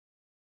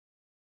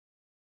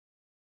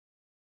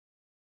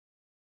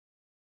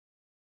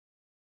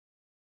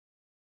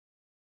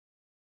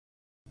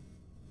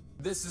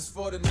This is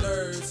for the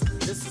nerds,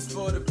 this is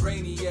for the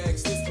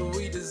brainiacs, this what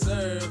we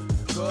deserve.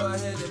 Go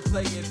ahead and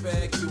play it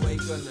back, you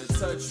ain't gonna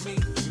touch me,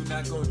 you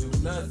not gonna do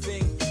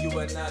nothing, you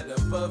are not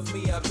above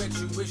me, I bet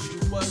you wish you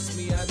was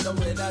me, I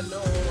know it, I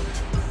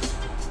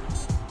know.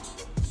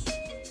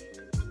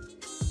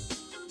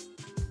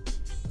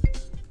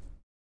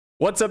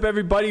 What's up,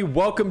 everybody?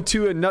 Welcome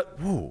to another...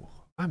 Whoa,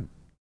 I'm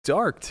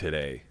dark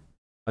today.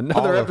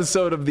 Another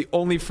episode of the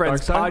Only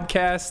Friends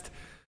podcast.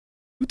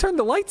 Who turned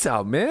the lights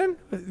out, man?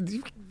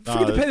 You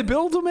forget to pay the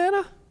bill,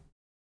 Domana?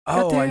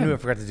 Oh, I knew I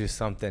forgot to do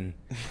something.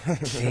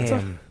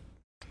 Damn.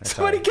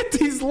 Somebody get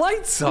these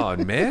lights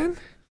on, man.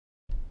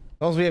 As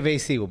long as we have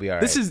AC, we'll be all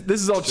right. This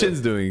is all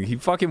Chin's doing. He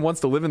fucking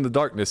wants to live in the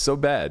darkness so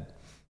bad.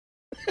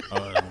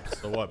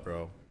 So what,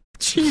 bro?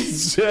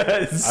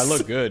 Jesus. I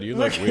look good. You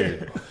look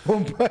weird.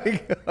 Oh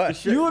my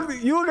gosh. You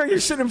look like you're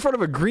sitting in front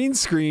of a green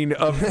screen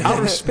of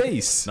outer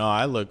space. No,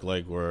 I look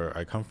like where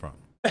I come from.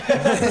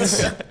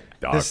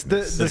 Darkness. The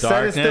The set is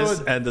darkness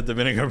still, and the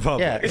Dominican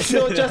Republic. yeah, it's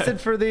still adjusted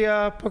for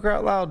the Poker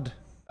Out Loud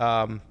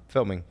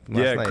filming. From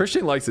last Yeah, night.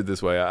 Christian likes it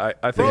this way. I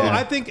think. Bro,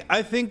 Yeah.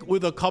 I think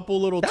with a couple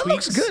little That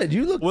tweaks, looks good.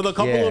 You look with a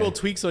couple yeah. little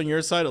tweaks on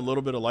your side, a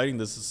little bit of lighting.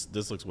 This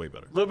looks way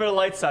better. A little bit of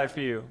light side for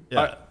you.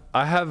 Yeah,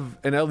 I have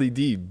an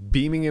LED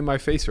beaming in my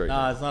face right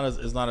now. nah,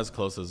 it's not as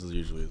close as it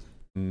usually is.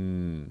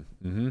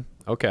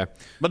 Okay.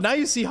 But now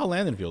you see how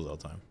Landon feels all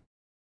the time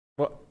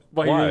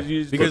Why?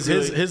 because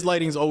his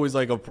lighting's always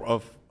like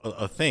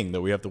a thing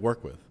that we have to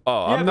work with.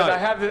 Oh, Yeah, I'm but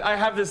not. I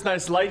have this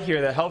nice light here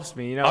that helps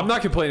me. You know, I'm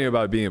not complaining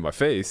about it being in my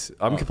face.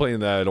 I'm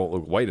complaining that I don't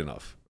look white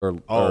enough or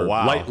Wow.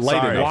 light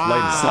Sorry. enough.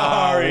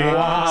 Light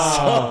enough.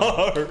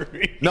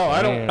 Sorry. No,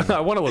 I don't. I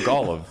want to look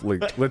olive.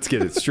 Like, let's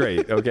get it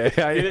straight, okay?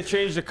 You need to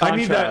change the I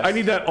contrast.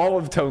 need that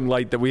olive tone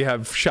light that we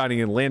have shining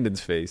in Landon's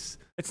face.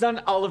 It's not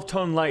an olive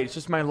tone light. It's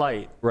just my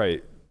light.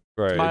 Right.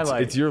 my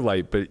light. It's your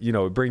light, but you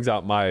know it brings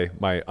out my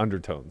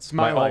undertones,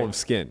 my light. olive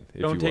skin. If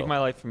Don't you take will. my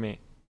light from me.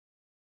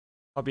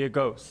 I'll be a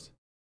ghost.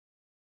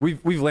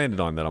 We've landed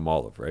on that. I'm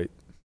olive, right?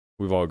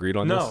 We've all agreed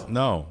on this.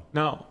 No,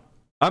 No.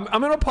 I'm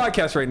on a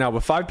podcast right now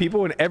with 5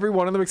 people, and every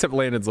one of them except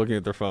Landon's looking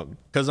at their phone.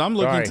 because I'm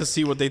looking Sorry. to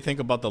see what they think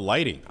about the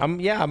lighting. I'm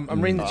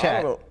reading the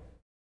chat.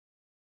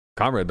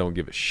 Comrade don't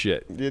give a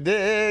shit. You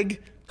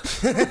dig?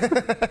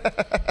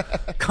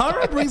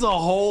 Conrad brings a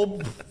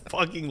whole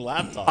fucking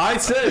laptop. I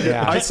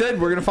said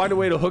we're gonna find a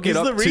way to hook He's it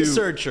up the to.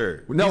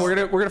 researcher. No, we're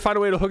gonna find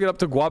a way to hook it up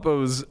to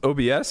Guapo's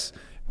OBS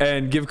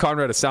and give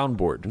Conrad a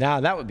soundboard. Now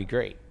that would be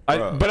great.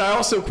 But I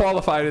also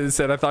qualified it and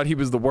said I thought he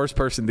was the worst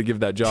person to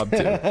give that job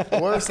to.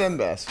 Worst and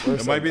best.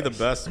 It might be the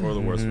best or the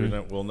worst.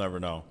 We'll never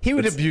know. He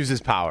would abuse his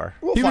power.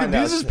 We'll He would find out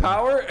abuse his soon.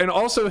 power, and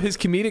also his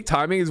comedic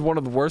timing is one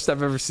of the worst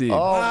I've ever seen. Oh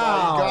my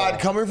god!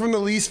 Coming from the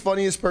least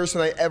funniest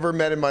person I ever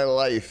met in my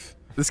life.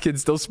 This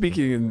kid's still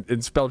speaking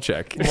in spell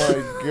check.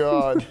 My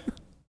god.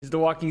 He's the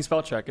walking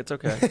spell check. It's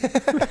okay.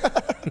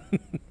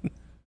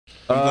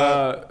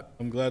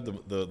 I'm glad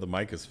the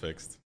mic is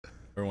fixed.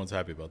 Everyone's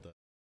happy about that.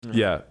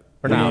 Yeah,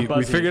 now. we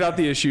Buzzy. figured out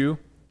the issue.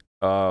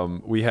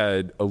 We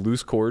had a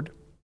loose cord,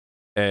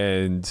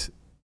 and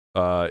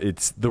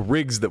it's the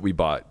rigs that we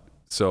bought.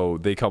 So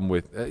they come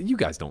with. You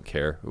guys don't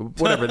care.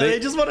 Whatever. They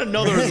just want to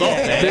know the result,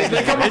 man.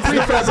 They come with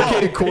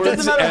prefabricated cords. It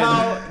doesn't matter and-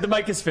 how the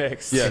mic is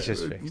fixed. Yeah, It's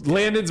just fixed.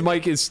 Landon's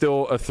mic is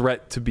still a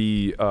threat to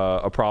be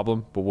a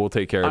problem, but we'll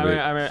take care of it.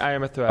 I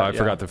am a threat. I yeah.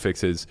 forgot to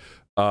fix his.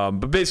 But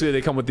basically,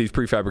 they come with these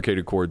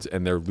prefabricated cords,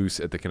 and they're loose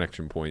at the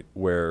connection point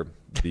where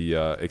the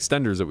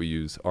extenders that we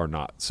use are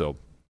not. So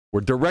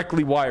we're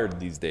directly wired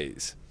these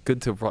days.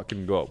 Good to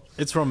fucking go.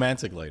 It's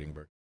romantic lighting,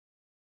 Bert.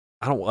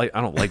 I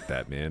don't like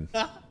that, man.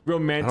 I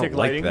Romantic don't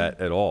like lighting.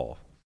 that at all.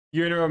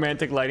 You're into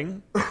romantic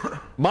lighting.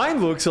 Mine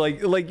looks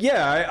like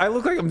yeah. I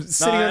look like I'm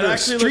sitting under a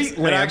street It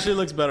lamp. actually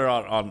looks better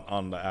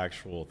on the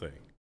actual thing.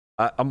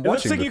 I'm It looks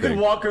watching like the you thing. could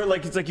walk, or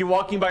like it's like you're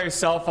walking by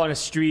yourself on a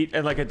street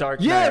at like a dark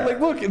Yeah, night. like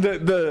look,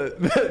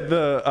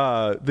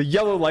 the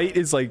yellow light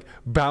is like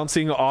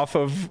bouncing off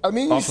of. I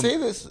mean, you off say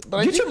of, this, but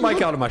I get think your mic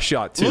look- out of my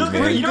shot too, You look,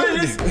 man. you know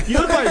what it is? You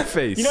look my like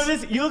face. You know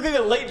this? You look like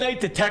a late night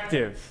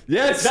detective.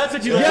 Yes, That's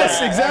what you look Yes,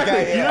 like. exactly.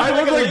 Okay, yeah. I You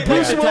look look like a like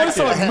Bruce late-night Willis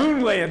on detective.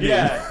 moon landing.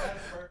 Yeah.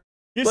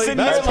 You're Like, sitting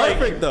That's there like,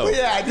 perfect, though.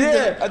 Yeah, I think Yeah,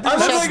 that- I think look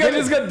that's like I good.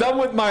 just got done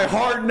with my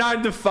hard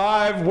 9 to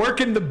 5,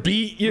 working the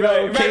beat. You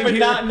know, right, came but here.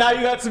 now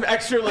you got some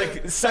extra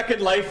like second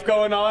life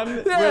going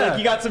on. Where Yeah. like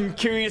you got some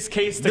curious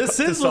case to This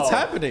to is solve. what's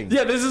happening.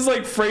 Yeah, this is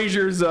like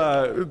Frasier's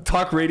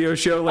talk radio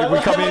show. Like I we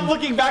love, come I in. love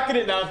looking back at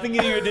it now,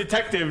 thinking you're a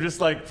detective,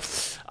 just like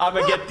I'm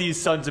gonna get these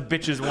sons of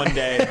bitches one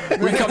day.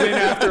 We come in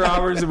after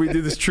hours and we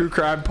do this true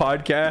crime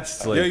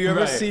podcast. Like, Yo, you ever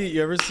Right. see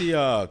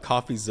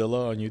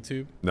CoffeeZilla on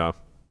YouTube? no.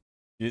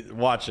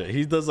 Watch it.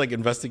 He does like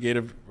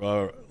investigative,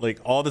 like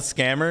all the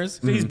scammers.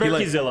 So he's he,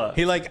 like, Berkeyzilla.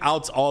 He like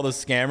outs all the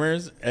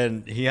scammers,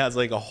 and he has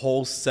like a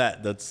whole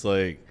set that's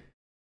like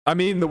I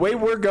mean, the way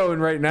we're going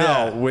right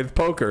now Yeah. with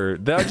poker,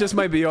 that just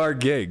might be our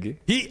gig.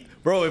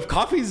 Bro, if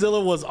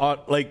CoffeeZilla was on,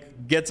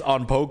 like, gets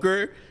on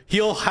poker,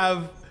 he'll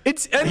have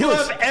It's He'll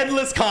endless. have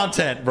endless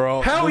content,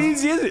 bro. How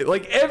easy is it?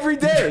 Like every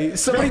day,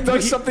 somebody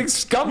does something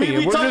scummy, We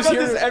and we're talk just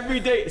about here. this every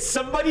day.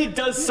 Somebody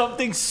does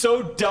something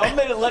so dumb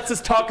that it lets us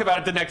talk about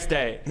it the next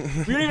day. We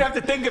don't even have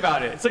to think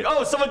about it. It's like,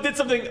 oh, someone did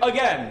something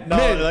again. No,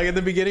 like at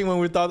the beginning when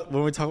we talk,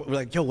 we're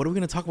like, yo, what are we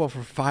gonna talk about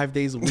for 5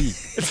 days a week?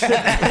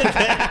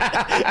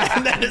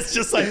 and then it's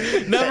just like,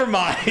 never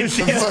mind. These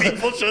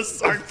people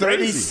just are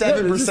crazy.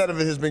 37% of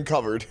it has been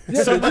covered.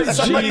 Somebody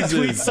Jesus,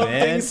 tweets something.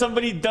 man.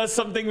 Somebody does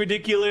something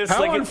ridiculous. How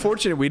like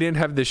unfortunate we didn't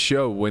have this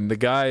show when the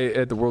guy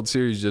at the World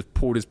Series just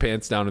pulled his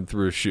pants down and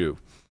threw a shoe.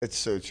 It's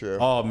so true.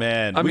 Oh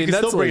man, I we mean, can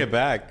that's still bring like- it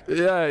back.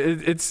 Yeah,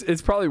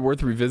 it's probably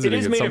worth it revisiting.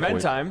 is at main some event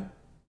point. time.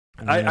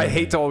 I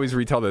hate to always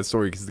retell that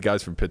story because the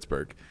guy's from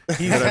Pittsburgh.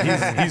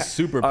 He's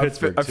super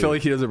Pittsburgh. I feel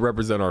like he doesn't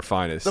represent our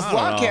finest. The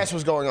broadcast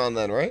was going on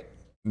then, right?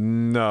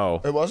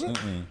 No, It wasn't?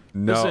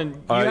 no. Listen,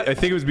 you I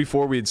think it was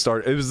before we had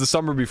started. It was the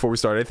summer before we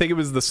started. I think it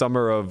was the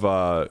summer of.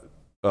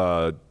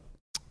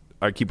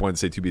 I keep wanting to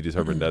say to be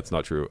determined. That's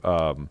not true.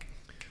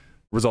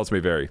 Results may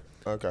vary.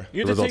 Okay.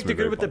 You have to Results take the were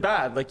very good with the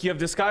bad. Like you have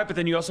this guy, but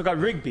then you also got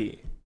Rigby.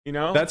 You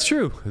know, That's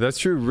true. That's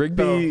true.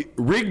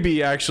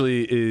 Rigby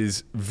actually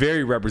is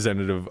very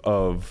representative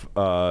of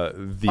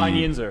Fine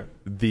Yinzer.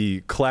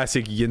 the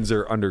classic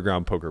Yinzer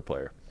underground poker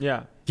player.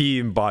 Yeah. He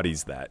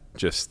embodies that.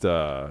 Just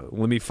let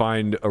me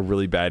find a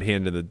really bad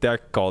hand in the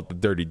deck, call it the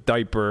dirty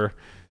diaper,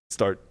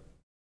 start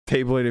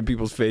tabling in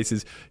people's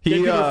faces. Get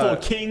He, people full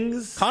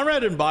kings.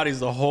 Conrad embodies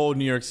the whole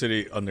New York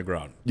City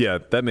underground. yeah,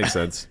 that makes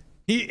sense.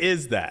 He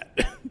is that.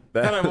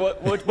 Conrad,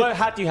 what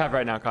hat do you have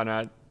right now,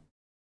 Conrad?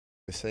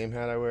 The same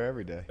hat I wear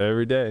every day.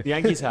 Every day. The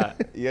Yankees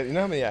hat. You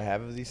know how many I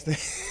have of these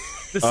things?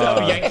 The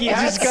Yankee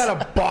hat. He's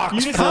got a box.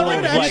 You just full Conrad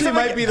of, actually like,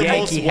 might be the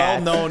most Yankee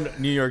hats. well-known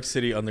New York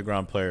City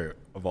underground player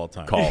of all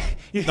time. Call.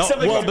 No,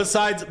 well,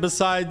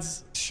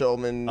 besides,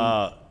 Showman, no,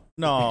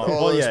 all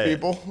well, those yeah,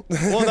 people.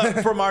 well,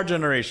 from our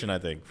generation, I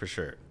think for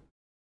sure.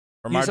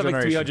 From You our just have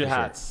like generation, 300 for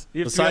sure. hats. You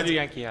have Besides- 300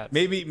 Yankee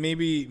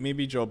hats.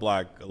 Maybe Joe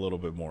Black a little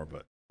bit more,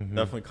 but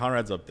definitely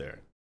Conrad's up there.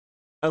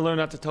 I learned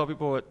not to tell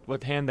people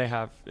what hand they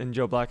have in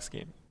Joe Black's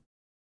game.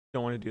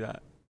 Don't want to do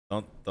that.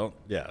 Don't Don't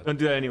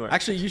do that anywhere.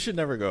 Actually, you should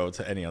never go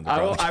to any I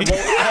underground.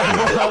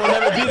 will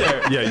never be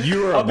there. Yeah,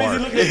 you are a I'm busy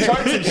mark. looking at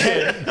charts and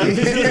shit. I'm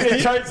busy looking at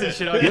charts and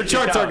shit. I'll Your get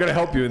charts kicked aren't out. going to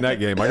help you in that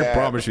game. I can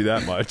promise you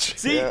that much.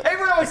 See, Yeah.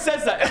 everyone always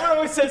says that. Everyone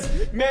always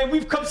says, "Man,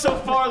 we've come so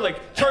far.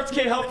 Like charts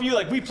can't help you.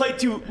 Like we play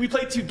too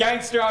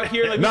gangster out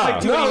here. Like we Nah. play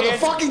too No, many the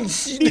hands."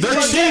 fucking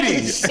They're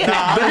cheating.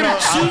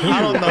 I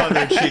don't know if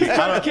they're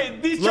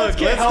cheating. These charts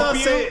Look, can't help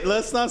you.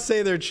 let's not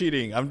say they're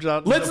cheating. I'm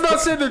just Let's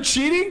not say they're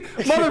cheating.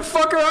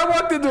 Motherfucker, I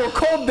walked into a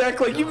cold deck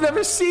like you've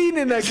never seen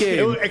in that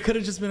game. It could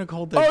have just been a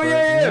cold day. Oh,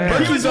 yeah.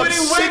 He Berkey's was up winning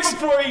way 6.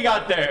 before he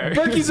got there.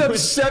 Berkey's up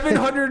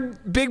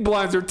 700 big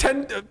blinds or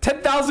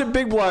 10,000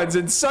 big blinds,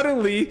 and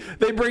suddenly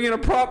they bring in a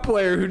prop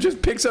player who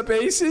just picks up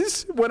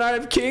aces when I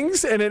have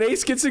kings and an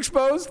ace gets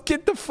exposed.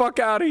 Get the fuck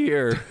out of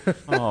here.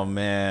 Oh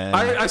man.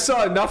 I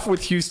saw enough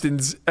with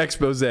Houston's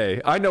expose.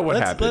 I know what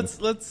happened.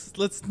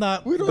 Let's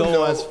not We don't go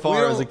know. as We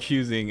far as don't-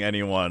 accusing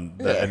anyone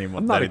that Yeah.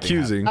 anyone. I'm not that anything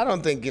accusing. I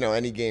don't think,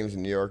 any games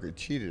in New York are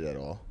cheated at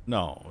all. happened.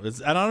 No,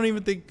 and I don't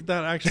even think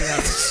that actually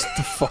happened.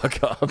 the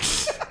fuck up.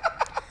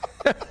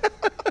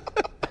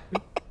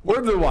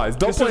 Words are wise.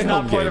 Don't This play is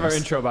home not part of our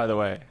games. intro, by the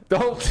way.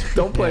 Don't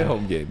play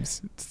home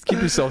games. Just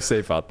keep yourself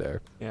safe out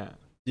there. Yeah.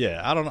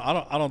 Yeah,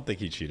 I don't think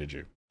he cheated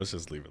you. Let's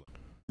just leave it.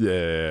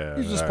 Yeah.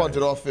 You just all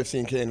punted off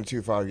 15K in a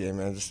 2-5 game,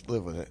 man. Just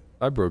live with it.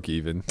 I broke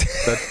even.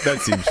 That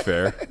seems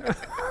fair.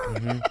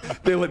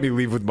 They let me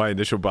leave with my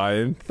initial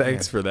buy-in.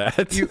 Thanks for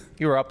that. You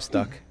were up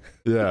stuck.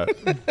 Yeah.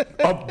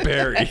 Up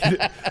buried.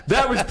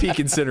 That was peak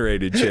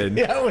incinerated, Chin.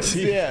 That was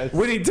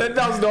Winning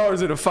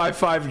 $10,000 in a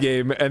 5-5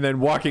 game and then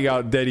walking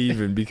out dead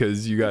even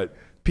because you got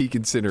peak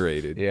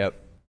incinerated. Yep.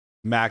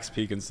 Max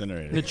peak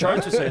incinerated. The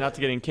charts are saying not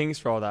to get in kings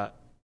for all that.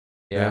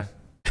 Yeah.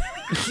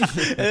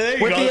 There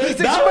you With go. the ace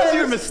That was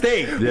your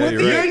mistake. Yeah,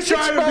 you're right. You're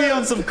trying to be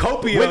on some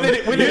copium. With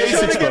the You're ace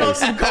trying to get on exposed.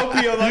 some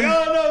copium. Like,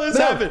 oh no, this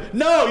happened.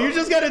 No, you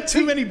just got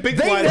too many big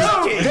They blinds.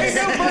 know.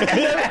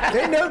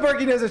 They know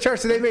Berkey knows a chart,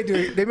 so they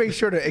make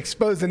sure to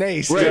expose an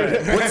ace. Right.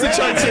 What's the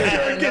chart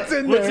say? It gets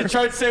in What's there. the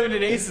chart say when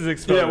an ace is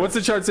exposed? Yeah, what's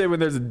the chart say when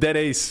there's a dead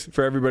ace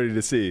for everybody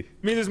to see?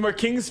 I mean, there's more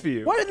kings for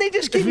you. Why didn't they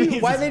just give you?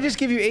 Why didn't they just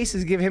give you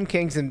aces, give him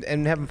kings, and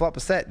have him flop a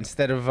set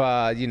instead of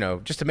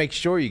just to make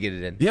sure you get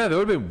it in? Yeah, that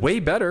would have been way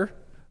better.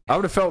 I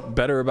would have felt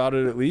better about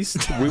it at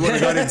least. We would have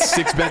gotten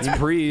 6 bets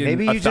pre and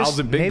Maybe you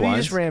 1,000 big maybe you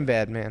blinds. just ran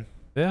bad, man.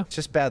 Yeah, It's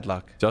just bad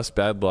luck. just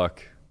bad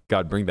luck.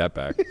 God, bring that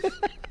back.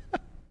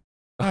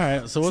 All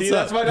right, so what's See,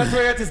 up? that's why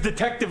I got this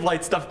detective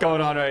light stuff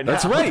going on right now.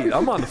 That's right.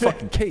 I'm on the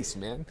fucking case,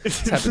 man. This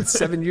happened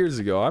 7 years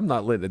ago. I'm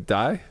not letting it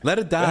die. Let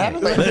it It die.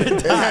 happened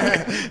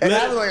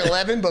like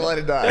 11, but let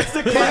it die. That's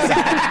the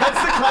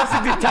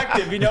classic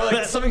detective. You know,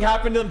 like something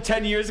happened to them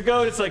 10 years ago,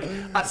 and it's like,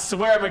 I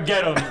swear I'm gonna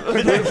get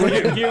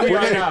him. Here we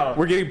are now.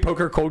 We're getting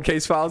poker cold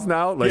case files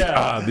now. Like,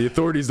 Yeah. the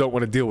authorities don't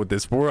want to deal with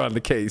this. But we're on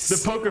the case.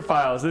 The poker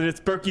files, and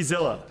it's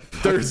Berkeyzilla.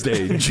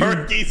 Thursday, June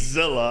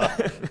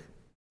Turkeyzilla.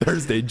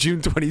 Thursday,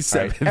 June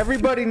 27th.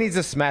 Everybody needs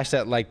to smash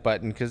that like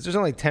button because there's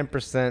only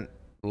 10%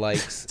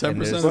 likes.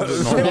 10% is of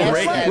the normal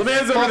rate.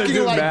 LeMans over there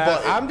do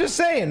math. I'm just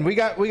saying, we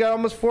got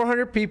almost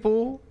 400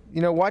 people,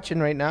 watching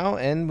right now,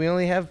 and we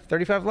only have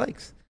 35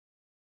 likes.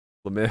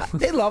 LeMans.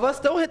 They love us.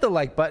 They'll hit the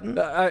like button.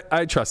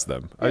 I trust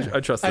them. I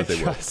trust that they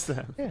will. trust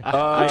them. We're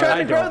trying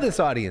to grow don't. this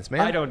audience,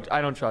 man. I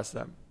don't trust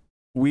them.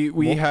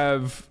 We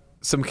have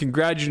some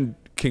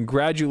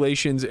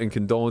congratulations and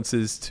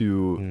condolences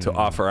to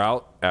offer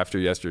out after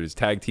yesterday's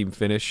tag team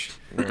finish.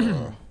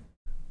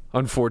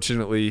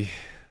 Unfortunately,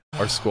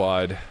 our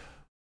squad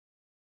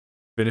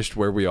finished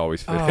where we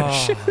always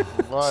finish.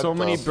 So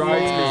many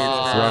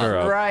bridesmaids. Runner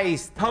up.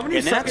 Christ. How many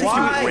And seconds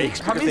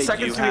that's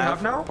do we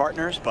have now?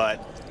 Partners,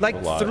 but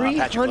Like lot.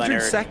 300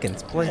 Leonard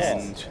seconds, please.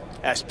 and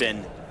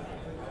Espen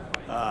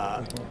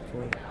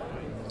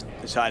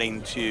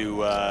deciding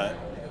to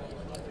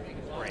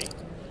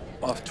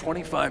off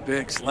 25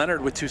 bigs.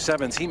 Leonard with 2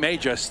 7s. He may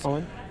just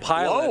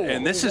pile it.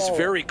 And this is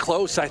very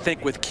close, I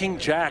think, with King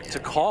Jack to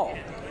call.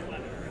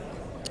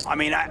 I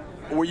mean,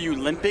 were you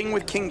limping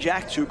with King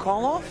Jack to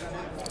call off?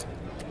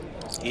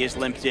 He is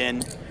limped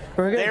in.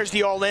 There's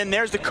the all-in.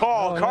 There's the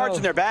call. Cards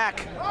in their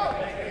back.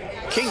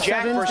 King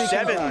Jack for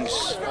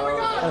sevens.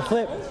 A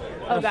flip.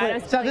 Oh, God.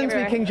 It's Sevens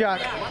with King Jack.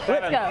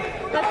 Let's go.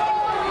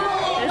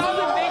 This is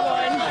a big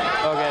one.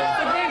 Okay.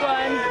 It's a big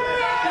one.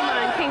 Come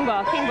on, king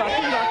ball, king ball,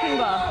 king ball, king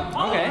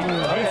ball. Okay.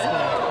 Ace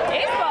ball.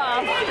 Ace, ace, ace.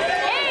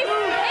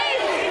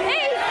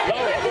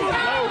 Come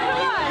on.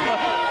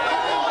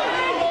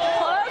 Club,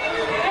 club.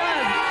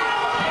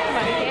 Come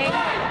on, king.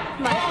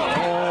 Come on, king.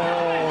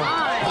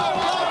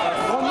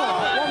 One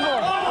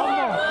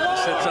more.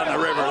 Sits on the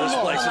river. This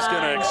place is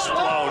going to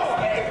explode.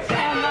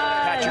 Come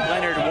on. Patrick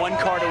Leonard 1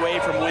 card away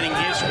from winning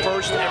his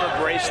first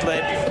ever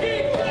bracelet.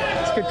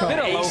 It's a good call.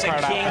 Ace,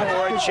 a king,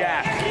 or a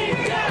jack.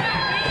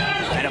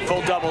 And a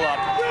full double up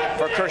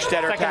for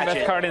Kerstetter Second Patchett.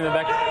 best card in the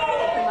deck.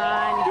 Come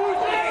on.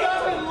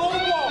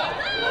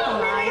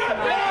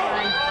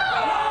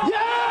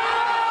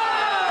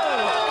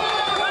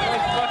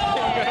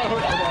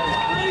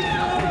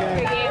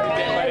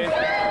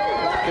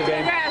 Good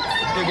game.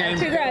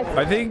 Congrats.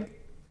 I think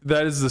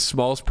that is the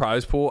smallest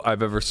prize pool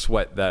I've ever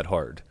sweat that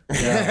hard.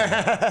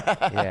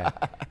 Yeah.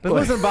 But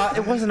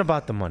it wasn't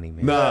about the money,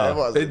 man.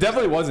 No, it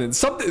definitely wasn't.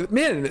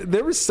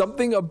 There was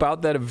something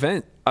about that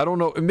event. I don't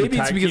know. Maybe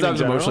it's tag because team I in was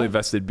general? emotionally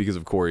invested because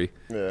of Corey,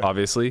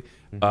 obviously.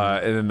 And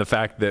then the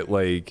fact that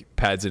like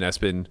Pads and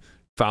Espen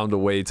found a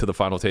way to the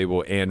final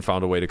table and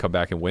found a way to come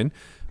back and win.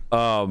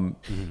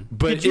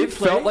 But it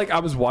felt like I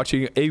was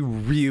watching a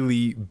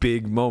really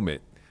big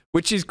moment,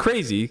 which is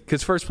crazy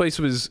because first place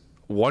was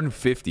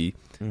 150,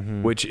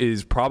 which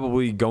is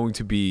probably going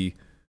to be,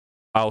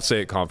 I'll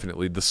say it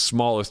confidently, the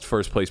smallest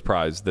first place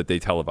prize that they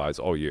televise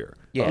all year.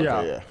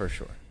 Yeah, for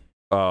sure.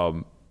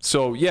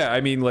 So yeah, I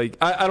mean, like,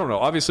 I don't know.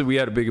 Obviously, we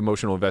had a big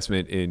emotional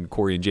investment in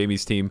Corey and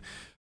Jamie's team.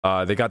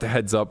 They got the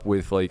heads up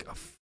with like a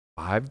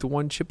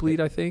 5-1 chip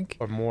lead, I think,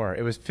 Or more.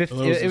 It was 15.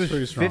 Those It is was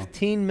pretty strong.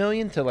 15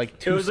 million to like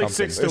 2 It was like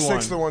something.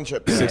 6 to 1. 6-1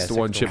 chip.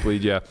 6-1 chip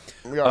lead. Yeah,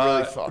 We got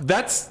really fucked.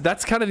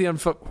 that's kind of the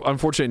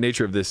unfortunate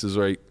nature of this. Is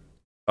right.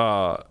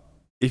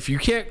 If you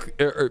can't,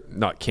 or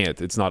not can't,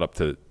 it's not up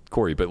to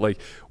Corey, but like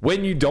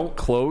when you don't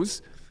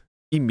close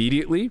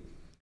immediately,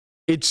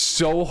 it's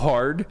so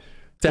hard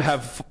to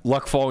have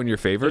luck fall in your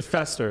favor. It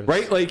festers.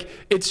 Right? Like,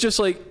 it's just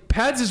like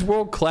Pads is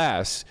world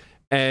class,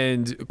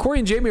 and Corey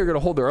and Jamie are going to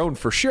hold their own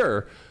for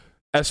sure,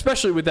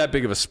 especially with that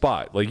big of a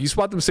spot. Like, you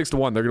spot them 6-1,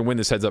 they're going to win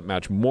this heads up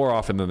match more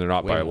often than they're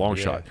not by a long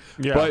shot.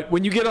 Yeah. But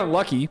when you get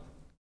unlucky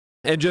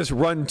and just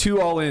run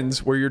 2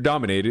 all-ins where you're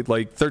dominated,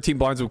 like 13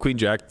 blinds with Queen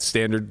Jack,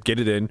 standard, get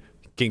it in,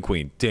 King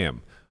Queen,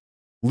 damn.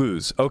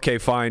 Lose. Okay,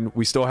 fine.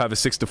 We still have a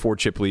 6-4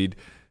 chip lead.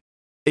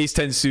 Ace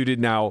 10 suited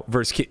now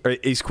versus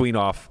Ace Queen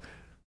off.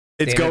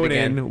 It's Standard going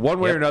again. in one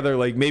way Yep. or another.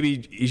 Like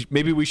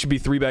maybe we should be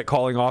 3-bet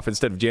calling off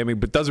instead of jamming,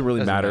 but doesn't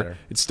really matter.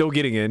 It's still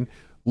getting in.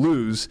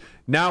 Lose.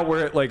 Now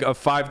we're at like a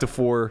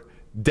 5-4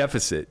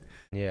 deficit.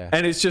 Yeah.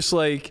 And it's just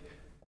like,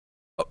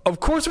 of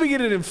course we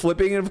get it in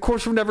flipping, and of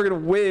course we're never going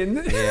to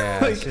win. Yeah,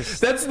 Like, it's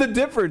just- that's the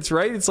difference,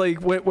 right? It's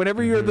like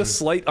whenever you're the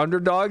slight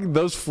underdog,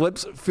 those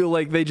flips feel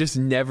like they just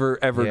never,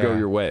 ever go Yeah.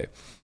 your way.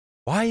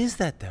 Why is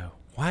that though?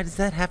 Why does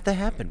that have to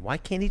happen? Why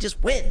can't he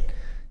just win?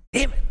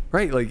 Damn it.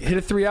 Right, like hit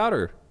a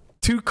 3-outer.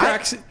 Two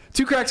cracks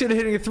into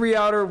hitting a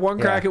 3-outer, 1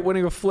 crack at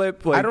winning a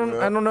flip. Like, I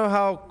don't know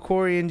how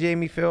Corey and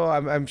Jamie feel.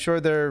 I'm sure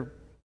they're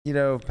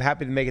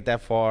happy to make it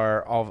that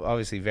far.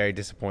 Obviously very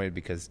disappointed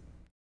because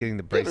getting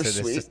the bracelet is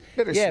Bittersweet. just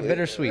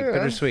Bittersweet. Yeah.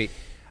 bittersweet.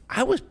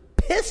 I was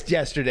pissed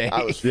yesterday.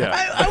 I was- Yeah.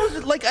 I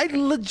was like, I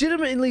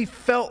legitimately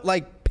felt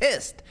like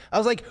pissed. I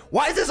was like,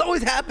 why does this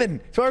always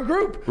happen to our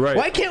group? Right.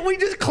 Why can't we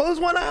just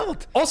close one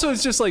out? Also,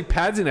 it's just like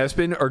Pads and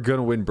Espen are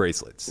gonna win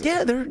bracelets.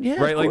 Yeah, they're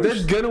Right, of like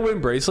course. they're gonna win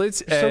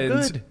bracelets, They're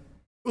and so good.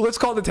 let's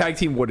call the tag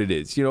team what it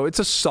is. You know, it's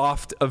a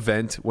soft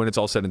event when it's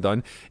all said and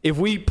done. If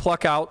we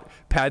pluck out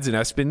Pads and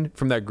Espen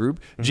from that group,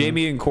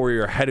 Jamie and Corey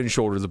are head and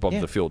shoulders above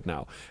the field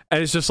now.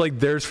 And it's just like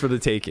theirs for the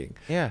taking.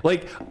 Yeah.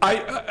 Like,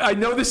 I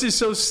know this is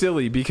so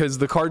silly because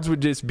the cards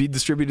would just be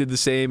distributed the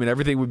same and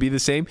everything would be the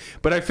same.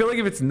 But I feel like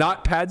if it's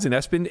not Pads and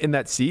Espen in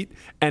that seat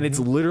and it's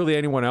literally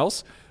anyone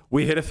else,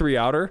 we hit a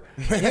 3-outer,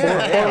 or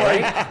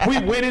like we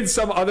win in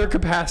some other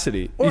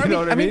capacity. You know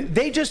what I mean?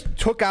 They just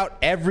took out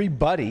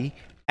everybody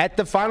at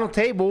the final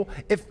table.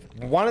 If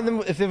one of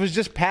them, if it was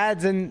just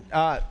Pads and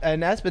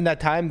Espen that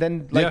time,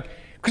 then like,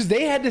 because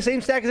they had the same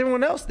stack as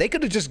everyone else, they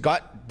could have just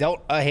got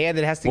dealt a hand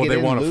that has to get in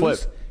and lose. They want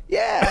to flip.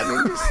 Yeah, I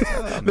mean,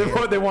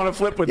 just, they want to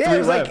flip with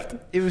 3 left.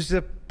 It was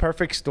the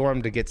perfect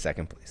storm to get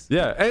second place.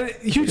 Yeah, and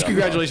huge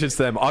congratulations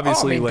to them.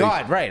 Obviously,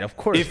 right, of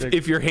course.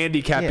 If you're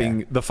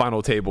handicapping the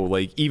final table,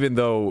 like even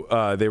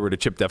though they were at a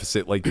chip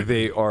deficit, like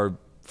they are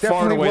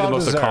far and away the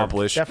most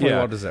accomplished. Definitely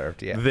well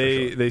deserved. Yeah,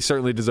 they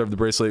certainly deserve the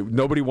bracelet.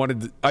 Nobody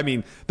wanted. I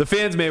mean, the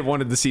fans may have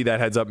wanted to see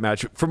that heads up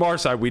match. From our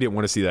side, we didn't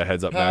want to see that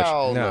heads up match.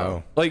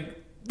 No. Like,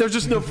 there's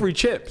just no free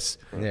chips.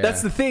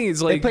 That's the thing.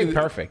 Is like they played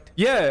perfect.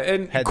 Yeah,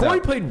 and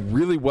Corey played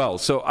really well.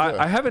 So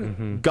I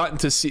haven't gotten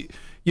to see.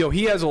 You know,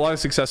 he has a lot of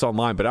success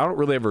online, but I don't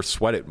really ever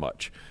sweat it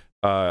much.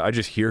 I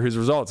just hear his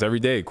results every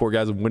day.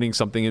 Corgasm winning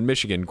something in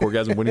Michigan.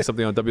 Corgasm winning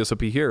something on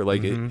WSOP here.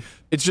 Like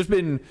it's just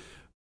been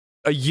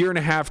a year and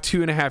a half,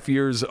 2.5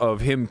 years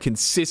of him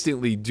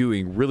consistently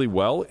doing really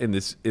well in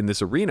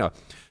this arena.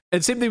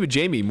 And same thing with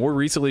Jamie. More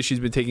recently, she's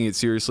been taking it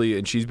seriously,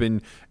 and she's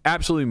been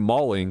absolutely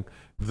mauling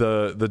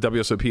the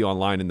WSOP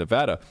online in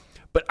Nevada.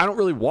 But I don't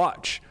really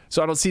watch,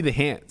 so I don't see the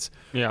hands.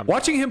 Yeah.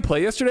 Watching him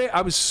play yesterday,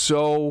 I was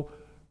so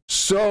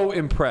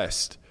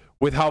impressed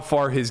with how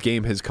far his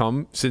game has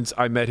come since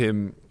I met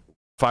him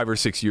 5 or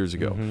 6 years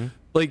ago.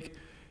 Like,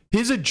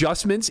 his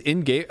adjustments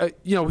in game,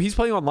 you know, he's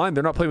playing online.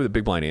 They're not playing with a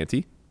big blind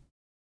ante.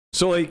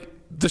 So, like,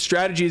 the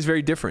strategy is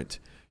very different.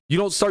 You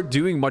don't start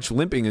doing much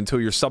limping until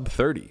you're sub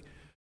 30.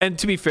 And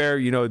to be fair,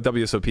 you know,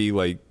 WSOP,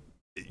 like,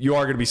 you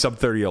are going to be sub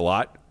 30 a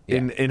lot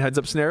in heads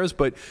up scenarios.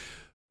 But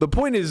the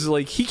point is,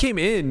 like, he came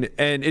in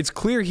and it's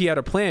clear he had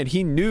a plan.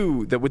 He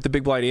knew that with the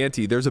big blind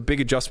ante, there's a big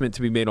adjustment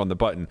to be made on the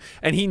button.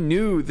 And he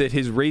knew that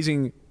his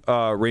raising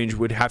range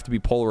would have to be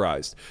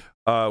polarized,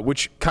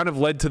 which kind of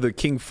led to the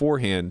King 4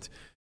 hand,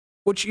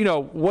 which, you know,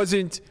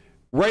 wasn't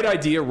right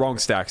idea, wrong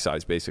stack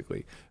size,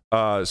 basically.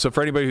 So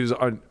for anybody who's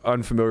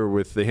unfamiliar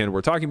with the hand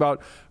we're talking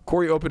about,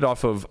 Corey opened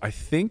off of, I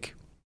think,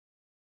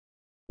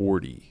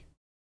 40,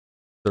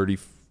 30.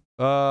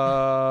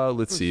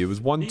 Let's see. It was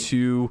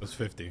 1-2. It was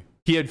 50.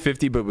 He had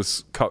 50, but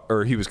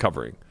he was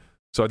covering.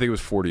 So I think it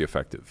was 40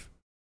 effective.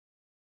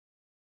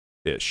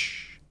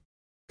 Ish.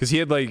 Because he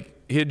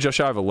had just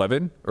shy of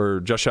 11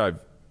 or just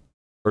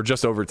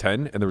over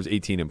 10, and there was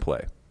 18 in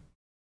play.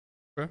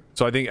 Okay.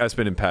 So I think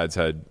Espen and Pads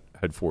had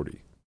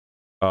 40.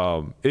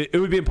 It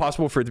would be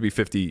impossible for it to be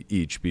 50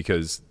 each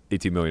because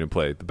 18 million in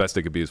play. The best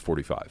it could be is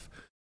 45.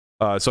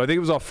 So I think it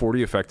was off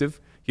 40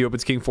 effective. He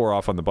opens King 4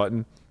 off on the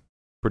button.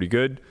 Pretty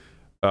good.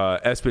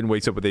 Espen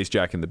wakes up with Ace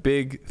Jack in the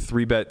big.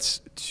 3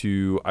 bets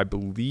to, I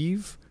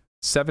believe,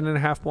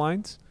 7.5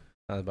 blinds.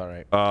 That's about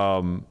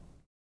right.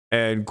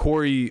 And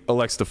Corey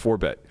elects to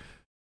 4-bet.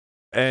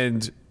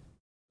 And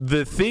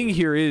the thing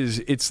here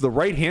is, it's the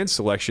right hand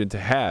selection to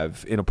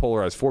have in a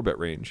polarized 4-bet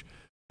range.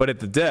 But at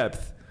the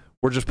depth,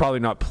 we're just probably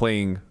not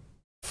playing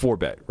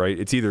 4-bet, right?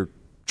 It's either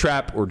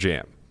trap or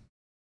jam.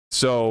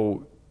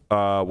 So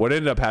what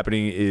ended up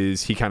happening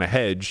is he kind of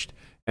hedged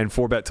and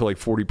 4-bet to like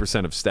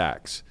 40% of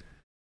stacks.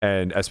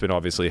 And Espen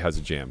obviously has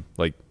a jam.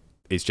 Like,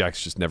 Ace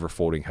Jack's just never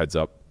folding heads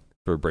up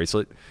for a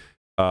bracelet.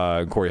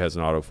 And Corey has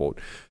an auto fold.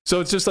 So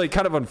it's just like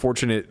kind of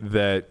unfortunate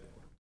that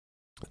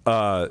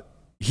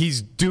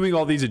he's doing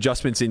all these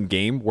adjustments in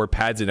game where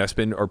Pads and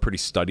Espen are pretty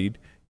studied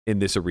in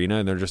this arena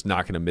and they're just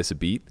not going to miss a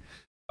beat.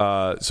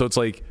 So it's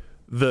like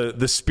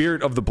the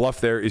spirit of the bluff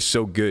there is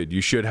so good.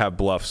 You should have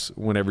bluffs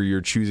whenever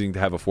you're choosing to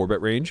have a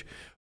 4-bet range.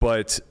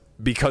 But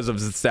because of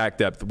the stack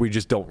depth, we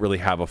just don't really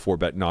have a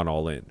 4-bet non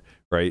all in,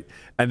 right?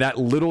 And that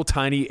little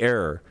tiny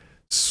error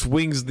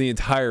swings the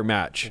entire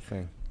match,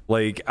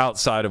 like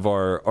outside of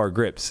our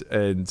grips.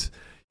 And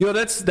you know,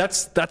 that's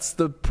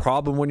the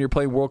problem when you're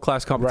playing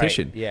world-class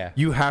competition. Right, yeah.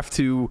 You have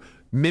to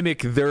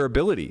mimic their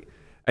ability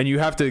and you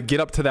have to get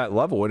up to that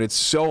level. And it's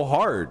so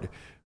hard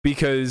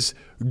because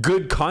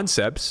good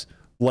concepts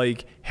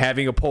like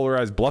having a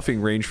polarized bluffing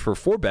range for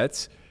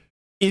 4-bets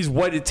is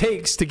what it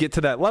takes to get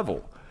to that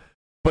level.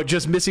 But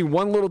just missing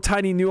one little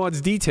tiny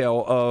nuanced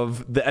detail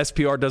of the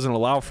SPR doesn't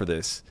allow for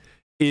this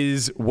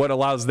is what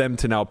allows them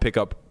to now pick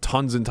up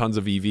tons and tons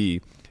of EV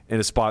in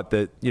a spot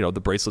that, you know, the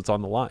bracelet's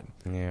on the line.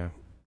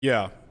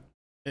 Yeah.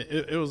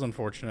 It was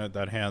unfortunate,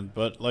 that hand.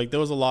 But, like, there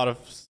was a lot of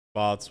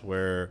spots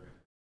where,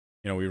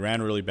 you know, we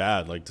ran really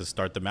bad, like, to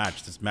start the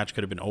match. This match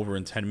could have been over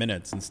in 10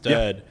 minutes.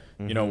 Instead,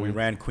 you know, we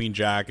ran Queen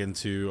Jack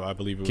into, I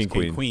believe it was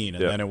King Queen.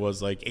 And then it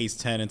was, like, Ace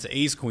 10 into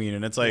Ace Queen.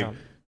 And it's like,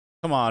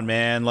 come on,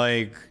 man.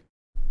 Like,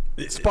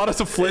 spot us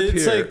a flip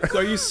it's here. Like,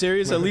 are you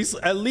serious? At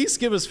least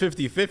give us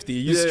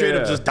 50-50. You straight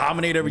up just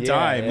dominate every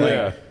time.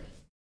 Yeah.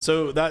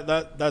 So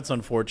that's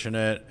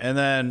unfortunate. And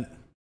then,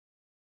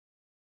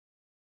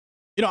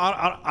 you know,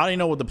 I didn't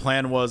know what the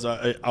plan was.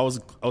 I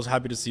was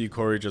happy to see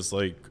Corey just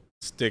like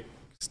stick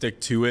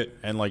to it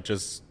and like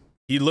just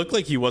he looked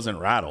like he wasn't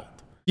rattled.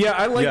 Yeah,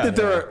 I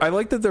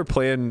like that their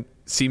plan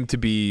seemed to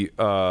be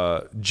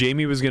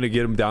Jamie was going to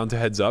get him down to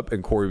heads up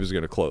and Corey was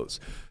going to close.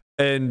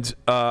 And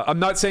I'm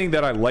not saying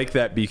that I like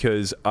that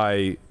because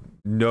I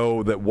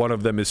know that one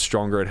of them is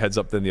stronger at heads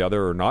up than the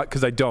other or not,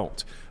 because I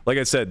don't. Like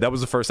I said, that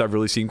was the first I've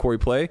really seen Corey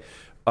play.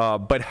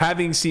 But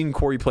having seen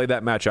Corey play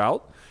that match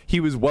out, he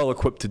was well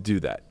equipped to do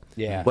that.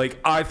 Yeah. Like,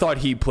 I thought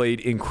he played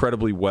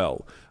incredibly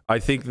well. I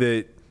think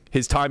that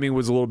his timing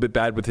was a little bit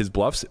bad with his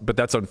bluffs, but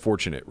that's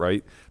unfortunate,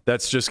 right?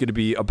 That's just going to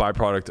be a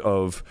byproduct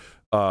of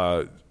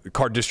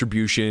card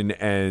distribution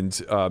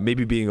and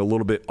maybe being a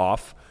little bit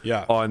off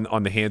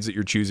on the hands that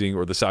you're choosing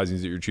or the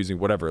sizings that you're choosing,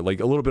 whatever.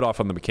 Like, a little bit off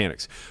on the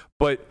mechanics.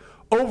 But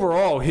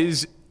overall,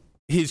 his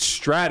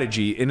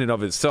strategy in and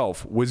of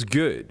itself was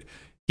good.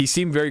 He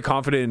seemed very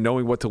confident in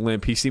knowing what to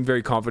limp. He seemed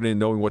very confident in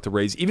knowing what to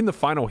raise. Even the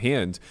final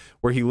hand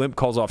where he limp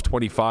calls off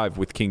 25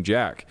 with King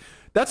Jack,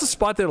 that's a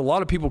spot that a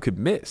lot of people could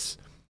miss,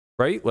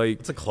 right?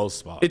 Like, it's a close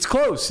spot. It's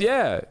close,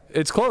 yeah.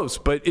 It's close,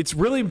 but it's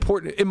really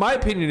important. In my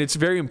opinion, it's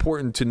very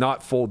important to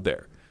not fold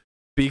there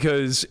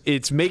because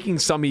it's making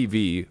some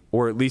EV,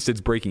 or at least it's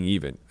breaking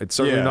even. It's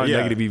certainly not a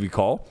negative EV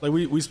call. Like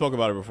we spoke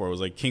about it before. It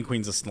was like King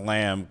Queen's a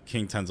slam,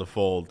 King 10's a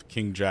fold,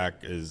 King Jack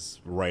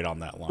is right on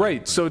that line.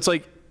 Right. So it's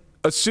like,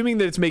 assuming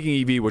that it's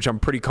making EV, which I'm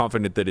pretty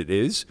confident that it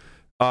is,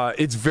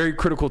 it's very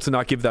critical to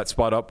not give that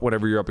spot up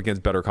whenever you're up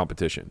against better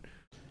competition.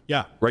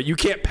 Yeah. Right. You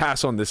can't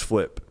pass on this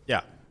flip.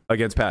 Yeah.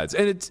 Against pads,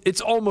 and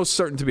it's almost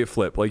certain to be a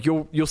flip. Like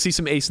you'll see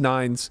some ace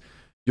nines,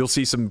 you'll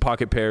see some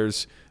pocket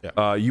pairs.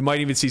 Yeah. You might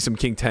even see some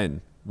King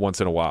 10 once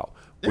in a while,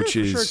 which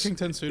is sure, King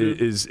 10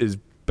 suited. is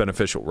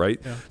beneficial,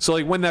 right? Yeah. So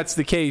like when that's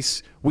the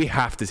case, we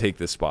have to take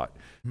this spot.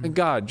 And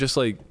God, just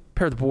like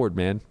pair the board,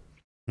 man.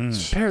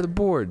 Pair the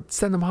board,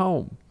 send them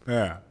home.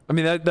 Yeah. I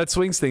mean, that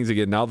swings things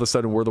again. Now all of a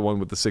sudden we're the one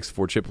with the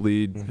 6-4 chip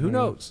lead. Who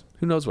knows?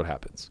 Who knows what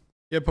happens?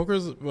 Yeah,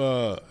 poker's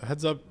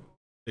heads up.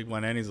 Big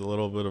blind ante is a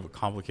little bit of a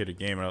complicated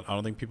game. I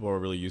don't think people are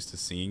really used to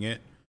seeing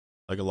it.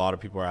 Like a lot of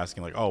people are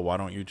asking, like, "Oh, why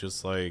don't you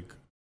just like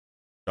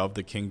shove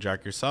the King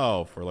Jack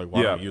yourself?" Or like,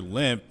 "Why don't you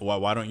limp?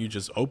 Why don't you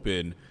just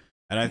open?"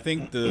 And I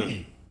think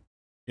you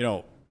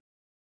know,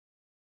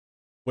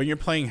 when you're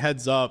playing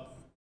heads up,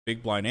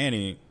 big blind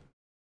ante,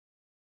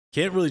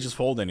 can't really just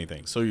fold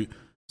anything. So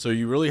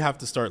you really have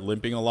to start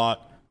limping a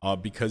lot.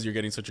 Because you're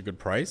getting such a good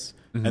price.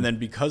 And then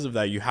because of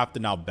that, you have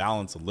to now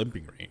balance a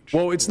limping range.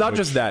 Well, it's not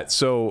just that.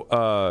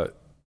 So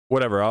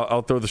whatever,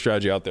 I'll throw the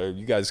strategy out there.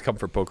 You guys come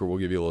for poker, we'll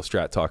give you a little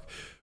strat talk.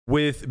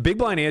 With big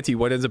blind ante,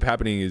 what ends up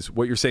happening is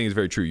what you're saying is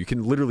very true. You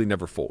can literally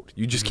never fold.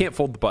 You just can't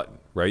fold the button,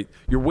 right?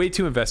 You're way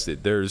too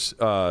invested. There's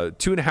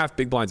 2.5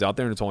 big blinds out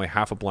there, and it's only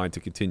half a blind to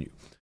continue.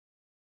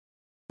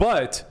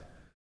 But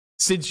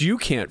since you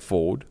can't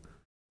fold,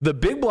 the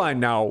big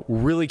blind now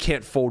really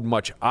can't fold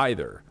much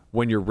either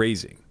when you're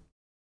raising.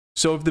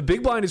 So if the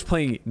big blind is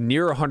playing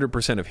near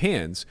 100% of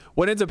hands,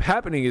 what ends up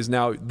happening is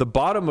now the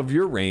bottom of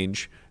your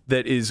range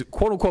that is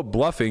quote unquote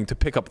bluffing to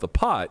pick up the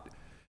pot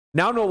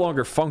now no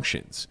longer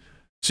functions.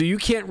 So you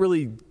can't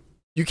really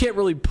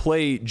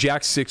play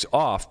Jack 6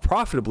 off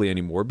profitably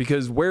anymore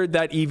because where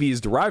that EV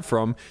is derived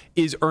from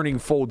is earning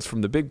folds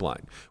from the big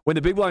blind. When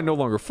the big blind no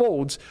longer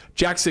folds,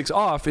 Jack 6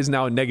 off is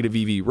now a negative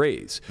EV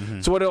raise.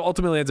 So what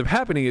ultimately ends up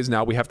happening is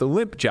now we have to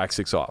limp Jack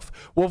 6 off.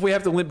 Well, if we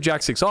have to limp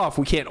Jack 6 off,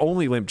 we can't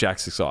only limp Jack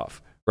 6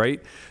 off.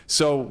 Right?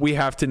 So we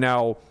have to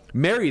now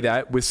marry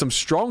that with some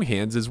strong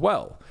hands as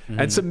well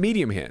and some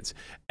medium hands.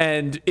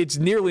 And it's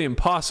nearly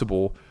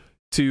impossible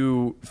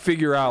to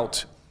figure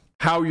out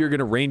how you're going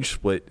to range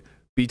split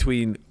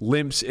between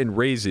limps and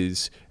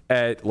raises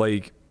at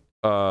like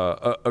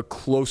a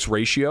close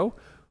ratio,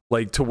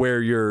 like to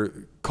where you're,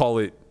 call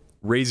it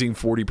raising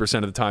 40%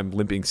 of the time,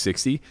 limping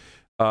 60.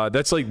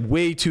 That's like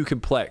way too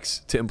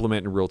complex to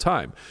implement in real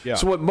time. Yeah.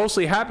 So what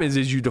mostly happens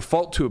is you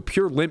default to a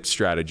pure limp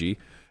strategy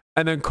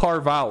and then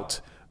carve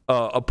out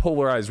a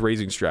polarized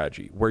raising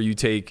strategy where you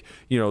take,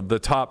 the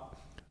top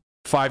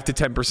 5 to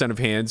 10% of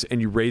hands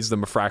and you raise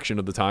them a fraction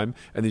of the time,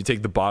 and then you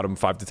take the bottom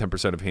 5 to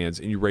 10% of hands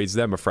and you raise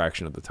them a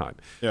fraction of the time.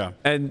 Yeah.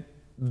 And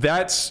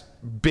that's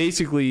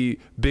basically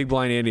big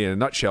blind ante in a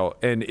nutshell.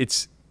 And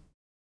it's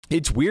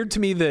weird to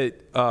me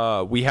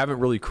that we haven't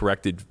really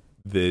corrected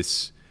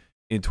this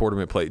in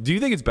tournament play. Do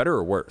you think it's better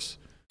or worse?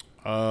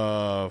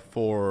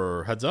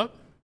 For heads up?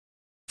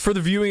 For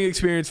the viewing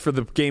experience, for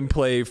the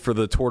gameplay, for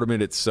the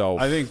tournament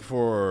itself. I think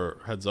for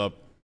heads up,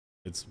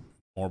 it's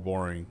more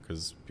boring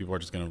because people are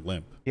just going to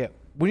limp. Yeah.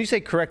 When you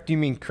say correct, do you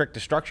mean correct the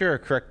structure or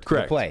correct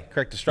the play?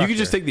 Correct the structure. You can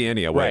just take the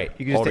ante away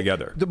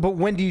altogether. But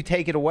when do you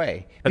take it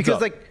away?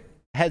 Because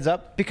heads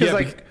up?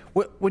 Because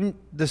when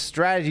the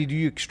strategy, do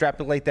you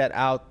extrapolate that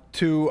out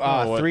to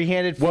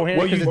three-handed,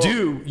 four-handed?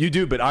 Well, you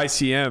do, but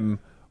ICM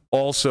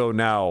also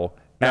now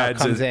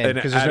adds comes in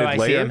because there's no ICM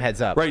layer. Heads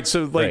up. Right.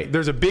 So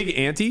there's a big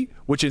ante,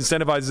 which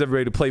incentivizes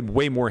everybody to play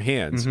way more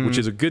hands, which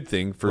is a good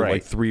thing for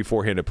like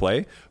 3-4-handed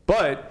play.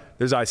 But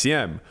there's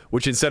ICM,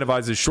 which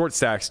incentivizes short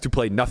stacks to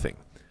play nothing.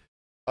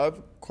 I have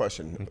a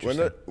question.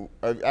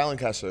 Alan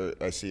Kessler,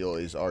 I see,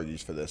 always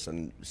argues for this,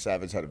 and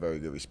Savage had a very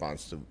good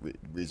response to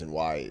reason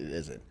why it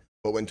isn't.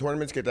 But when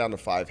tournaments get down to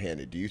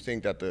 5-handed, do you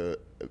think that the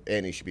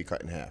ante should be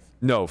cut in half?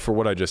 No, for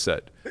what I just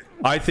said.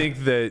 I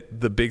think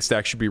that the big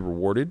stack should be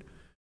rewarded.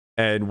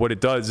 And what it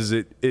does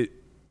is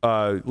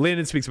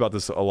Landon speaks about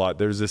this a lot.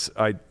 There's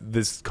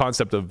this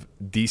concept of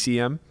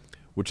DCM,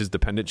 which is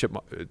dependent chip.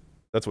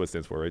 That's what it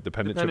stands for, right?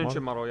 Dependent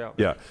chip model.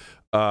 Yeah.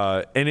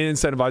 And it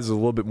incentivizes a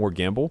little bit more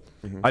gamble.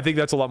 Mm-hmm. I think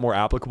that's a lot more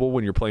applicable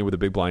when you're playing with a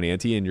big blind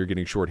ante and you're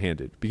getting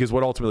shorthanded. Because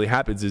what ultimately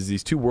happens is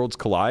these two worlds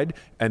collide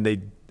and they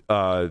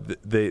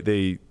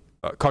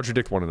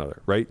contradict one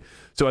another, right?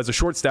 So as a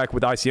short stack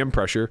with ICM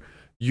pressure,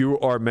 you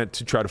are meant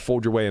to try to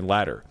fold your way in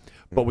ladder.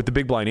 But with the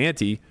big blind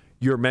ante,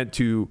 you're meant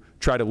to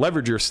try to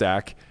leverage your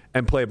stack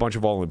and play a bunch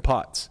of all-in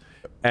pots.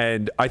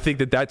 And I think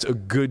that that's a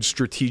good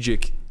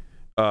strategic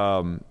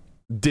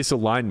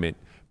disalignment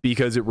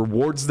because it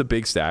rewards the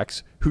big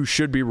stacks who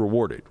should be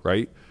rewarded,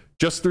 right?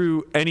 Just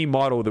through any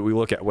model that we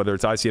look at, whether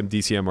it's ICM,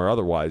 DCM, or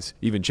otherwise,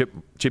 even chip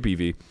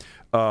EV,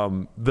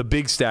 the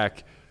big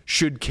stack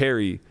should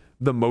carry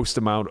the most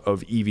amount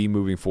of EV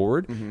moving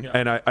forward. Mm-hmm. Yeah.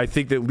 And I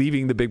think that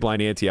leaving the big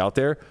blind ante out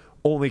there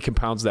only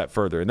compounds that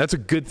further. And that's a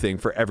good thing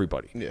for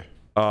everybody. Yeah.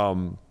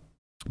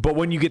 But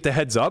when you get the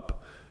heads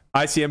up,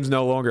 ICM is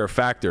no longer a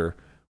factor,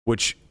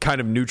 which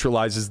kind of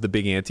neutralizes the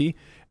big ante.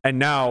 And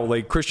now,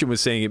 like Christian was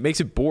saying, it makes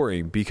it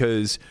boring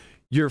because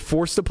you're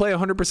forced to play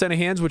 100% of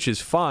hands, which is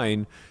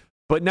fine.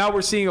 But now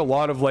we're seeing a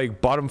lot of like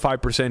bottom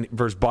 5%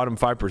 versus bottom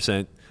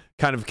 5%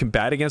 kind of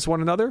combat against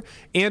one another.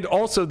 And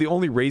also the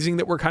only raising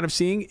that we're kind of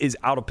seeing is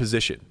out of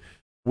position,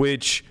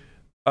 which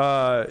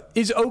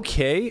is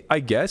okay,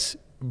 I guess.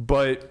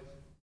 But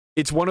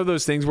it's one of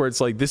those things where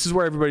it's like, this is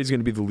where everybody's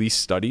going to be the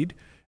least studied.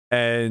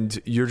 And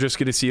you're just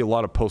going to see a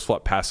lot of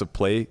post-flop passive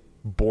play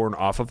born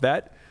off of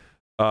that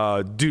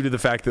due to the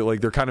fact that like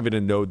they're kind of in a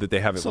node that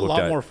they haven't looked at. It's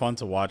a lot more fun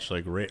to watch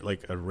like a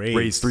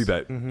raise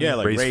 3-bet. Mm-hmm. Yeah,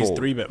 like raise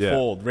 3-bet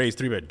fold, raise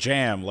 3-bet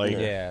jam. Like,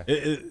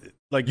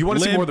 like you want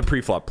to see more of the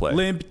pre-flop play.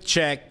 Limp,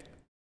 check,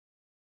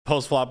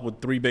 post-flop with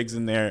 3 bigs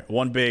in there,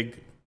 1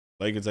 big.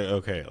 Like it's like,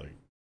 okay, like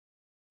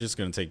just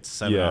going to take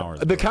 7 hours.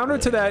 The counter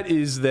to that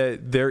is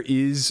that there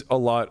is a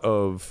lot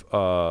of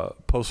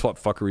post-flop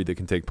fuckery that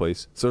can take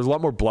place. So there's a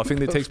lot more bluffing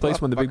that takes place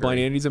when the big blind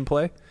ante's in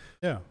play.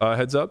 Yeah.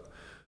 Heads up.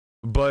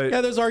 But yeah,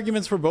 there's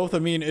arguments for both. I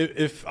mean,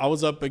 if I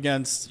was up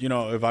against,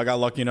 if I got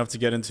lucky enough to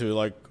get into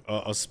like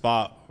a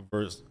spot,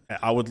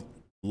 I would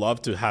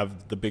love to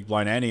have the big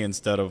blind ante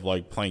instead of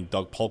like playing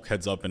Doug Polk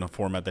heads up in a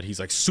format that he's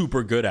like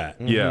super good at.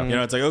 Yeah.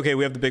 It's like, okay,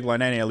 we have the big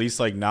blind ante. At least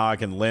like now I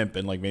can limp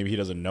and like maybe he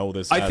doesn't know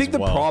this. I think the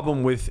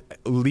problem with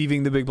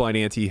leaving the big blind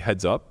ante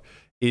heads up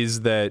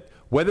is that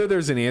whether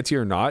there's an ante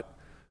or not,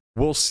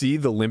 we'll see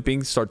the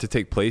limping start to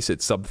take place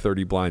at sub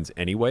 30 blinds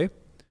anyway.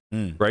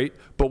 Right?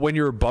 But when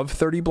you're above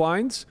 30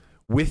 blinds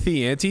with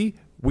the ante,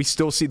 we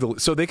still see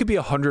so they could be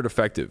 100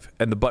 effective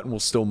and the button will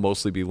still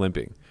mostly be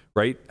limping,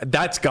 right?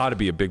 That's got to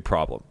be a big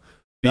problem.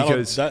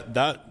 Because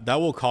that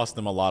will cost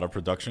them a lot of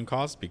production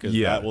costs because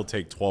that will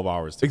take 12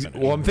 hours to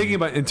finish. Well, I'm thinking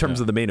about in terms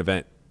of the main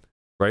event,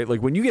 right?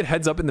 Like when you get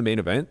heads up in the main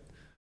event,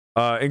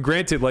 and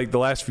granted, like the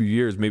last few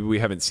years, maybe we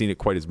haven't seen it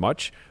quite as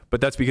much,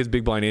 but that's because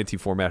big blind ante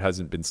format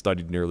hasn't been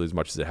studied nearly as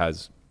much as it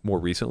has more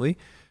recently.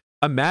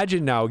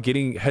 Imagine now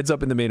getting heads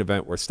up in the main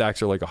event where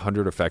stacks are like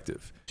 100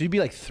 effective. Should you be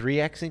like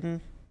 3xing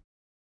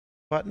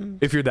button?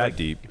 If you're that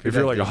deep. If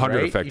you're like 100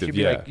 right? effective,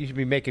 you should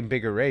be making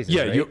bigger raises.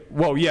 Yeah,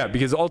 right?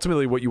 Because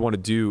ultimately what you want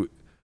to do.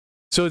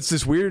 So it's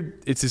this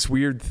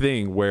weird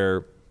thing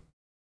where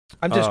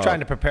I'm just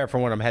trying to prepare for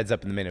when I'm heads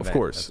up in the main event.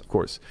 Of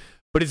course.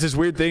 But it's this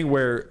weird thing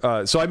where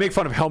so I make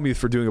fun of Helmuth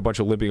for doing a bunch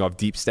of limping off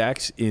deep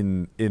stacks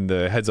in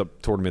the heads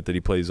up tournament that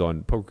he plays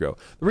on PokerGo.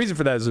 The reason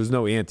for that is there's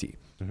no ante.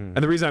 Mm-hmm.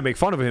 And the reason I make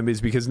fun of him is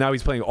because now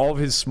he's playing all of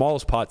his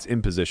smallest pots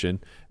in position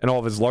and all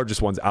of his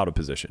largest ones out of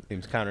position.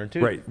 Seems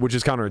counterintuitive. Right, which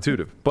is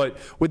counterintuitive. But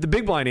with the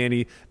big blind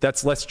ante,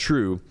 that's less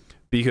true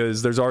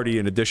because there's already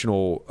an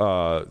additional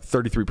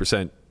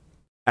 33%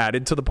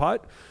 added to the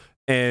pot.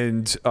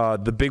 And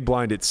the big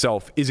blind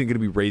itself isn't going to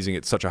be raising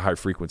at such a high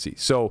frequency.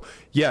 So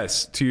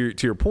yes, to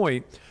your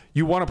point,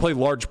 you want to play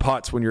large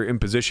pots when you're in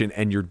position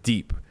and you're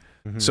deep.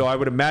 Mm-hmm. So I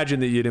would imagine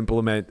that you'd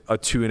implement a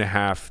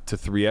 2.5 to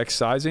 3x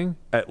sizing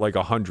at like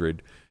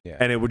 100,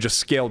 and it would just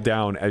scale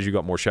down as you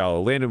got more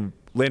shallow.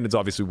 Landon's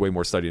obviously way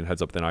more studied in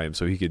heads up than I am,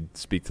 so he could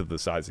speak to the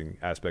sizing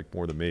aspect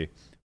more than me.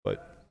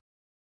 But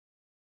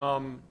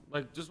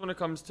like just when it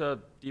comes to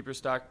deeper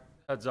stack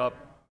heads up,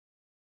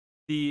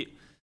 the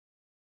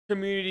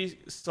community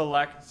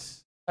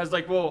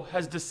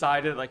has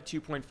decided like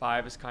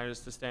 2.5 is kind of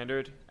just the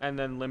standard, and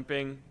then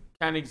limping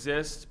can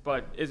exist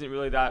but isn't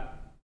really that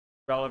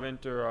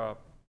relevant or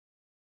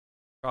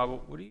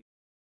probable. What do you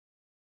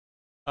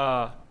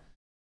I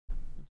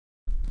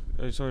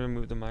just want me to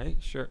move the mic.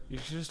 Sure, you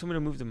should just told me to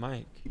move the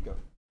mic. Keep going.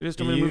 You just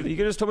told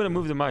me to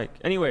move the mic.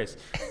 Anyways,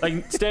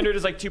 like standard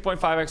is like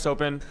 2.5x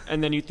open,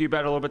 and then you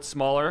 3-bet a little bit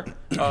smaller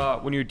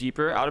when you're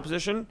deeper out of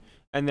position,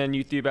 and then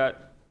you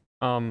 3-bet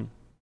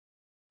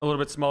a little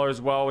bit smaller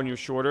as well when you're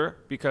shorter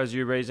because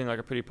you're raising like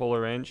a pretty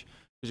polar range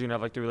because you're gonna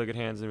have like the really good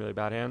hands and the really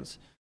bad hands.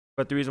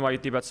 But the reason why you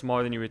 3-bet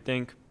smaller than you would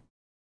think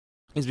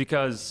is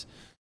because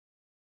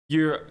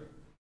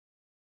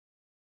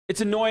it's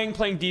annoying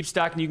playing deep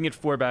stack and you can get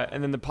 4-bet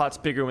and then the pot's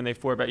bigger when they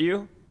 4-bet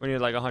you when you're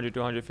like 100 to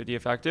 150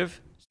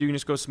 effective. So you can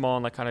just go small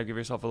and like kind of give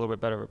yourself a little bit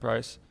better of a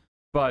price.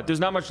 But there's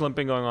not much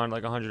limping going on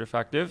like 100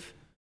 effective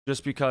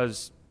just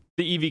because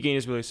the EV gain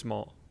is really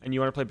small and you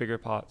want to play bigger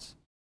pots.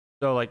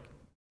 So like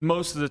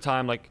most of the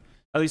time, like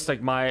at least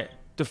like my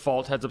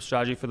default heads up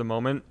strategy for the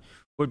moment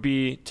would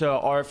be to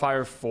RFI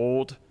or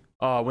fold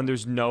when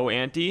there's no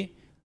ante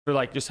for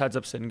like just heads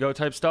up sit and go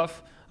type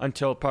stuff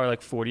until probably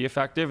like 40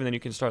 effective, and then you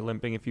can start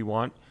limping if you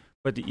want.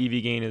 But the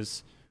EV gain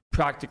is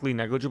practically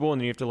negligible, and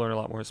then you have to learn a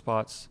lot more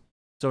spots.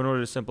 So in order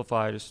to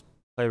simplify, I just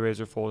play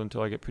raise or fold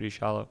until I get pretty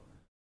shallow.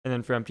 And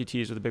then for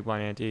MTTs with a big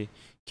blind ante,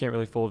 can't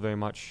really fold very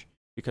much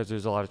because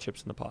there's a lot of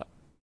chips in the pot.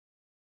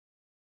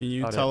 Can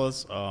you tell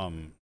us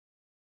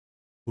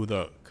who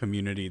the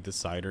community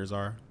deciders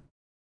are?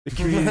 The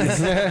community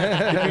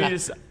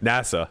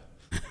NASA.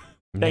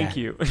 Thank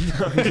you. You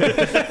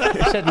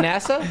said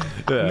NASA?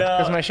 Yeah. No.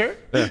 That's my shirt?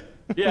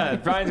 Yeah,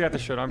 Brian's got the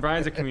shirt on.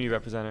 Brian's a community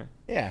representative.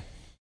 Yeah,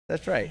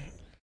 that's right.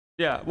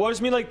 Yeah, well, I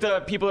just mean like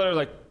the people that are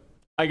like,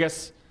 I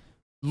guess,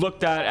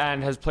 looked at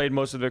and has played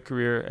most of their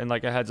career in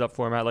like a heads up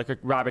format, like a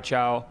Rabbit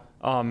Chow.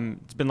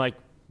 It's been like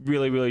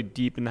really, really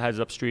deep in the heads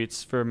up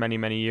streets for many,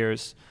 many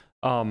years.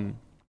 And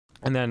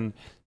then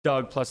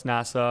Doug plus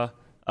NASA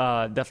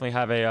definitely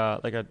have a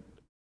like a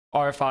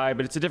RFI,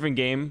 but it's a different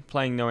game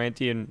playing no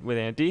ante and with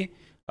ante.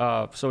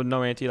 So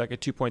no ante, like a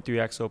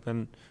 2.3x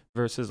open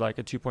versus like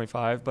a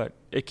 2.5, but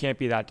it can't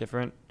be that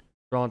different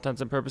for all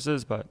intents and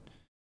purposes. But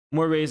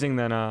more raising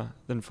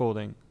than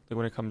folding, like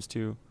when it comes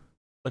to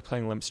like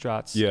playing limp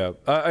strats. Yeah,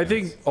 I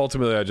think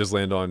ultimately I just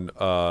land on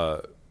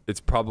it's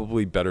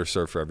probably better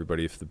served for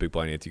everybody if the big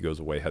blind ante goes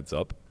away heads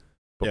up.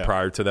 But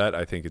prior to that,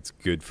 I think it's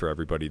good for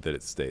everybody that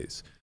it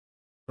stays.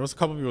 There was a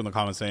couple people in the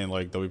comments saying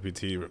like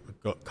WPT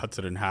cuts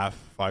it in half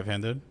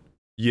 5-handed.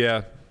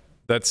 Yeah,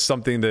 that's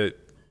something that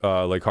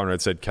like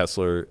Conrad said,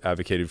 Kessler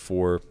advocated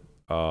for.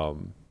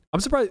 I'm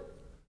surprised.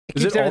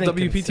 Is it all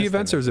WPT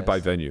events or is it by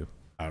venue?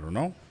 I don't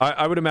know.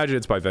 I would imagine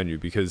it's by venue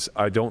because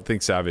I don't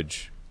think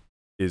Savage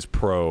is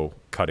pro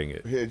cutting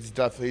it. He's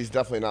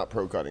definitely not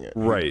pro cutting it.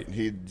 Right.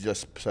 He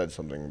just said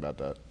something about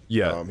that.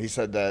 Yeah. He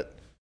said that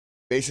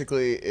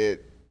basically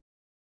it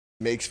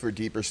makes for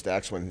deeper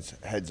stacks when it's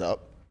heads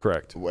up.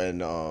 Correct. When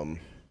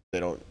they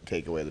don't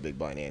take away the big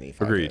blind ante.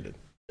 Agreed. Yep.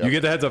 You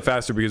get the heads up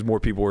faster because more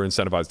people were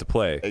incentivized to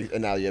play.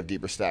 And now you have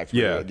deeper stacks.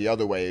 Yeah. The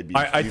other way, it'd be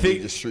I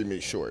think extremely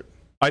short.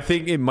 I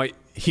think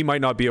he might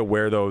not be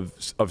aware though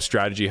of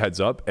strategy heads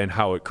up and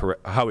how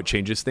it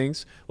changes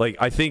things. Like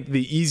I think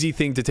the easy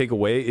thing to take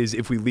away is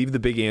if we leave the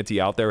big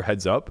ante out there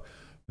heads up,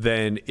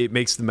 then it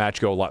makes the match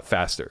go a lot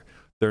faster.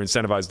 They're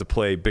incentivized to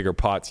play bigger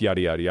pots,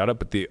 yada yada yada.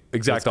 But the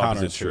exact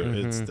opposite is true.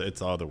 It's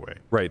the other way.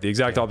 Right. The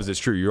exact opposite is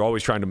true. You're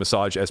always trying to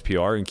massage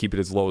SPR and keep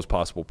it as low as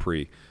possible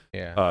pre.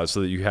 Yeah.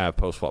 So that you have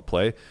post flop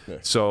play. Yeah.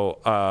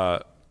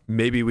 So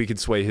maybe we could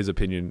sway his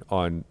opinion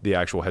on the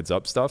actual heads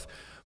up stuff.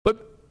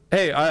 But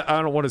hey,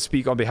 I don't want to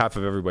speak on behalf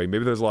of everybody.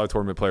 Maybe there's a lot of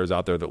tournament players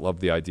out there that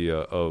love the idea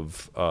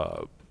of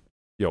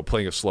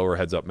playing a slower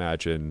heads up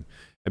match and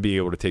being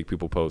able to take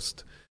people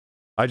post.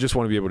 I just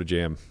want to be able to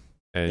jam.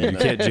 And you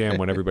can't jam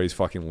when everybody's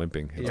fucking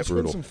limping. It's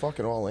brutal. Win some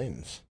fucking all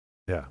ins.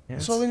 Yeah.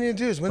 That's all we need to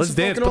do is win Let's some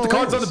dance. fucking Put the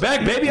cards all-ins. on the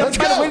bag, baby. I'm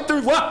trying to win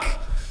through luck.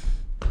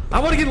 I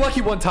want to get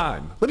lucky one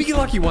time. Let me get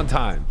lucky one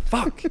time.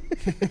 Fuck. I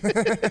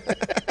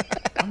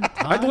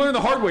had to learn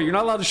the hard way. You're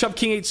not allowed to shove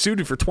King 8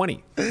 suited for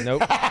 20.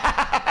 Nope.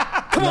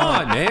 Come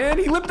on, man.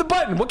 He limped the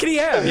button. What can he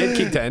have? He had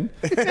King 10.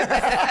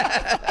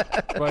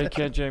 Why you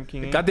can't jam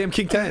King 8? Goddamn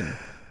King 10.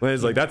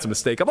 Len's like, that's a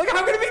mistake. I'm like,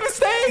 how can it be a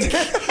mistake?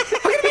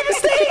 How can it be a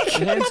mistake?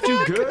 Your hand's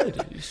too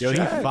good. Yo, he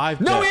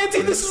 5. No,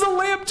 ante, this is a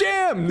lamp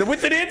jam.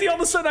 With an ante, all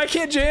of a sudden, I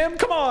can't jam.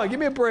 Come on, give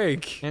me a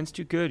break. Hand's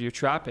too good. You're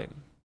trapping.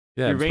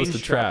 Yeah, You're I'm supposed to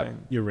range trap.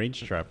 trapping. You're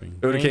range trapping.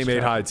 It would have came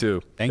 8 high,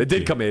 too. Thank It did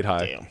you. come 8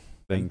 high. Damn.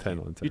 Then 10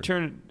 on 10. You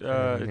turned,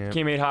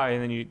 came 8 high,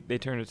 and then they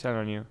turned a 10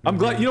 on you. I'm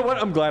glad. You know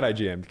what? I'm glad I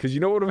jammed because you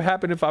know what would have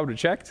happened if I would have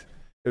checked?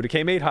 It would have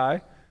came 8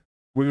 high.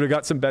 We would have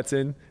got some bets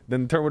in.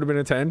 Then the turn would have been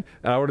a 10,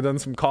 and I would have done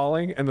some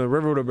calling, and the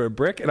river would have been a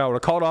brick, and I would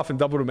have called off and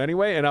doubled him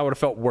anyway, and I would have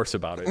felt worse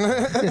about it.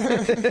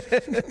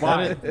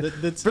 Why?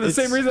 For the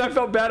same reason I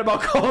felt bad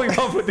about calling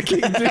off with the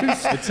king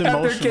deuce It's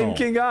after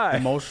king high.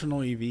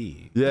 Emotional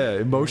EV. Yeah,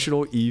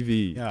 emotional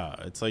EV. Yeah,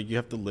 it's like you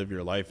have to live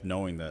your life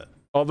knowing that.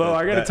 Although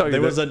I got to tell you,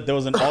 there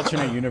was an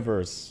alternate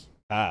universe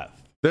path.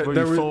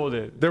 There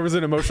folded. There was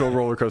an emotional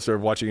roller coaster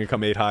of watching it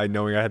come 8 high,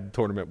 knowing I had the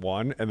tournament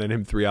won, and then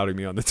him 3-outing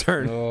me on the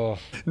turn,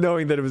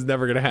 knowing that it was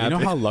never going to happen. You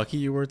know how lucky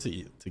you were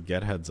to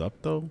get heads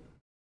up though?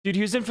 Dude,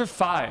 he was in for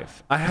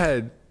 5. I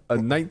had a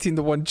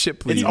 19-1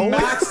 chip lead.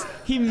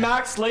 He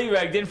maxed late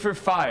regged in for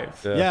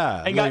 5.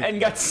 Yeah. And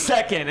got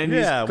second, and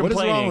he's what is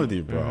complaining. wrong with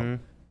you, bro?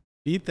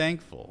 Be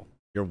thankful.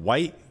 You're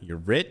white. You're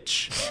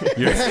rich.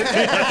 This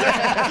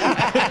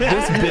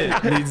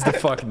bit needs to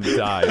fucking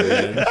die,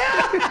 man.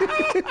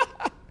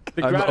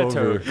 The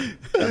gratitude.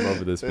 I'm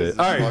over this bit.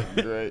 All right.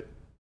 Great.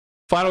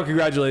 Final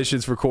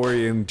congratulations for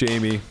Corey and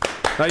Jamie.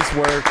 Nice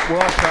work. We're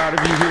all proud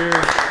of you here.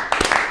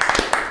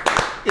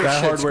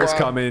 That hardware's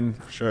coming.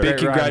 Sure. Big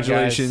Great ride,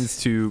 congratulations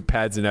to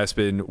Pads and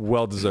Espen.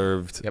 Well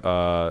deserved. Yep.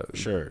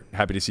 Sure.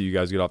 Happy to see you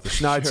guys get off the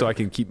schneid so I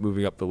can keep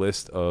moving up the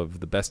list of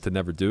the best to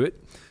never do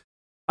it.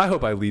 I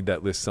hope I lead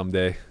that list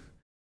someday.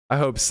 I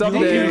hope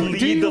someday.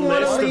 Do you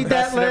wanna lead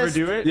that list?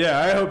 Do it? Yeah,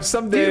 I hope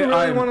someday. Do you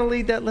really want to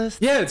lead that list?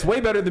 Yeah, it's way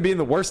better than being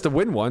the worst to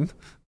win one.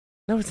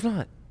 No, it's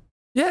not.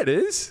 Yeah, it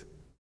is.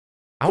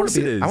 I want course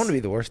to it be. is. I want to be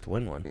the worst to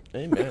win one.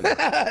 Amen.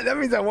 That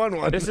means I won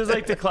one. This is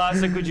like the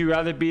classic. Would you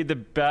rather be the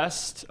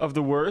best of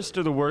the worst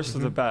or the worst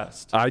of the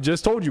best? I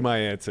just told you my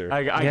answer.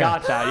 I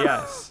got that.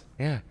 Yes.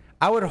 Yeah.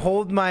 I would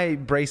hold my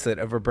bracelet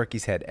over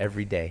Berkey's head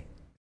every day.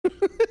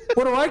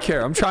 What do I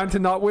care? I'm trying to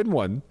not win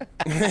one.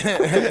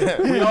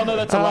 We all know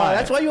that's a lie.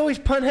 That's why you always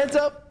punt heads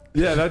up.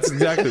 Yeah, that's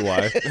exactly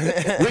why.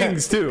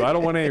 Rings too. I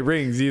don't want any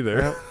rings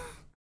either.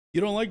 You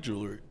don't like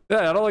jewelry.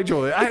 Yeah, I don't like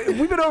jewelry.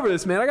 We've been over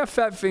this, man. I got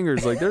fat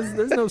fingers. Like, there's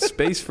no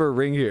space for a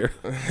ring here.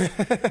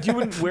 You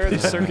wouldn't wear the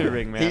circuit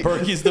ring, man.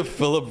 Berkey's the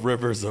Philip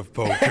Rivers of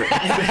poker.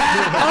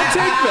 I'll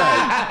take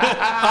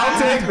that.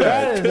 I'll take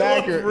that.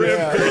 That is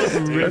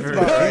accurate.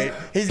 Right.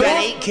 He's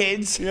got 8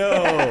 kids.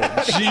 Yo,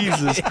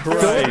 Jesus Christ.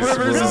 Philip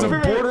Rivers bro. is a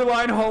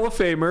borderline Hall of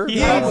Famer. He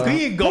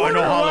ain't going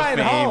to Hall of Borderline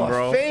Fame, Hall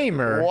bro. of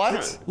Famer.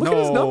 What? Look at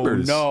his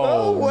numbers.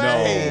 No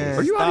way.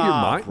 Are you out of your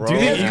mind? Stop, Do you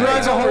bro. think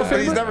Eli's a Hall of But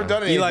he's Famer? never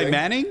done anything. Eli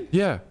Manning?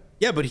 Yeah.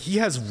 Yeah, but he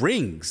has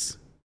rings.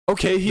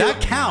 Okay.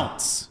 That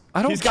counts.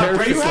 I don't He's care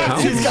got if it bracelets.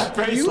 counts. He's got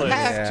You bracelets.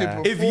 have to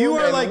perform If you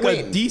are and like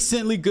win. a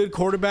decently good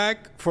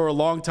quarterback for a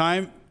long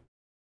time,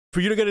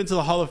 for you to get into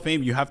the Hall of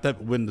Fame, you have to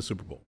win the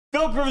Super Bowl.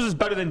 Philip Rivers is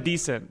better than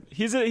decent.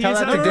 He's that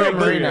not to a Dan great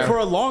Marino. career. For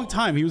a long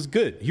time, he was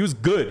good. He was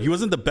good. He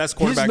wasn't the best His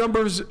quarterback.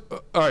 numbers. All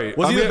right.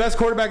 Was he the gonna- best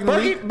quarterback in the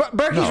league?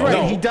 Berkey's No. right.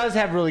 No. He does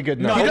have really good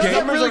He numbers. does Okay.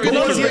 have really good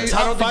Was he a numbers, but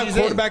I top don't think 5 he's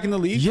in. quarterback in the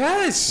league?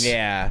 Yes.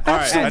 Yeah. All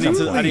right, I need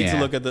to Yeah.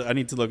 look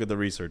at the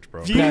research,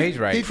 bro. No, he's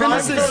right. He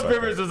Prime finished, Philip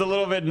Rivers was a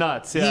little bit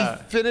nuts. Yeah.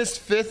 he finished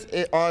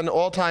 5th on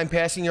all-time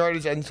passing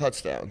yardage and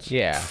touchdowns.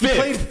 Yeah. He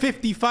played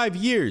 55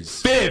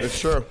 years. It's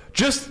true.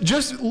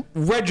 Just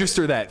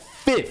register that.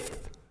 5th.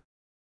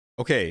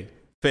 Okay,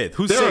 5th.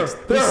 Who's There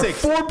 6th? are Who's 6th?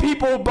 4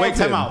 people above Wait,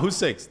 time him. out. Who's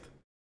 6th?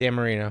 Dan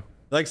Marino.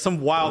 Like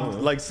some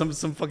wild, like some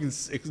fucking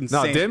insane.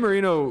 No, Dan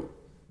Marino.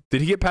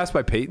 Did he get passed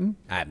by Peyton?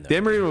 I have no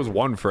Dan Marino was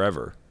 1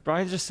 forever.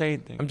 Brian's just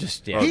saying things. I'm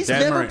just He's Dan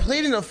never Marino.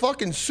 played in a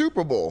fucking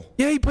Super Bowl.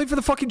 Yeah, he played for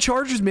the fucking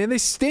Chargers, man. They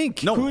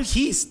stink. No,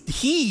 he is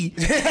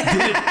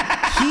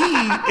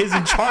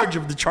in charge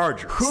of the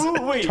Chargers.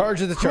 Wait,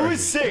 Charge of the Chargers.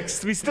 who's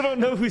sixth? We still don't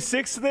know who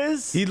sixth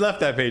is. He left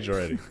that page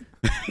already.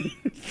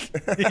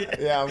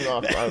 Yeah, I'm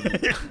not.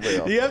 Way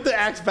off. You have to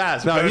act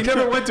fast. No, bro. he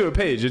never went to a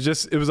page.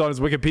 It was on his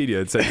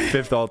Wikipedia. It said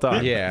 5th all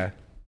time. Yeah.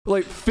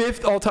 Like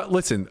 5th all time.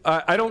 Listen,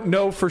 I don't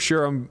know for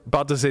sure. I'm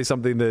about to say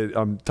something that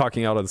I'm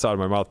talking out of the side of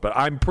my mouth, but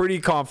I'm pretty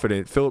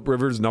confident Philip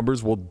Rivers'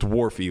 numbers will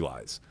dwarf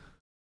Eli's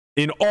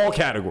in all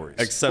categories.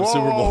 Except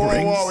Super Bowl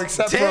rings. Whoa,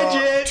 except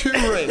Tangent. for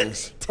 2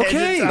 rings.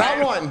 Okay.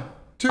 Not 1.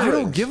 2 I rings.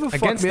 don't give a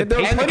fuck, Against man. the There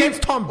are Patriots. plenty-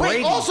 Against Tom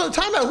Brady. Wait, also,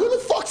 time out. Who the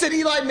fuck said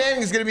Eli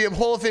Manning is going to be a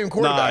Hall of Fame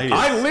quarterback? he is.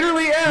 I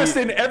literally asked,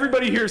 and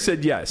everybody here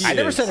said yes. I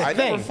never said a I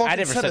thing. never fucking I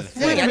never said a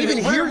thing. thing. I didn't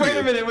even hear Wait a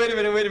you.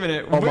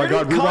 minute. Oh my Where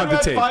God, did rewind the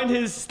Conrad tape. find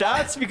his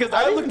stats? Because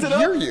I didn't looked it up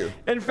hear you.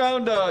 and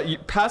found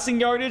passing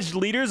yardage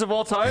leaders of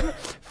all time.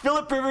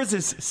 Philip Rivers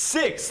is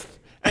 6th,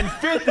 and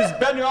 5th is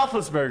Ben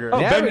Roethlisberger.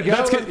 Yeah. Ben, There we go,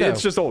 let's go.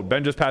 it's just old.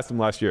 Ben just passed him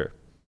last year.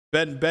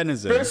 Ben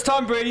is in. First,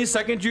 Tom Brady.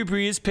 Second, Drew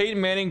Brees. Peyton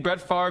Manning.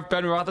 Brett Favre.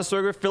 Ben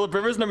Roethlisberger. Philip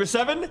Rivers. Number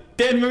 7,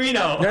 Dan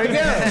Marino. There you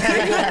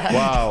go.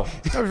 Wow.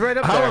 I was right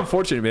up How there.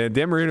 unfortunate, man.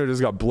 Dan Marino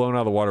just got blown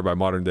out of the water by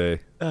modern day.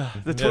 The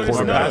There's Twins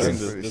more know. passing.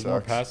 Pretty There's more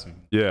sucks. passing.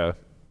 Yeah.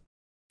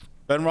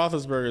 Ben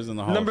Roethlisberger's in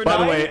the Hall. Number of Fame.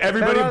 By the 9. way,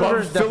 everybody Ben above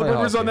Roethlisberger's Philip definitely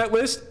Rivers Hall on of that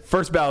list,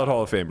 first ballot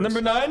Hall of Famers.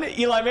 Number 9,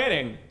 Eli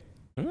Manning.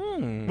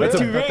 With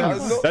 2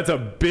 rings. That's a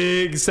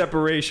big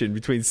separation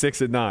between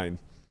 6 and 9.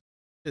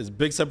 There's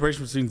big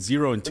separation between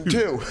 0 and 2. 2. Do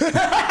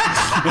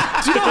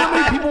you know how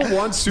many people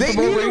won Super They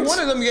Bowl neither rings? one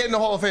of them get in the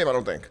Hall of Fame, I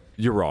don't think.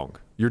 You're wrong.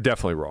 You're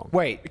definitely wrong.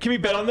 Wait. Can we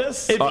bet on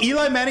this? If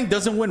Eli Manning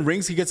doesn't win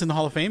rings, he gets in the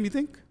Hall of Fame, you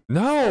think?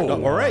 No.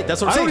 All right,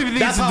 that's what I I'm don't saying. even think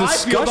That's how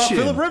it's a I feel about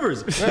discussion. Philip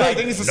Rivers. I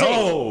think it's the same.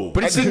 No.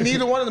 But I it's think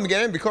neither one of them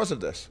get in because of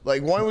this.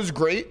 Like, one was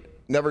great,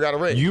 never got a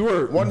ring. You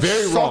were one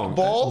very sucked wrong.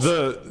 balls,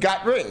 The-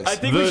 got rings. I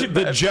think we should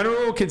the bet.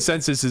 general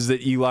consensus is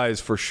that Eli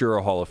is for sure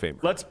a Hall of Famer.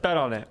 Let's bet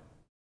on it.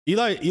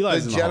 Eli's The in the Hall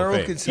general of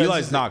Fame. consensus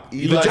Eli's not. that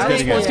Eli's Eli's The I general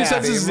think- sports yeah.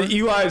 consensus is that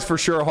Eli is for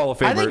sure a Hall of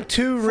Famer. I think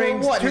 2 For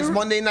rings. what? 2 His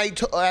Monday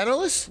night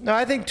analyst? No,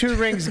 I think 2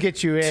 rings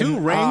get you in. 2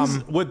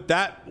 rings with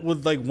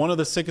like one of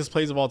the sickest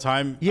plays of all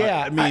time.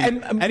 Yeah, I mean,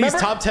 and and he's remember-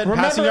 top 10 passing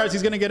remember- yards.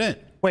 He's gonna get in.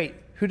 Wait,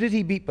 who did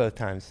he beat both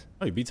times?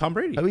 Oh, he beat Tom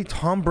Brady. I beat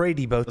Tom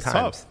Brady both That's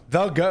times.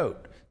 The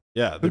GOAT.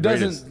 Yeah, Who the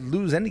greatest, doesn't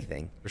lose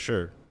anything. for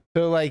sure.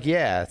 So, like,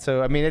 yeah.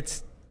 So, I mean,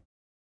 it's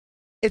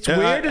Yeah,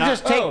 weird to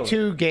just take oh.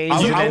 2 games. I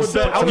would and bet-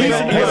 then- I would Okay, bet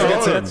so Eli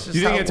that's gets in. just Do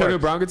you think how it Antonio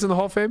works. Brown gets in the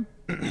Hall of Fame?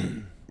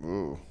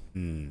 Ooh.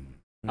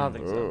 I don't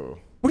think so.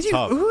 What are you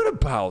tough. what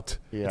about?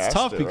 It's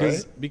tough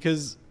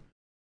because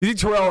You think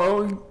Terrell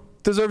Owen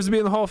deserves to be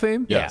in the Hall of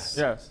Fame? yes.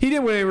 Yes. He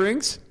didn't win any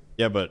rings.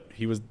 Yeah, but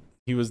he was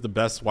the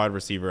best wide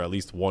receiver at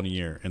least 1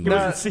 year in the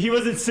league. He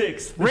wasn't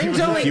sixth. Rings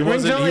He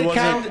wasn't- only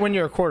count when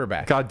you're a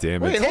quarterback. God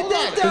damn it. Wait, hold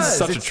on. This is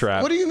such a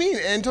trap. What do you mean?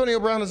 Antonio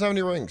Brown doesn't have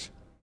any rings.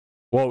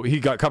 Well, he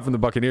got cut from the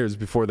Buccaneers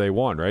before they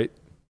won, right?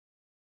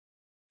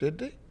 Did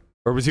they?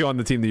 Or was he on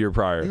the team the year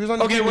prior? He was on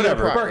the okay, team the year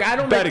whatever. prior. Burke, I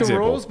don't Bad make the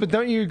example. rules, but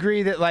don't you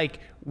agree that I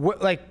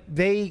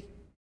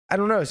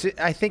don't know.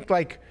 I think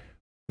like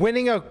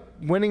winning a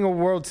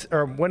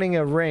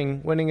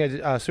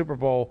Super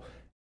Bowl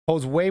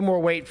holds way more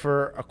weight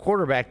for a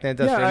quarterback than it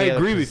does Yeah, for any I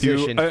other agree with you.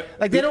 position.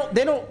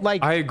 They don't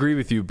like. I agree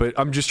with you, but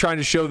I'm just trying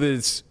to show that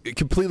it's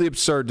completely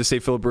absurd to say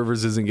Phillip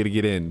Rivers isn't going to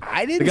get in.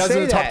 I didn't the guy's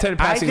say in the top that. 10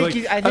 passing. I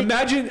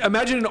think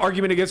Imagine an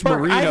argument against Burke,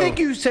 Marino. I think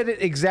you said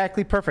it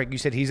exactly perfect. You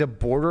said he's a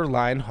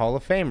borderline Hall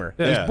of Famer.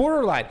 Yeah. He's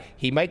borderline.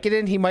 He might get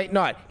in, he might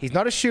not. He's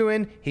not a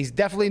shoe-in. He's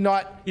definitely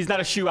not He's not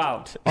a shoe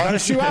out. on a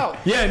shoe-out.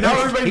 Yeah, now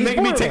everybody's He's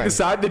making me take borderline. the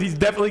side that he's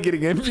definitely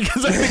getting in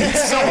because I think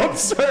it's so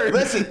absurd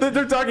that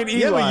they're talking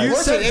Eli. but you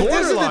said Listen, if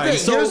this is the borderline, thing.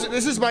 so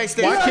This is my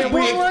statement. why can't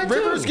we- If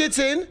Rivers gets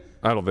in,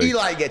 I don't think.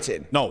 Eli gets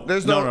in. No,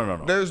 There's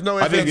no. There's no.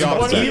 I think the ifs, ands, or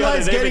opposite. buts.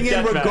 Eli's They getting make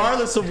in death match.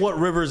 regardless of what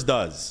Rivers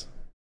does.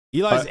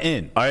 Eli's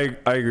in. I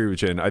agree with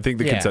Jen. I think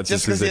the Yeah.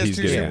 consensus Just is because he that has he's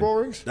 2 getting Super in. Bowl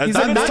rings. That's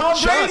Against not Tom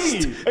just.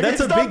 Brady. That's a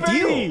Against Tom big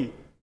deal. Brady.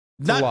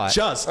 lot. Not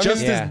just. I mean,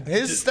 Just Yeah.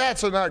 his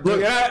stats are not Look,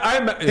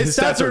 good. his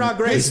stats are not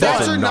great. His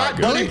stats are not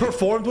but he good.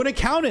 performed when it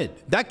counted.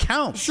 That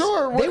counts.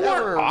 Sure, They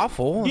whatever. weren't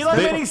awful. Eli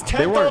They- Manning's they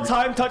 10th weren't-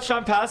 all-time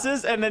touchdown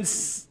passes and then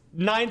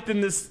 9th in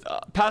this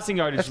passing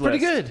yardage That's pretty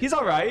list. good. He's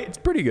all right.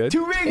 Pretty good.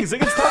 2 rings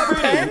against Tom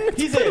Brady.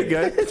 He's in.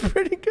 good. It's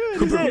pretty good.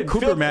 He's in.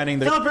 Cooper Manning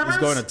Phillip is Rivers,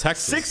 going to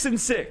Texas. 6 and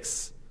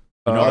 6.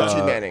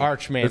 Archie Manning.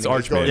 Archman. It's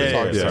Arch going Manning.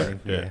 to Texas. Yeah. Sorry.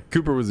 Yeah.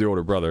 Cooper was the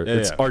older brother. Yeah,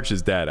 It's yeah.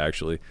 Arch's dad,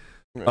 actually.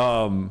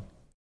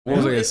 What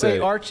was I going to say?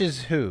 Wait, Arch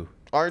is who?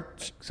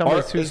 Arch.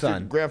 Somebody's Arch whose is the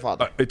son?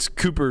 grandfather. It's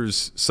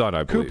Cooper's son,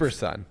 I believe. Cooper's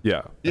son.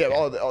 Yeah. Yeah,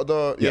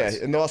 although Yes.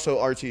 yeah, and also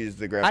Archie is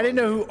the grandfather. I didn't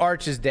know who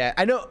Arch's dad.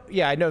 I know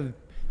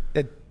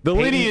that The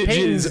lineage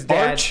Peyton's is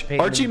dad- Arch. Peyton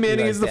Archie and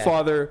Manning Eli's is the dad.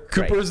 father.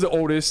 Cooper Right. is the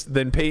oldest.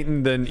 Then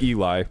Peyton. Then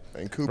Eli.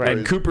 And Cooper. And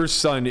is- Cooper's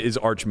son is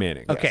Arch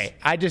Manning. Okay,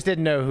 I just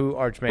didn't know who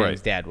Arch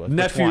Manning's dad was. Which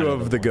Nephew one of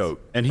the them was.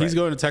 goat. And he's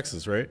going to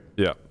Texas, right?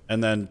 Yeah.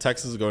 And then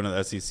Texas is going to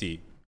the SEC.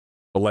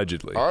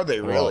 Allegedly. Are they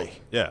really?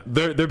 Yeah.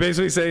 They're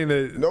basically saying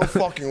that No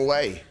fucking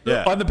way.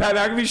 Yeah. on the Pat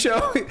McAfee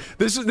show.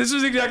 this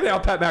was exactly how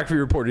Pat McAfee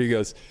reported. He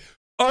goes,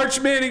 Arch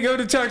Manning go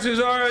to Texas.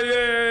 All right,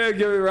 yeah,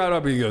 give me a round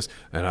up. And he goes,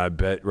 and I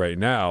bet right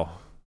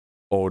now,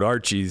 old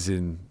Archie's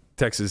in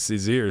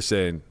Texas's ear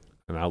saying,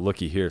 and now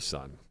looky here,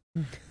 son.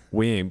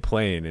 We ain't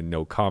playing in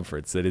no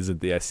conference that isn't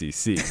the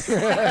SEC.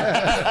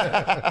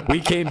 We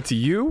came to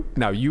you,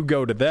 now you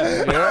go to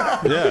them.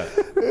 Yeah.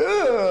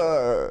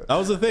 That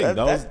was the thing.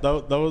 That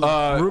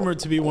was rumored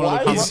to be one of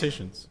the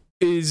conversations.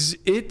 Is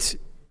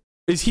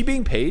he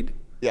being paid?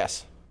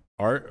 Yes.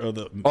 Art or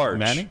the Arch.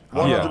 Manning?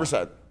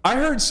 100%. I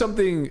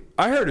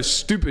heard a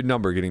stupid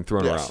number getting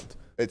thrown Yes. around.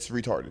 It's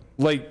retarded.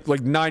 Like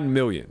 9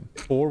 million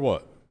For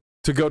what?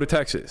 to go to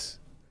Texas.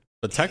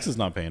 But Texas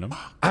not paying him.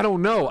 I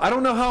don't know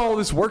how all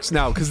this works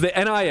now because the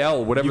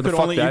NIL, whatever You the could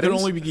fuck only that is.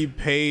 only be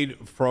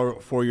paid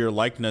for your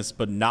likeness,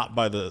 but not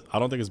by the. I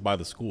don't think it's by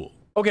the school.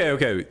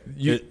 Okay.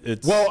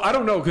 It's- Well, I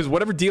don't know because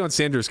whatever Deion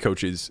Sanders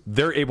coaches,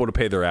 they're able to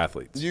pay their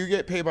athletes. You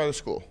get paid by the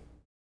school.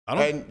 I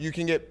don't. And you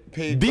can get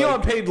paid. Deion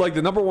like, paid like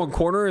the number one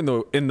corner in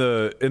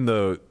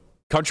the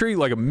country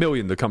like $1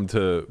 million to come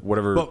to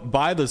whatever. But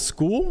by the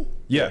school?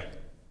 yeah,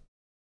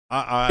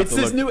 I have It's to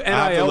this look- new I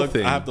have to NIL look-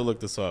 thing. I have to look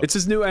this up. it's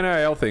this new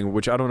NIL thing,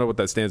 which I don't know what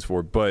that stands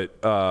for, but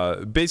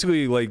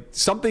basically like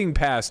something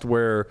passed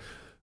where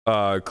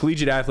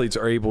collegiate athletes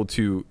are able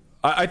to.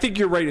 I think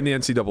you're right in the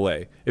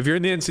NCAA. If you're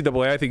in the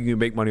NCAA, I think you can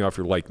make money off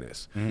your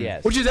likeness.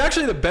 Yes. Which is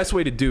actually the best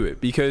way to do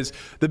it because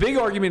the big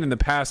argument in the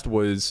past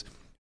was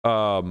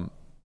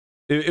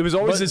it was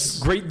always But this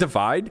great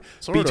divide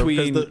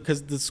between.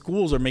 because the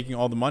schools are making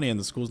all the money and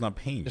the school's not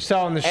paying. They're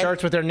selling the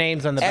shirts with their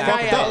names on the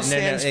back. NIL and then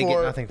stands they get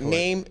for nothing for it.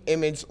 name,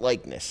 image,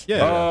 likeness. Yeah.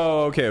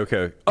 Oh, okay.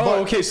 Oh, But-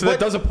 okay. So that but-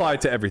 does apply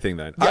to everything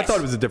then. I Yes. thought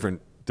it was a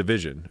different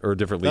division or a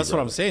different league. That's what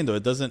I'm rather. saying though.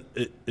 It doesn't.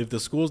 If the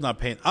school's not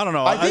paying, I don't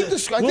know. I think we'll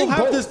think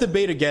have both. this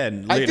debate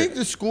again. I Later. think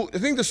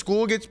the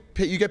school gets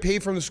paid, you get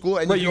paid from the school,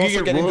 and Right, you you can also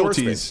can get get royalties.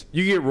 endorsements.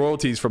 You can get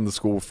royalties from the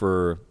school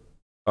for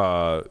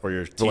your for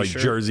like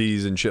t-shirt.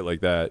 jerseys and shit like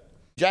that.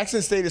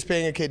 Jackson State is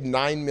paying a kid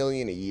 $9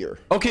 million a year.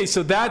 Okay,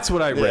 so that's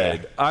what I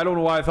read. I don't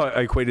know why I thought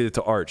I equated it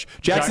to Arch.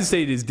 Jackson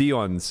State is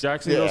Deion's.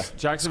 Jacksonville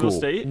School.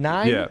 State?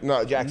 Yeah.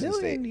 No, Jackson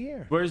State. $9 million a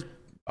year. Where's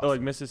like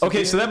Mississippi?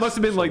 Okay, so that must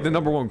have been like the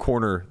number one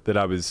corner that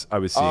I was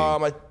seeing.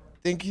 I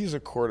think he's a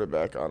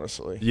quarterback,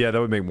 honestly. Yeah, that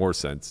would make more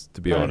sense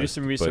to be I'm gonna honest.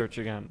 do some research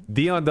again.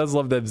 Deion does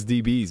love those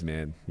DBs,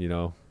 man. You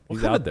know, What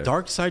he's kind out of there.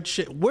 dark side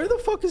shit? Where the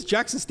fuck is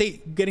Jackson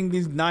State getting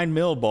these $9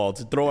 million balls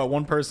to throw at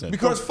one person?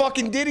 Because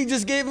fucking Diddy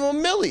just gave him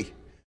 $1 million.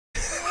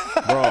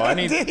 Bro, I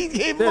need. He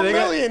gave him $1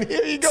 million.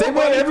 Here you go. Same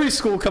way buddy. every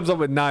school comes up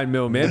with $9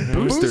 million, man.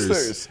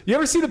 Boosters. You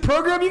ever see the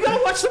program? You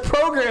gotta watch the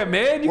program,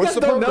 man. You What's guys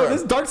the don't know program?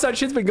 this dark side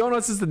shit's been going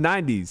on since the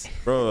 90s.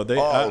 Bro,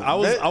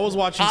 I was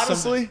watching.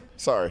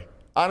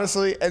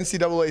 Honestly,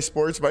 NCAA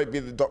sports might be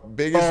the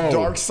biggest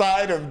dark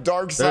side of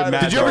dark side.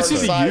 Did you ever see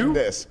the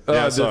U?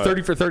 Yeah, the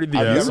 30 for 30 the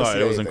I've U? never Sorry,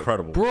 seen it was anything.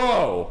 incredible.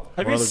 Bro,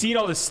 Have you seen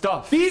all this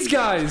stuff? these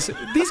guys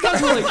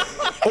were like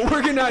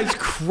organized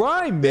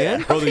crime,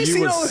 man. Bro, the you U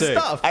seen was all this sick.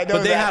 stuff? I know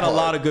But they that had a part.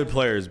 lot of good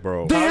players,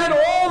 bro. They had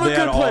all the They good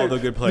had players. all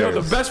the good You know,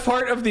 players. the best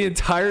part of the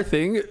entire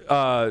thing,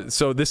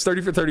 so this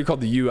 30 for 30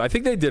 called the U, I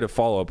think they did a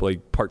follow-up,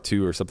 like part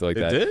 2 or something like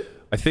that. did?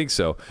 I think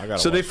so. gotta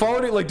So they watch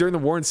followed it like during the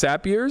Warren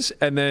Sapp years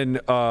and then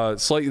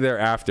slightly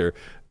thereafter.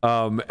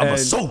 I'm a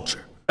soldier.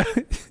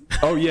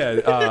 Oh,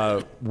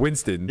 yeah.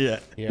 Winston.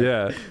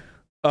 Yeah.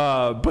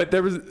 But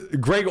there was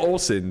Greg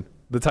Olson,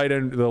 the tight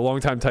end, the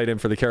longtime tight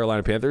end for the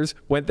Carolina Panthers,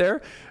 went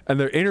there and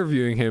they're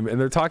interviewing him and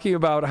they're talking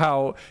about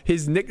how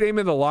his nickname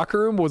in the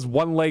locker room was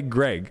One Leg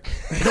Greg.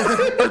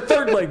 Or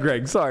Third Leg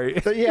Greg, sorry.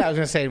 So, yeah, I was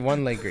gonna say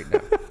 1 leg Greg. No,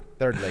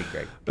 3rd leg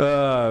Greg.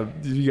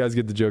 You guys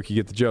get the joke, you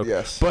get the joke.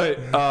 Yes. But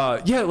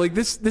yeah, like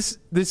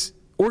this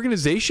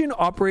organization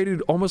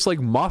operated almost like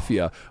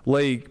mafia.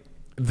 Like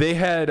they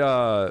had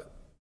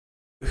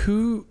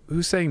who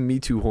sang Me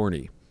Too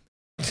Horny?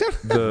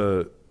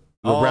 The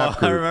rap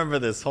group. I remember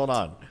this. Hold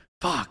on.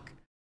 Fuck.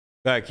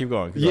 All right, keep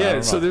going.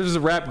 Yeah, so there's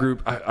a rap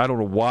group. I don't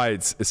know why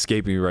it's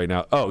escaping me right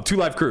now. Oh, Two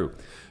Live Crew.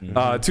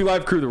 Two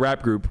Live Crew, the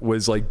rap group,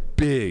 was like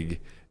big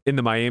in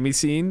the Miami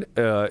scene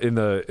in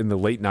the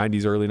late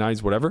 90s, early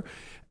 90s, whatever.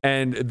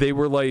 And they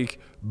were like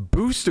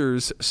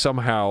boosters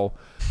somehow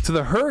to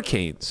the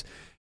Hurricanes.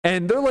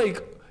 And they're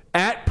like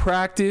at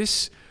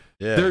practice.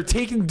 Yeah. They're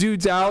taking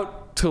dudes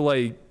out to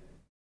like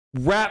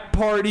rap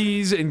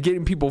parties and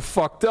getting people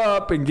fucked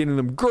up and getting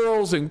them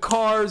girls and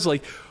cars.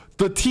 Like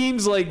the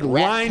team's like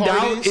lined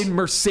out in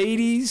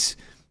Mercedes.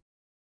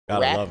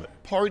 Gotta Rap love it.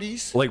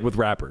 parties, like with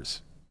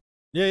rappers.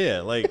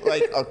 Yeah, like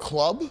a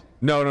club.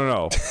 No.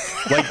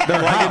 Like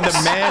they're like in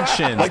the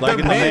mansions, Like in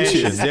the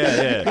mansions.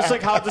 Yeah. It's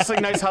like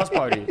nice house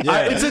party.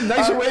 Yeah. It's a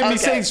nicer way of me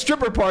saying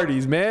stripper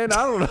parties, man.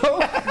 I don't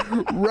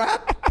know.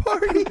 Rap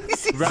parties.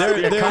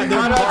 They're parties. I'm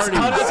trying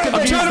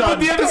to put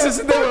the emphasis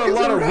that there were a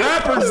lot of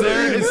rappers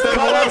there instead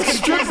of a lot of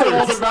strippers.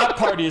 All the rap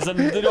parties and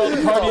did all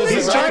the parties.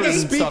 He's and trying to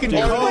rappers and speak stuff, in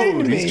dude.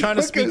 code. He's trying to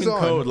What speak in goes on?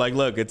 code. Like,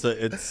 look, it's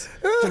a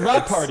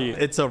rap party.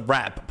 It's a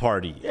rap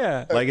party.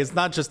 Yeah. Like it's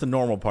not just a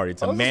normal party.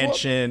 It's a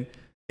mansion.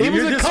 It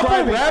was You're a couple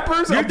describing-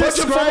 rappers, a you're bunch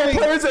of football describing-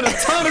 players, and a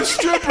ton of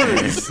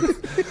strippers.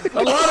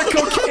 A lot of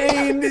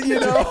cocaine, you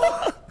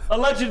know.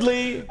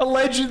 Allegedly.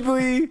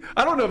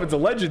 I don't know if it's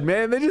alleged,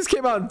 man. They just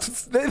came out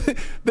and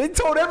they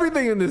told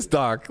everything in this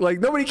doc. Like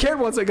nobody cared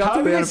once they got How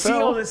to the have I seen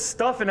all NFL. this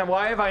stuff and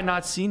why have I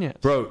not seen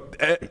it? Bro,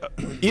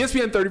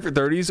 ESPN 30 for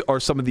 30s are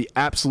some of the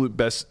absolute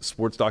best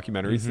sports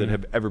documentaries that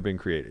have ever been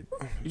created.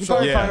 You can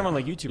probably find them on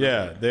like YouTube.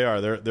 Yeah, they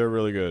are. They're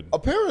really good.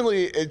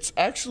 Apparently, it's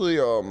actually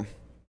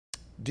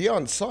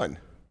Deion's son,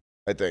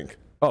 I think.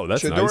 Oh,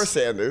 that's Shedeur nice.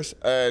 Sanders,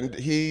 and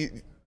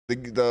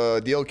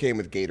the deal came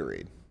with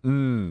Gatorade.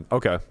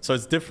 Okay. So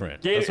it's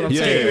different. Gator- That's what I'm Yeah,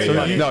 saying.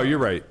 yeah, yeah. No, you're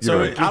right. You're So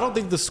right. I don't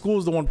think the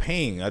school's the one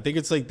paying. I think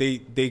it's like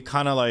they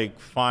kind of like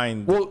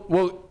find.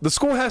 Well, the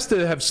school has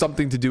to have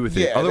something to do with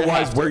it. Yeah, they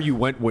Otherwise, have to. where you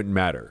went wouldn't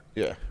matter.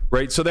 Yeah.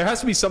 Right? So there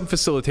has to be some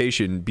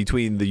facilitation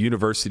between the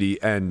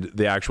university and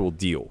the actual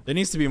deal. There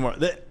needs to be more.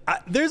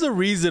 There's a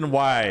reason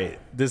why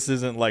this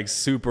isn't like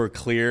super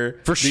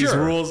clear. For these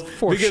sure. rules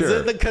For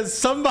sure. because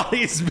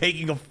somebody's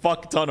making a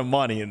fuck ton of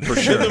money in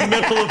the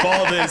middle of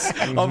all this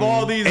of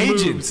all these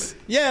Agents. moves.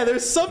 Yeah,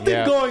 there's something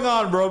going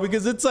on, bro.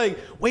 Because it's like,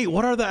 wait,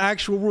 what are the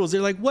actual rules?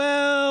 They're like,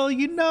 well,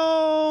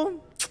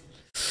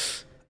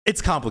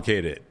 it's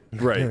complicated.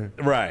 Right.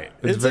 Right.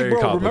 It's It's, very like,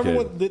 bro, complicated.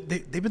 remember what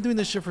they've been doing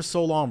this shit for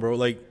so long, bro.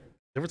 Like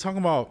they were talking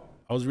about.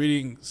 I was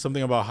reading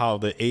something about how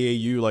the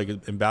AAU, like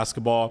in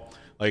basketball,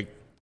 like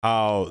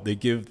how they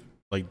give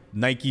like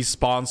Nike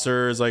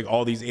sponsors like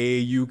all these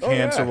AAU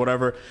camps or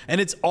whatever,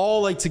 and it's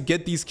all like to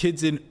get these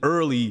kids in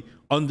early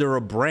under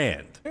a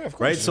brand. Yeah, of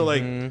course. Right. So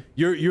like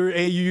your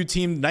AAU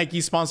team, Nike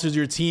sponsors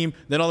your team.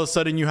 Then all of a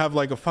sudden you have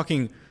like a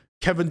fucking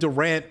Kevin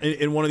Durant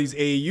in one of these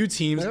AAU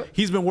teams. Yep.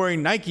 He's been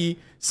wearing Nike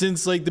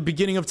since like the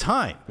beginning of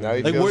time. Now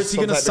he like feels where's he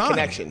some gonna type of sign?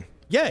 connection.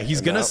 Yeah, he's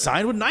And gonna now-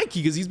 sign with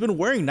Nike because he's been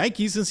wearing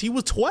Nike since he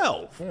was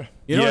 12.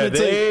 You know, yeah, it's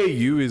the like,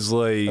 AAU is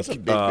like That's a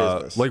big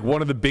business. like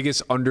one of the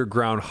biggest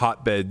underground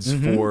hotbeds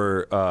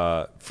for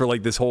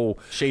like this whole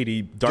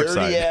shady dark Dirty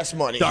side. ass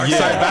money. Dark side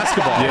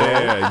basketball.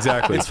 yeah,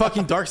 exactly. It's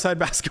fucking dark side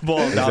basketball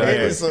down There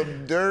there. is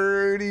some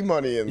dirty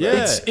money in there.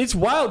 Yeah. It's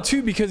wild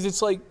too because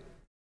it's like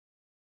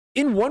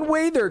in one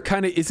way there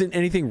kind of isn't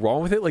anything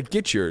wrong with it, like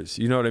get yours,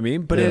 you know what I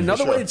mean? But in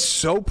another way it's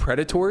so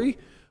predatory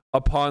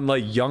upon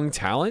like young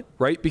talent,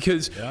 right?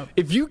 Because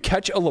if you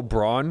catch a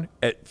LeBron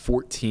at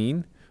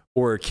 14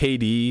 or a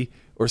KD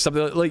or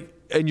something like,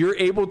 and you're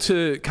able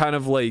to kind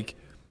of like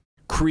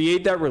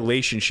create that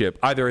relationship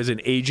either as an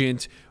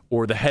agent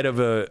or the head of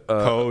a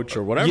Coach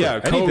or whatever. yeah,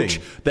 coach,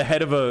 anything. the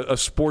head of a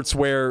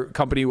sportswear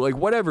company, like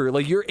whatever,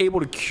 like you're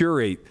able to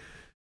curate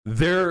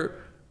their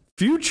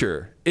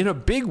future in a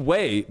big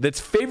way that's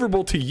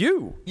favorable to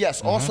you.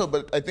 Yes, also,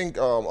 but I think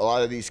a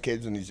lot of these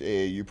kids in these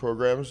AAU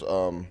programs,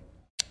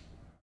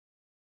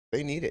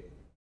 they need it.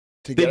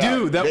 They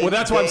do.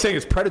 That's why I'm saying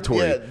it's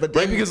predatory, right?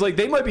 Because like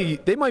they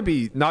might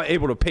be not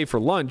able to pay for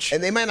lunch,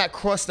 and they might not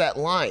cross that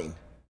line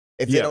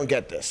if they don't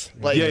get this.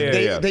 Like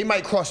they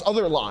might cross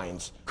other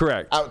lines,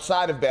 correct,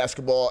 outside of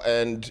basketball,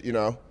 and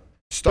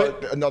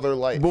start another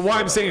life. But why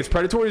I'm saying it's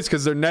predatory is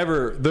because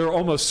they're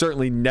almost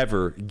certainly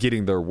never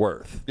getting their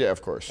worth. Yeah,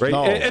 of course. Right?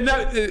 No. And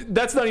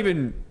that's not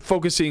even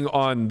focusing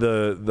on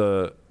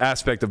the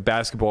aspect of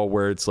basketball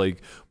where it's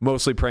like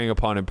mostly preying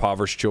upon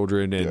impoverished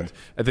children. And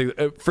I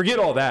think, forget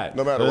all that.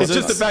 No matter it's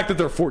just the fact that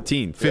they're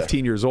 14,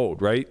 15 years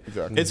old, right?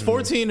 Exactly. It's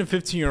 14 and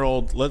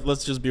 15-year-old.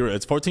 Let's just be real.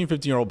 It's 14,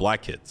 15-year-old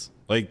black kids.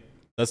 Like,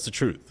 that's the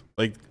truth.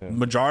 Like,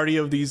 majority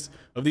of these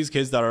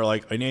kids that are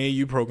like in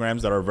AAU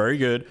programs that are very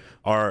good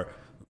are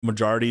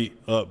majority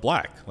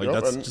black. Like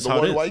that's just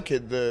how it is. The one white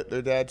kid,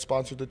 their dad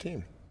sponsored the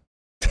team.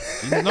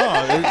 No,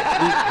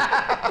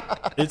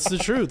 it's the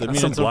truth. I mean,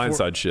 some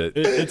blindside shit.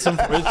 It's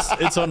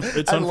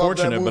unfortunate, I love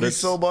that movie but it's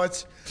so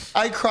much.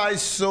 I cried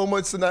so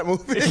much in that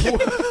movie.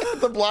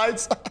 The Blind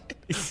Side.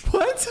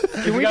 What?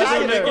 If you guys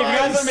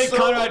want to make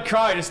Conrad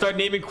cry, just start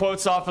naming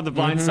quotes off of The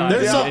Blind Side,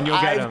 and you'll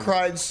get I've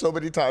cried so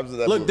many times in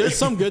that movie. Look, there's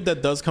some good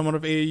that does come out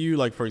of AAU.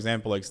 Like for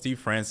example, like Steve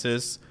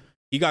Francis,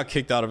 he got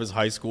kicked out of his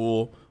high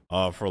school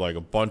for like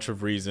a bunch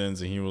of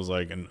reasons, and he was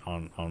like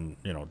on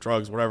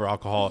drugs, whatever,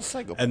 alcohol,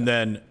 and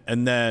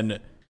then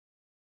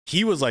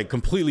he was like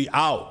completely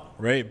out,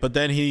 right? But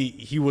then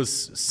he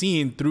was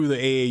seen through the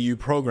AAU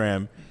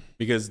program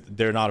because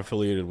they're not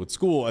affiliated with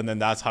school, and then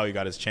that's how he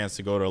got his chance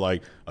to go to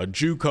like a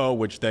JUCO,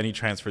 which then he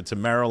transferred to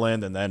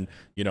Maryland, and then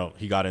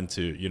he got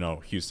into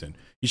Houston.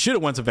 He should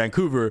have went to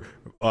Vancouver,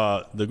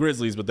 the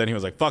Grizzlies, but then he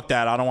was like, "Fuck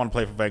that, I don't want to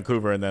play for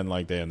Vancouver," and then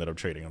like they ended up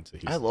trading him to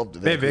Houston. I loved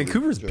it. Man,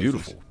 Vancouver's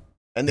beautiful.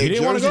 And he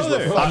didn't want to go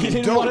there. He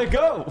didn't want to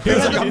go. They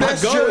had the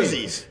best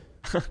jerseys.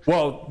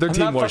 Well, their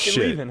team was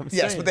shit.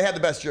 Yes, but they had the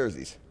best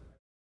jerseys.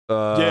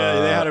 Yeah,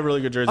 they had a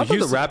really good jersey. I thought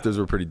the Raptors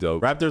were pretty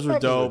dope. Raptors were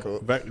dope. Cool.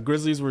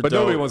 Grizzlies were but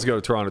dope. nobody wants to go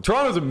to Toronto.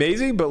 Toronto's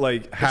amazing, but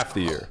like half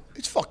the year.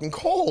 It's fucking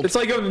cold. It's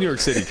like going to New York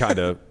City, kind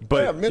of,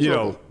 but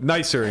miserable.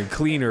 nicer and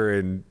cleaner,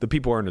 and the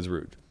people aren't as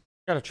rude.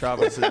 Gotta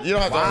travel. You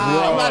don't have to.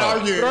 I'm not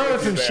arguing. Throwing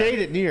some shade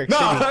at New York No,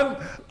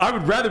 City. I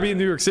would rather be in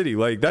New York City.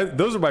 Like that,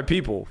 those are my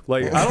people.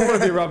 Like I don't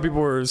want to be around people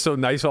who are so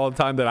nice all the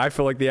time that I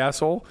feel like the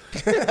asshole.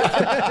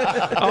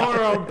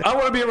 I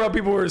want to be around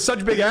people who are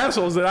such big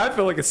assholes that I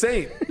feel like a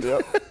saint.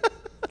 Yep.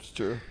 It's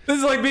true. This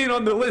is like being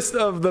on the list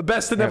of the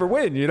best to never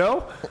win, I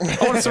want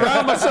to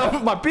surround myself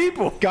with my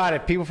people. Got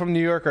it. People from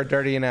New York are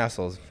dirty and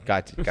assholes.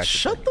 Got you.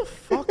 Shut the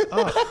fuck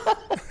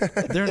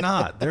up. They're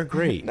not. They're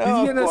great. No,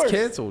 He's getting us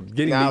canceled.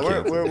 Getting me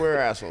canceled. We're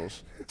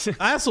assholes.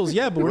 Assholes,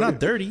 yeah, but we're not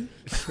dirty.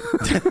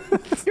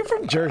 You're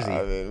from Jersey.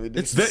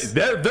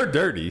 They're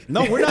dirty.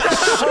 No, we're not.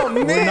 Oh,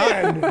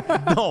 man.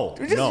 No,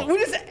 We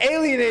just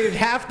alienated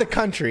half the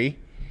country.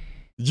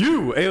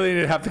 You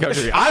alienated half the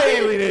country. I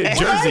alienated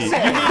Jersey.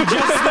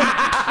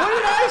 What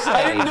did I say?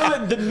 I didn't know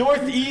that the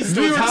Northeast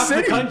New was York half the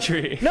City.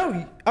 country.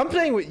 No, I'm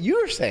saying what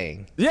you're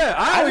saying. Yeah,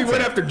 I only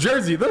went after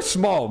Jersey. They're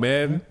small,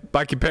 man,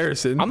 by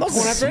comparison. I'm not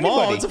going after small.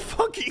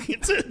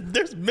 anybody.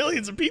 There's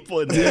millions of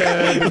people in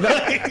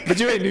there. But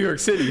you ain't New York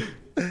City.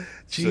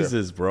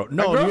 Jesus, bro.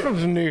 No, I grew up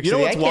from New York City.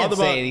 You know what's I wild can't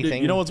about say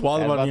anything you know what's wild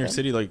bad about about New York them.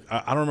 City? Like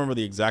I don't remember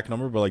the exact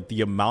number, but like the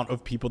amount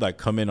of people that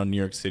come in on New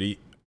York City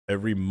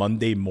every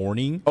Monday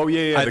morning. Oh,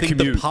 yeah, I the think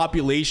commute. the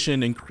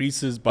population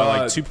increases by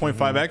like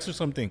 2.5x or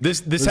something.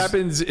 This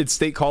happens at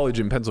State College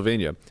in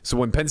Pennsylvania. So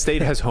when Penn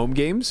State has home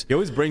games, He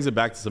always brings it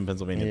back to some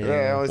Pennsylvania.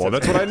 well,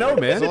 that's what I know,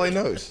 man. That's all he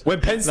knows.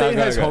 When Penn State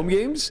go has ahead. home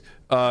games,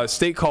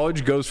 State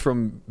College goes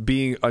from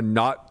being a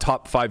not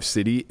top 5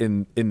 city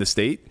in the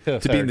state to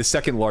being the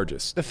second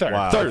largest. The third.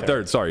 Wow.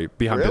 Third, sorry,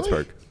 behind Really?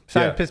 Pittsburgh.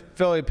 Sign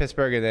Philly,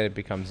 Pittsburgh, and then it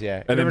becomes,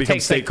 And then becomes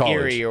overtakes, State like, College.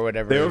 Erie or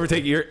whatever. They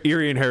overtake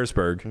Erie and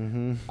Harrisburg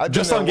I've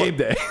just been on there game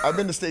day. I've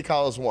been to State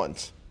College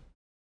once.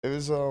 It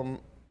was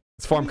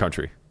It's farm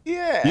country.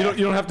 yeah. You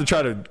don't have to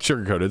try to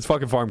sugarcoat it. It's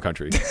fucking farm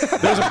country.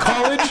 There's a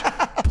college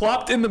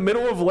plopped in the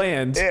middle of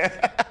land,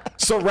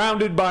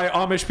 surrounded by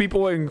Amish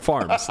people and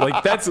farms.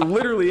 Like that's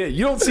literally it.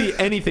 You don't see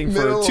anything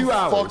Middle for 2 of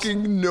hours.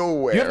 fucking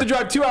nowhere. You have to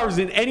drive 2 hours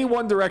in any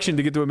one direction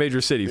to get to a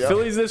major city. Yeah.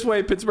 Philly's this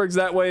way, Pittsburgh's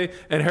that way,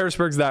 and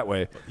Harrisburg's that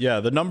way. Yeah,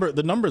 the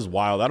number is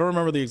wild. I don't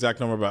remember the exact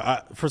number,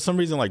 but for some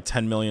reason, like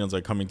 10 million is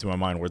like coming to my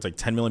mind, where it's like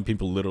 10 million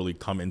people literally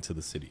come into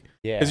the city.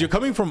 Yeah. Because you're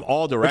coming from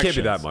all It directions.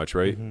 can't be that much,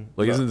 right?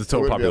 Like, isn't the It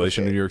total wouldn't be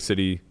population in okay. New York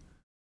City?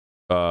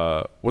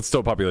 What's the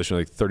total population?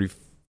 Like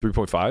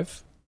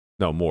 33.5?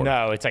 No, more.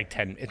 No, it's like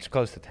 10. It's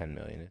close to 10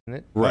 million, isn't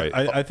it? Right.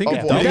 I think Of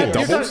it what?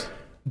 doubles. Doubles?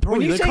 Bro,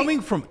 When you they're say-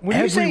 coming from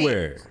when you say-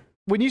 everywhere.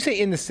 when you say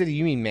in the city,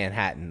 you mean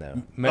Manhattan,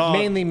 though.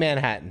 Mainly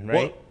Manhattan,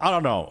 right? Well, I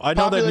don't know. I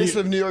know Population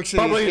of New York City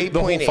Probably is the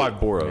whole 8.8. 5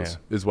 boroughs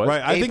is what?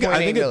 Right. I think it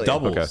million.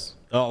 doubles.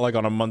 Like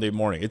on a Monday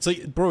morning. It's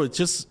like, bro, it's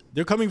just,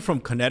 they're coming from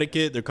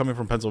Connecticut. They're coming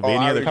from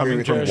Pennsylvania. They're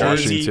coming from Jersey.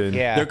 Washington.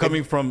 Yeah. They're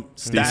coming from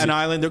Staten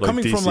Island. They're Like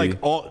coming from DC. like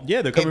all,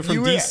 they're coming If from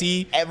you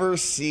DC. ever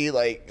see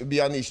like be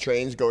on these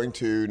trains going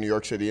to New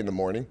York City in the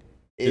morning,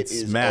 It's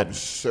is mad.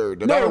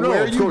 absurd. No No, matter no,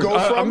 where of you course. go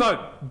from. I'm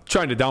not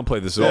trying to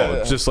downplay this at all.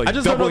 It's just like I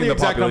just don't know doubling the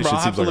exact number. population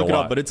I'll have seems to like look a it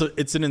lot. up, but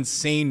it's an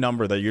insane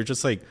number that you're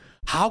just like,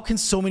 how can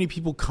so many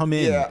people come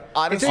in? Yeah,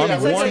 honestly, It's I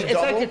would say it's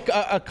double. like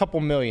a couple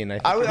million, I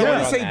think. I around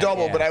wouldn't say that,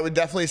 double, yeah. but I would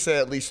definitely say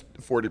at least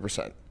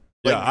 40%.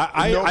 Yeah, Like,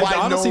 I by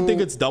honestly no-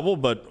 think it's double,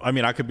 but I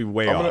mean, I could be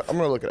way off. I'm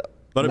gonna look it up.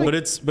 But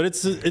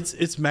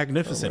it's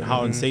magnificent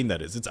how insane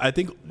that is. I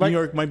think New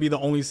York might be the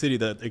only city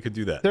that it could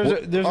do that.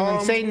 There's an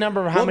insane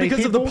number of how many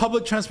because people. of the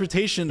public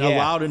transportation Yeah.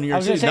 allowed in New I York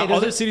was gonna City. say, Now, does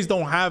other it- cities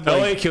don't have LA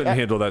like, couldn't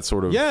handle that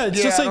sort of. yeah, it's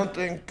Yeah, just I like don't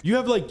think- you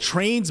have like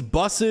trains,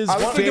 buses, I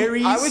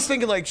ferries. was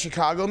thinking like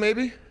Chicago,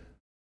 maybe.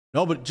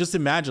 No, but just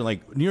imagine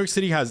like New York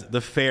City has the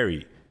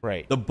ferry,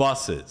 Right. the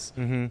buses,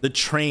 the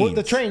trains. Well,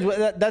 the trains.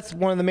 That's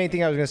one of the main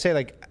things I was going to say.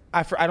 Like,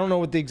 I don't know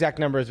what the exact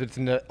number is, but it's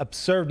an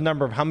absurd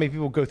number of how many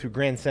people go through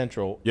Grand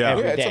Central Yeah.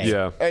 every Yeah, it's day.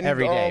 absurd. And,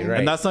 every day, right?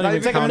 And that's not even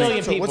it's like a counting-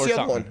 million people What's or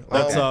the other something.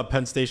 one? That's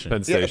Penn Station.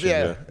 Penn Station.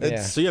 Yeah.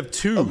 Yeah. So you have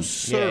two,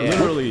 Absurd. Yeah.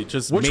 literally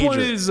just Which major. one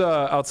is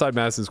outside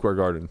Madison Square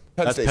Garden?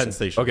 That's Penn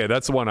Station. Okay,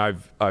 that's the one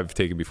I've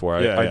taken before.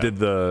 I Yeah. did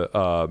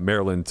the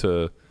Maryland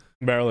to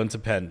Maryland to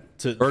Penn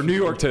or New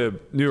York to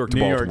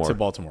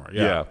Baltimore.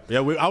 Yeah,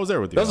 I was there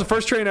with you. That was the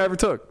first train I ever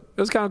took.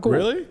 It was kind of cool.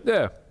 Really?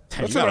 Yeah.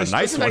 You got a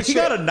nice one. You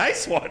got a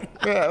nice one.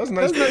 Yeah, that was a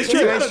nice.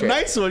 You got a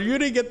nice one. You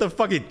didn't get the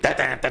fucking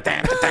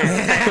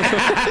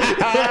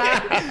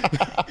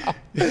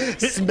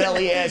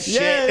smelly ass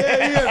shit.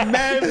 Yeah, you got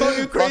mad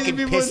fucking crazy Fucking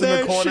people piss in in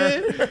there the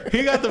and corner. shit.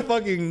 He got the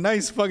fucking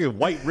nice fucking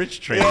white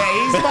rich train.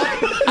 Yeah, he's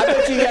I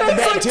bet you had a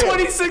bed It's too. like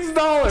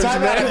 $26,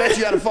 Time out, I man. bet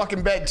you had a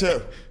fucking bed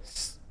too.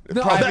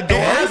 Private door.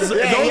 Has,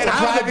 Yeah, he had a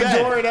has private the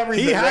bed. door and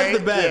everything, He has right?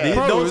 the bed. Yeah. He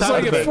Bro, it knows was how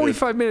like to a bed.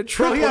 45-minute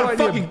trip. Bro, he What got do I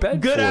need fucking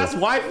bed good for? ass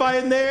Wi-Fi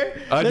in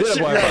there. I did have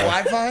You got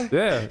Wi-Fi. Wi-Fi?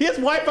 Yeah. He has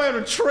Wi-Fi on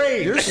a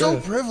train. You're so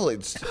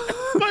privileged.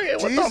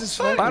 Jesus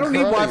fucking I don't need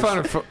Christ. Wi-Fi on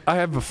a phone. I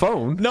have a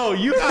phone. No,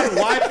 you got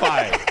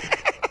Wi-Fi.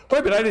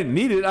 Wait, but I didn't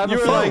need it. I have You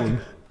a were phone.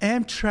 like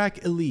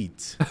Amtrak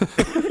Elite.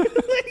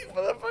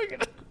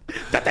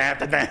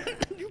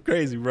 You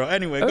crazy, bro.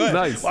 Anyway, That go was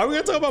ahead. nice. Are we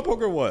gonna talk about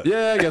poker or what?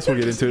 Yeah, I guess we'll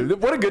get into it.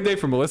 What a good day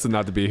for Melissa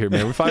not to be here,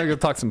 man. We finally gonna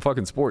talk some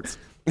fucking sports.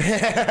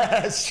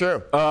 That's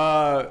true.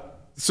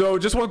 So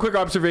just one quick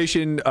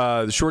observation.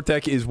 The short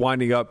deck is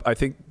winding up. I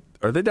think,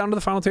 are they down to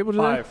the final table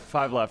today?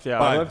 Five left. Yeah.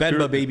 All right,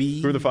 Benba,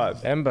 baby. Who are the five?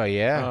 Emba,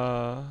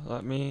 yeah.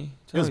 Let me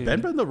tell Is you.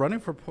 Benba in the running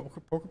for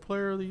poker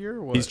player of the year?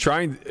 Or what? He's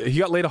trying. He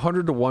got laid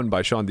 100-1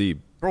 by Sean Deeb.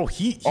 Bro,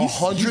 he's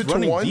 100 to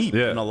running 1? deep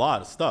Yeah. in a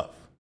lot of stuff.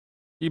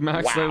 He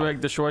maxed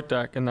like the short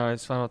deck, and now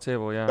he's final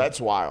table. Yeah.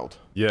 That's wild.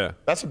 Yeah,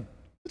 That's a big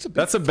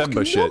that's a Bemba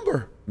fucking shit.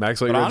 number.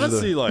 Max But Later.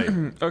 honestly, like,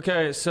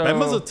 Okay, so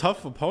Benba's a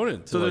tough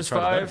opponent. To, so like, there's try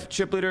to five. beat.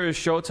 Chip leader is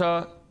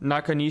Shota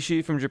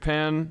Nakanishi from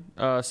Japan.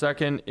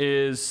 Second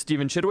is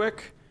Steven Chidwick.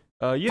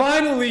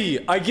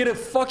 Finally, I get a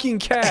fucking You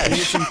get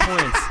cash. some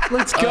points.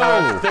 Let's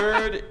go.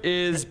 Third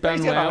is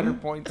Ben Lam.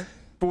 points.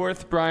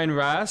 Fourth, Brian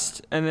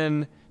Rast. And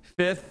then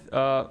fifth,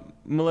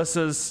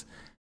 Melissa's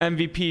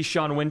MVP,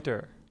 Sean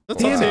Winter.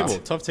 That's a tough Damn it.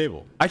 table. Tough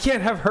table. I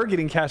can't have her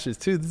getting cashes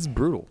too. This is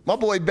brutal. My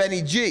boy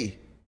Benny G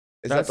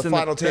is at the in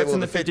final that's table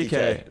in of the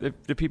 50K.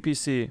 the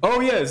PPC. Oh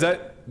yeah,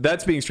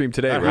 that's being streamed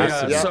today, That right? has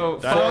to be. Yeah, so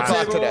That final has to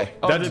be. table. Today.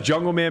 That's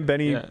Jungle Man,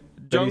 Benny. Yeah.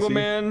 Benny Jungle C.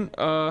 Man,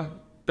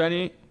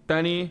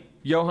 Benny,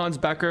 Johannes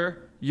Becker,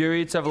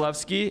 Yuri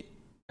Tsevalevsky,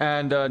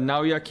 and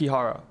Naoya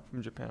Kihara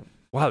from Japan.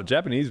 Wow,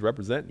 Japanese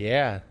represent.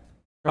 Yeah.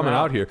 Coming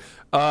out here.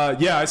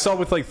 Yeah, I saw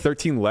with like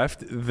 13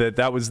 left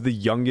that was the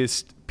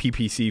youngest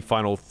PPC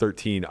final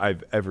 13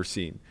 I've ever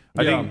seen.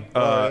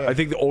 I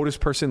think the oldest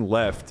person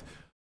left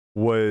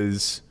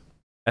was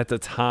at the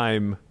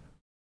time,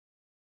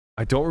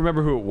 I don't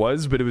remember who it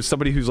was, but it was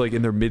somebody who's like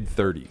in their mid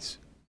 30s.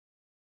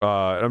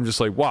 And I'm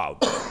just like, wow,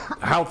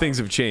 how things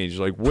have changed.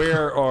 Like,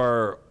 where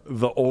are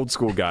the old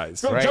school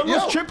guys? Right.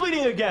 Jungle's Yo. trip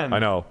leading again. I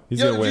know. He's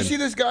Yo, going to did you win.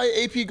 see this guy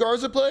AP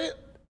Garza play it?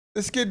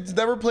 This kid's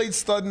never played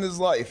stud in his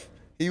life.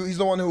 He's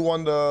the one who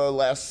won the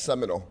last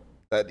Seminole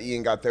that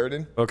Ian got third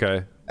in,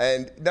 Okay.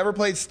 and never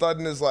played stud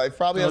in his life.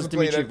 Probably That was hasn't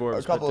played Dimitri a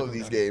Borbs, couple but of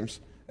these didn't games,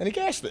 and he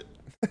cashed it.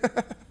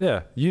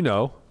 Yeah, you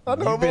know. I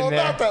know been all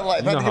about there. that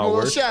life. You I had know to give how him a it little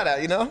works. shout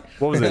out, you know?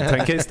 What was it,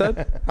 10K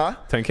stud? Huh?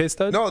 10K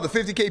stud? No, the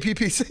 50K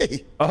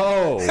PPC.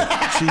 Oh,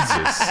 I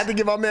Jesus. had to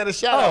give my man a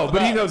shout out. Oh, for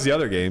but he that. knows the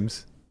other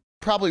games.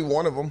 Probably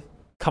one of them.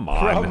 Come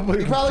on.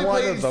 He probably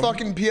One played of them.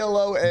 fucking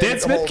PLO and Dan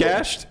Smith Hold'em.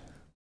 cashed.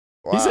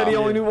 He said he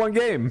only knew one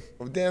game.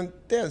 Well, Dan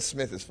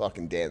Smith is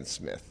fucking Dan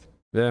Smith.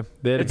 Yeah,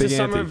 they had It's a the big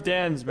summer ante. of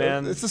Dan's,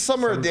 man. It's the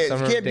summer of Dan.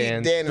 Summer You of can't beat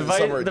Dan. Dan in the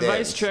summer of The Dan.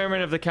 vice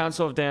chairman of the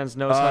Council of Dans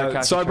knows how to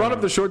catch So a I brought up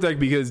the tournament. short deck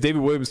because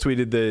David Williams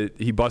tweeted that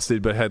he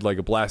busted but had like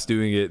a blast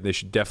doing it. They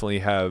should definitely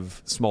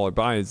have smaller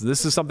buy-ins.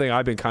 This is something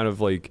I've been kind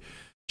of like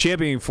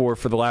championing for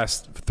the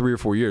last 3 or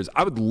 4 years.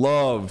 I would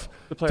love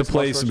to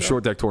play some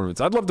short deck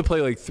tournaments. I'd love to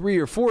play like 3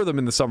 or 4 of them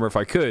in the summer if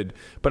I could,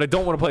 but I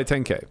don't want to play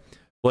 10K.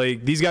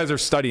 Like, these guys are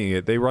studying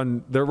it. They're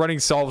running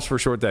solves for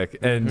short deck,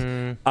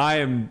 and I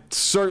am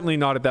certainly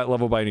not at that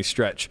level by any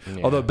stretch.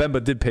 Yeah. Although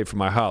Bemba did pay for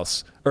my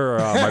house or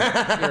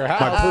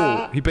my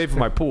pool. He paid for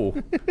my pool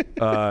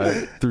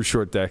through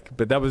short deck,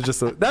 but that was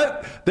just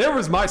there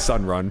was my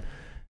sun run.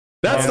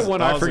 That's the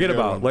one I forget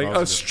about. Like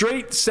a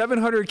straight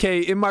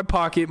 700K in my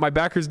pocket. My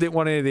backers didn't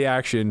want any of the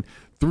action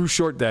through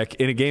short deck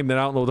in a game that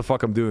I don't know what the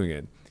fuck I'm doing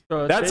in.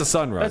 So that's a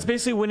sun run. That's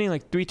basically winning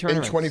like 3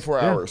 tournaments. In 24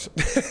 hours.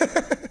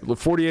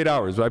 48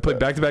 hours. I played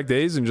back-to-back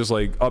days and just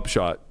like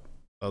upshot.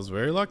 I was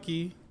very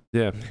lucky.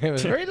 Yeah. It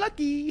was very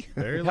lucky.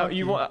 Very lucky.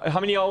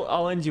 How many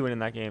all-ins you win in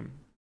that game?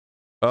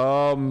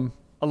 A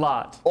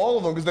lot. All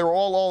of them, because they were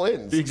all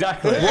ins.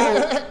 Exactly.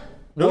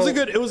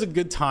 It was a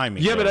good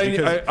timing. Yeah, but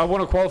I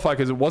want to qualify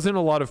because it wasn't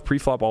a lot of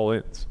pre-flop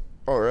all-ins.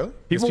 Oh, really?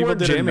 People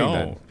weren't jamming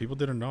then. People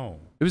didn't know.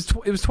 It was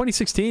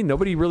 2016.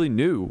 Nobody really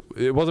knew.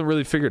 It wasn't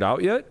really figured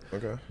out yet.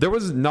 Okay. There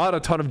was not a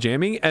ton of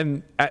jamming,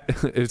 and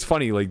it's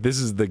funny. Like, this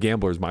is the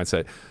gambler's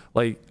mindset.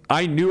 Like,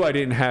 I knew I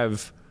didn't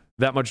have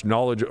that much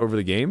knowledge over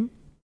the game,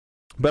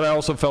 but I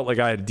also felt like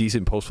I had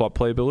decent post-flop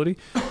playability.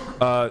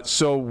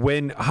 So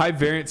when high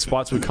variance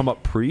spots would come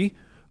up pre,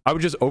 I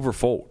would just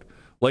overfold.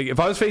 Like, if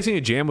I was facing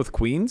a jam with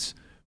queens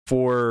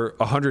for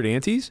 100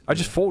 antes, I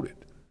just folded.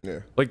 Yeah.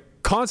 Like,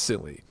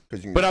 constantly.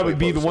 But I would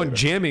be the one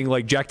jamming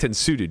like Jack 10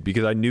 suited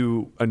because I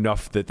knew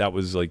enough that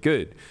was like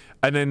good.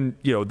 And then,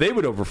 they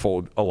would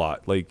overfold a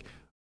lot. Like,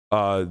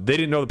 they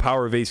didn't know the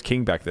power of ace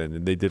king back then,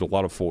 and they did a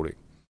lot of folding.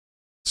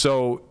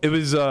 So it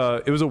was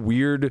a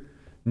weird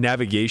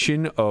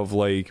navigation of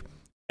like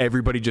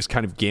everybody just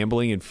kind of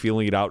gambling and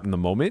feeling it out in the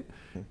moment.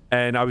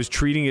 And I was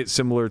treating it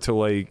similar to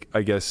like,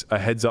 I guess, a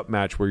heads up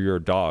match where you're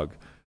a dog,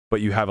 but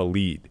you have a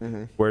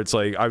lead. Where it's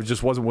like I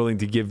just wasn't willing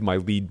to give my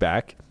lead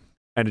back.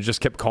 And it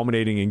just kept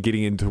culminating and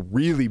getting into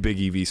really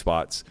big EV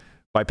spots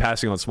by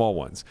passing on small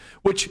ones.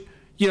 Which,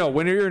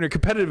 when you're in a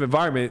competitive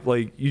environment,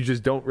 like, you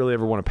just don't really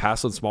ever want to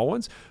pass on small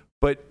ones.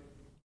 But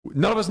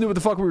none of us knew what the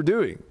fuck we were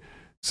doing.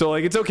 So,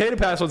 like, it's okay to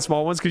pass on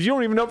small ones because you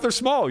don't even know if they're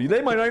small.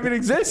 They might not even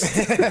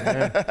exist.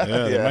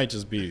 They might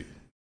just be.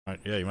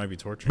 Yeah, you might be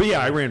torturing. But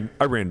yeah, I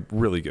ran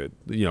really good.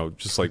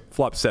 Just like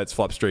flop sets,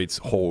 flop straights,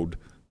 hold,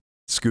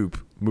 scoop,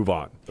 move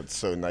on. That's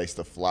so nice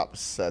to flop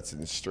sets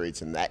and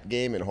straights in that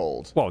game and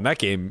hold. Well, in that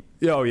game,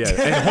 oh yeah,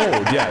 and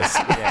hold, yes.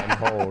 Yeah, and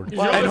hold. And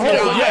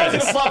hold, yes. I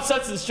was gonna flop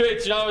sets and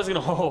straights, I was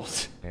gonna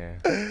hold. Yeah.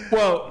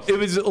 Well, it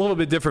was a little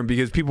bit different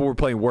because people were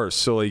playing worse.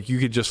 So like you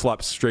could just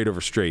flop straight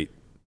over straight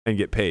and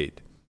get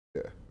paid.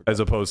 Yeah. As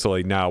opposed to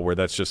like now where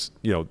that's just,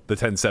 the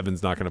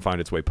 10-7's not gonna find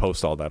its way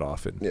post all that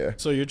often. Yeah.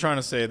 So you're trying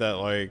to say that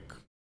like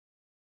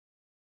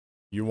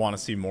you want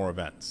to see more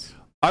events?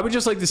 I would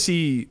just like to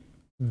see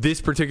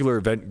this particular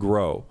event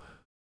grow.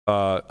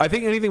 I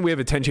think anything we have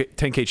a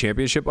 10K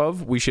championship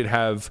of, we should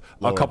have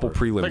a couple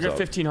prelims. Like a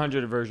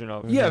 1500 version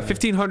of. Yeah,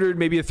 1500,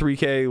 maybe a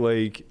 3K,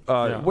 like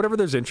whatever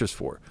there's interest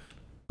for.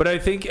 But I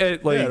think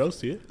at like, I don't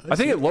see it. I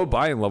think at low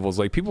buy-in levels,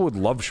 like people would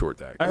love short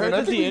deck. I heard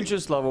that the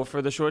interest level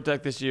for the short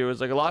deck this year was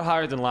like a lot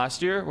higher than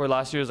last year, where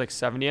last year was like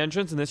 70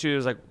 entrants, and this year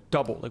was like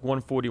double, like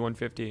 140,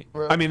 150.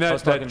 I mean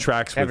that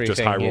tracks with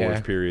just high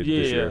rollers period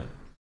this year.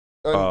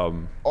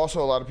 Also,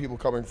 a lot of people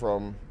coming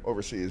from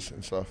overseas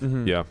and stuff.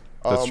 Yeah,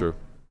 that's true.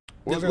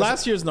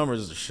 Last year's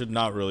numbers should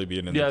not really be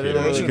an indicator. Yeah, they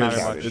don't really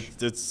matter.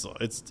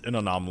 It's an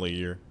anomaly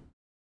year.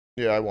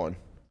 Yeah, I won.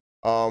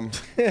 You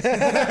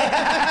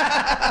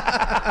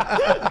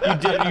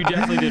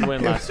definitely did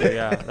win last year.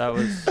 Yeah, that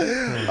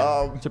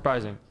was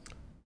surprising.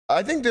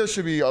 I think there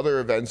should be other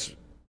events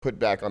put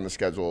back on the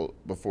schedule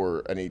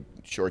before any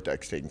short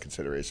decks taken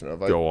consideration of.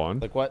 Go on.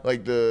 Like what?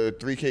 Like the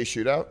 3K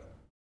shootout,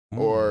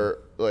 or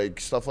like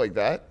stuff like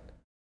that.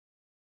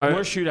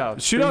 More shootouts.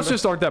 Shootouts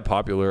just aren't that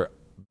popular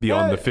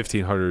beyond the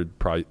 1500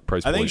 price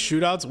point. I think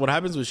shootouts. What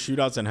happens with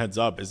shootouts and heads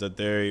up is that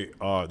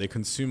they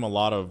consume a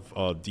lot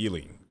of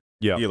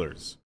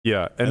dealers.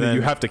 Yeah, and then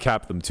you have to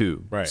cap them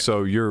too. Right.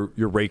 So your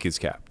rake is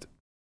capped.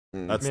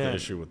 That's the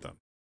issue with them.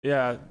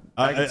 Yeah.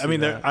 I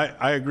mean,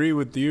 I agree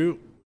with you,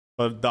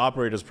 but the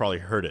operators probably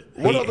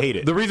hate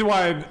it. The reason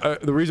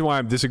why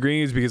I'm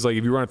disagreeing is because like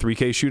if you run a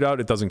 3K shootout,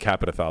 it doesn't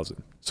cap at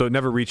 1,000, so it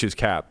never reaches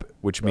cap,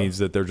 which means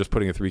that they're just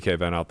putting a 3K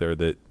event out there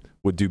that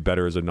would do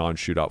better as a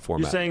non-shootout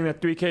format. You're saying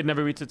that 3K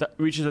never reaches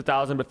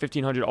 1,000, but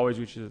 1,500 always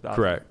reaches 1,000.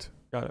 Correct.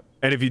 Got it.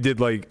 And if you did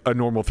like a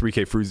normal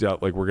 3K freeze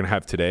out like we're gonna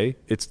have today,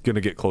 it's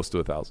gonna get close to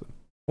 1,000.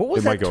 What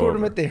was that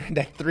tournament there?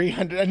 That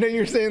 300. I know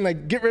you're saying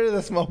like get rid of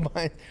the small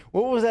blinds.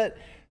 What was that?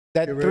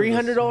 That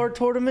 $300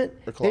 tournament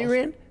they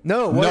ran?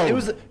 No, it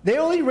was. They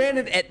only ran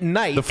it at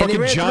night. The fucking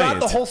and they ran Giant. throughout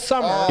the whole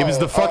summer. It was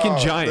the fucking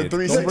Giant.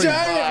 The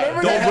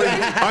Giant.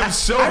 I'm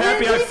so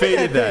happy I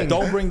faded that.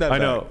 Don't bring that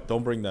back. I know.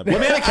 Don't bring that back.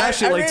 Well, man, I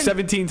cashed it like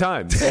 17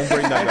 times. Don't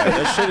bring that back.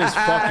 That shit is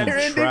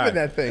fucking trash.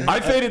 That thing.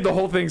 I faded the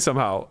whole thing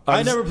somehow.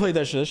 I never played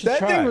that shit. That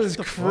thing was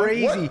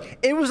crazy.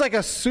 It was like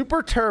a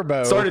super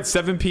turbo. Started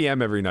 7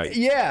 p.m. every night.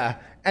 Yeah.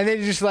 And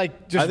then just I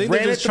think ran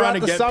they're it just trying throughout to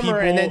the get summer,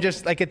 and people- then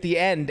just like at the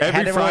end, had Every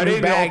everyone Friday,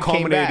 who they all bagged,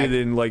 came back.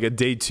 culminated in like a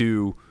day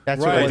 2.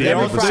 That's Right. what it was. They're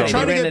Every also Friday.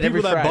 trying to They ran get it every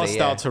people that Friday, bust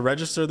yeah. out to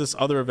register this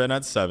other event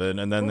at 7,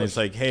 and then it's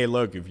like, hey,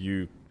 look, if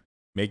you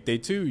make day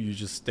 2, you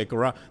just stick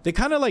around. They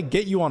kind of like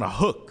get you on a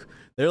hook.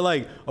 They're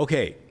like,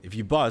 okay, if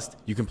you bust,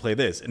 you can play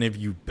this. And if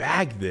you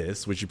bag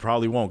this, which you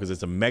probably won't because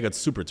it's a mega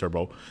super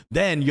turbo,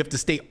 then you have to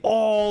stay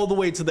all the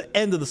way to the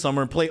end of the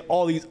summer and play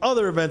all these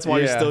other events while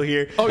you're Yeah. still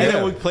here. Oh, and yeah.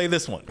 then we play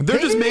this one. They're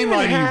just didn't even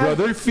mainlining you, bro. have-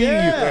 They're feeding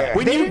Yeah. you.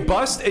 When They you didn't-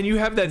 bust and you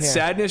have that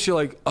sadness, you're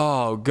like,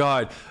 oh,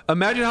 God.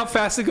 Imagine how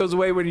fast it goes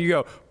away when you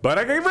go, but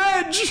I got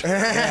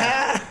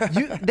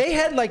reg. They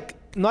had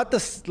not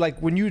the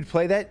when you would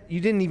play that, you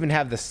didn't even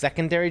have the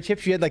secondary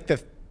chips. You had like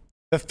the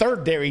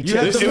third dairy You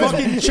had chips. the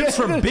fucking chips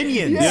from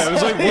Binions. Yeah, it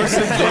was like worse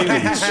than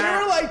Dailies. They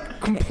were like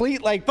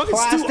complete Fucking Stu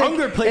plastic.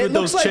 Unger played It with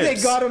looks those like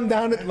chips. they got them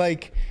down at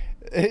like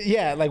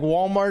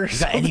Walmart or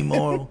something.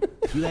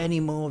 You got any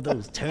more of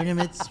those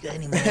tournaments? You got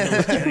any more of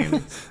those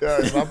tournaments?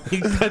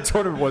 That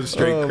tournament was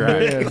straight Oh, crack.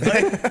 man.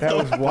 That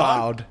was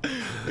wild.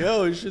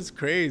 Yo, it's just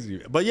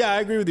crazy. But yeah, I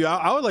agree with you.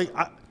 I would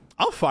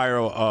I'll fire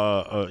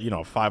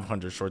a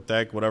 500 short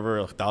deck, whatever,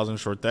 1,000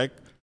 short deck.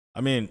 I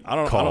mean, I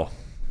don't.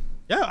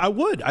 Yeah, I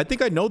would. I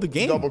think I know the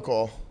game. Double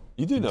call.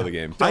 You do know the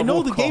game. I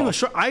know the Double game. call.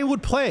 Sure, I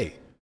would play.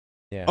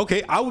 Yeah.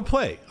 Okay, I would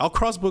play. I'll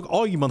crossbook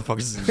all you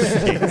motherfuckers in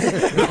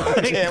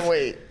this game. Can't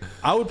wait.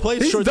 I would play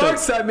He's short dark deck.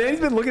 side, man.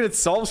 He's been looking at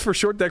solves for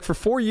short deck for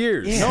 4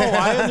 years. No,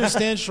 I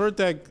understand short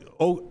deck.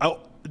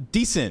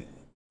 Decent.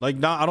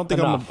 Like, I don't think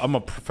Enough. I'm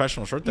a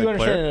professional short deck You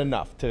understand player. it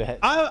enough to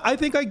I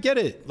think I get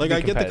it. Like, be I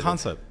get the competitive.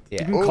 concept.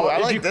 yeah. Oh, I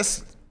like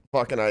this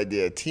fucking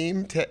idea.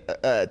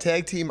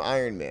 Tag team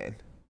Iron Man.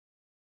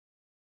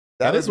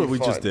 That would is what be we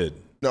fun. just did.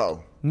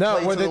 No. No,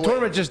 Play where to the win.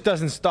 tournament just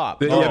doesn't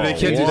stop. Yeah, they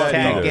can't do that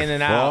Tag either. in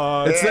and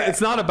out.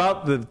 It's not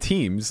about the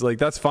teams. Like,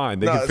 that's fine.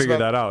 They No, can it's figure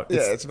about- that out.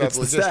 yeah, it's about the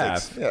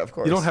logistics. staff. Yeah, of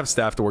course. You don't have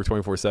staff to work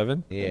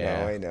 24/7.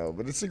 Yeah. No, I know,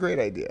 but it's a great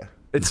idea.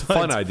 It's a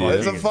fun idea.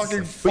 It's a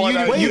fucking fun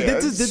idea. Wait,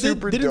 It's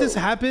super didn't this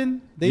dope.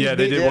 happen? Yeah,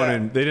 they did yeah. one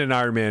in. They did an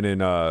Iron Man in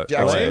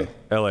Jackson.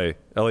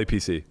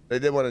 LAPC. They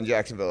did one in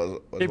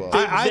Jacksonville as well.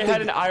 They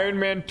had an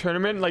Ironman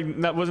tournament,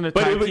 like that wasn't a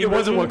But tag it team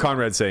wasn't version? what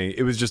Conrad's saying.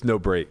 It was just no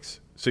breaks.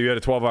 So you had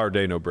a 12-hour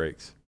day, no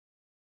breaks.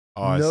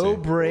 Oh, I No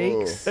see.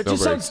 breaks. That No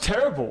just breaks. sounds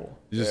terrible.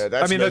 You just- Yeah, I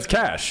that's mean, that's mis-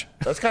 cash.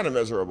 That's kind of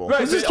miserable.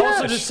 Right, This is but it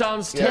also cash. just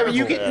sounds Yeah, terrible.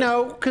 You get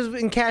because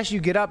in cash you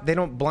get up, they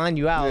don't blind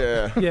you out.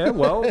 Yeah. Yeah,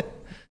 well,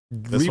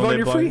 leave one on they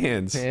your buy? free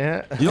hands.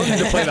 Yeah. You don't need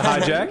to play the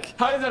hijack.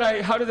 How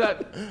did that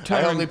I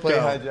tournament only play go?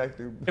 hijack,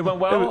 dude. It went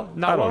well.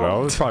 Not I don't well?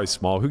 know. It's probably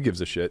small. Who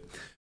gives a shit?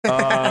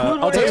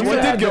 I'll tell you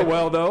what did go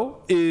well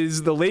though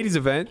is the ladies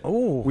event.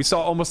 Ooh. We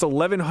saw almost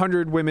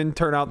 1,100 women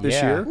turn out this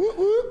Yeah. year.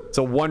 It's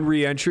a one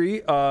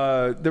re-entry.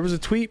 There was a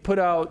tweet put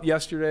out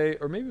yesterday,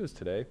 or maybe it was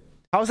today.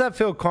 How's that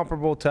feel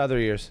comparable to other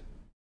years?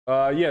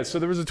 Yeah, so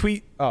there was a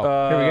tweet.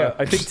 Oh, here we go.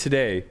 I think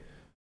today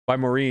by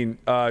Maureen.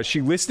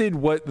 She listed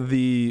what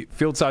the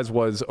field size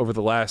was over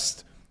the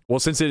last, well,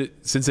 since it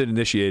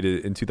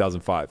initiated in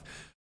 2005.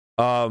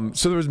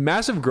 So there was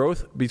massive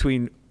growth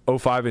between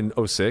 05 and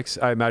 06.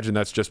 I imagine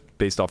that's just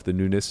based off the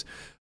newness.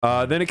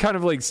 Then it kind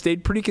of like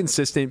stayed pretty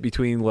consistent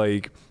between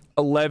like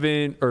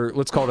 11 or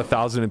let's call it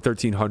 1,000 and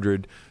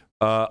 1,300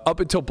 up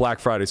until Black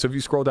Friday. So if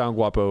you scroll down,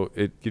 Guapo,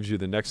 it gives you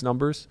the next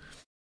numbers.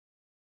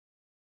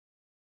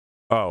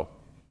 Oh,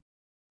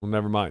 well,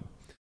 never mind.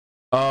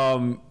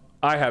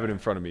 I have it in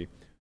front of me.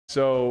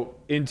 So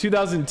in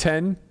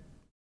 2010,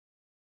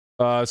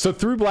 so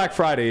through Black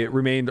Friday, it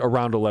remained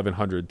around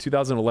 1,100.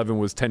 2011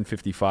 was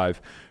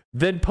 1,055.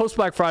 Then post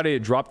Black Friday, it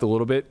dropped a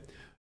little bit.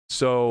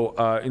 So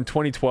in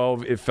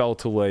 2012, it fell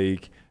to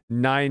like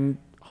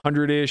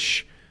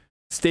 900-ish.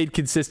 Stayed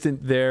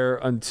consistent there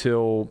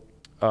until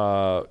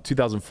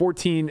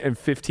 2014 and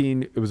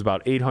 15. It was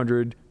about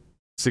 800.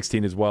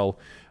 16 as well.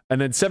 And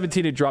then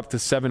 17, it dropped to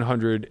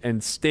 700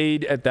 and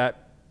stayed at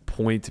that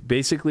point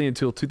basically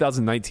until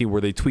 2019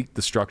 where they tweaked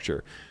the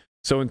structure.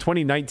 So in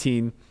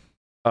 2019,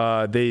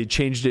 they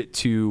changed it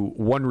to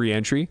one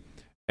re-entry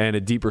and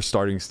a deeper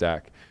starting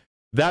stack.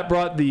 That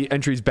brought the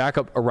entries back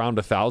up around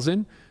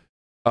 1,000,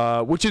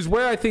 which is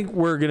where I think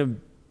we're going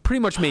to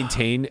pretty much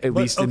maintain, at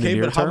least in the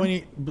near but term. how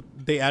many? But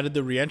they added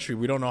the re-entry.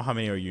 We don't know how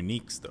many are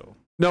uniques though.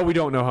 No, we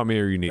don't know how many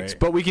are uniques, Right.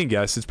 but we can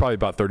guess. It's probably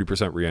about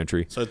 30%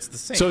 re-entry. So it's the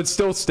same. So it's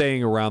still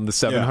staying around the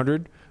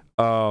 700,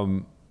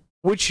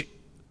 which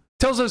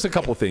tells us a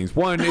couple things.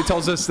 One, it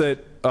tells us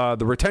that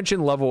the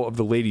retention level of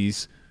the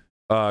ladies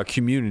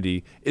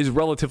community is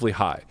relatively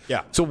high.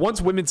 Yeah. So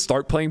once women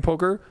start playing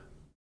poker,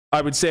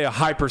 I would say a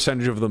high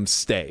percentage of them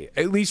stay,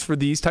 at least for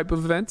these type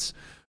of events.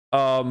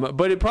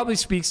 But it probably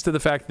speaks to the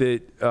fact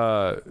that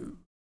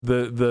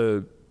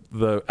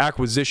the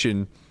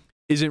acquisition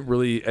isn't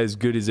really as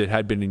good as it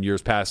had been in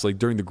years past, like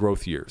during the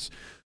growth years.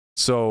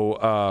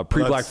 So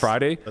pre-Black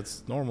Friday,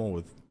 That's normal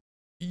with.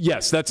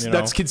 yes, that's You know?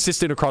 that's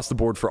consistent across the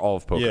board for all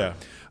of poker. Yeah.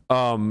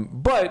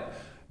 But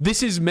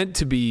this is meant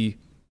to be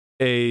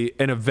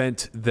an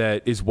event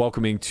that is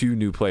welcoming to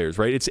new players,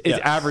 right? It's Yes.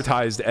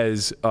 advertised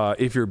as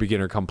if you're a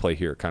beginner, come play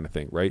here kind of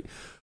thing, right?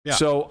 Yeah.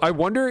 So I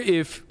wonder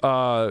if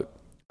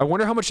I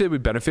wonder how much they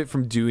would benefit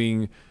from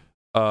doing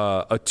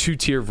a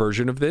 2-tier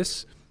version of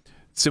this,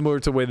 similar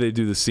to the way they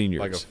do the seniors.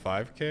 Like a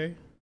 5K?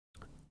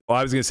 Well,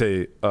 I was gonna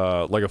say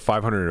like a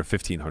 500 and a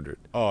 1500.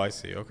 Oh, I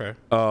see. Okay.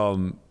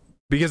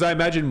 Because I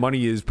imagine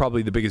money is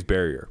probably the biggest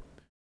barrier,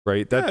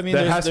 right? That, yeah, I mean,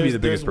 that has to be the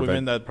biggest there's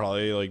women prevent. that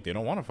probably like they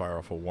don't want to fire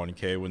off a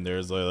 1K when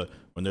there's a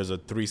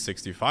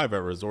 365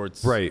 at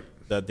resorts, Right.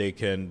 That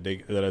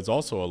that is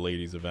also a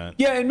ladies event.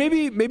 Yeah, and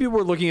maybe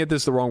we're looking at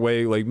this the wrong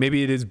way. Like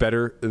maybe it is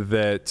better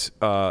that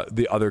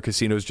the other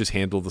casinos just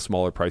handle the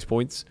smaller price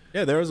points.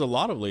 Yeah, there's a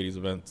lot of ladies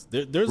events.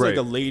 There's Right. like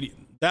a lady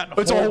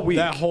It's a whole week.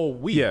 That whole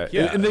week. Yeah,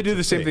 and they do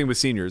the same thing with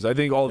seniors. I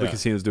think all the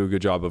casinos do a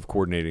good job of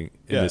coordinating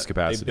in this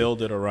capacity. They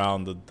build it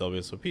around the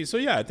WSOP. So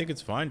yeah, I think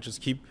it's fine. Just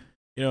keep,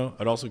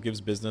 it also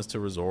gives business to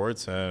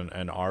resorts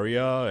and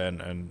Aria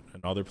and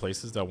other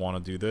places that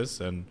want to do this.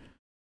 And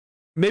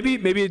maybe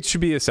it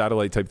should be a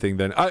satellite type thing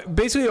then.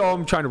 Basically, all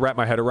I'm trying to wrap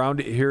my head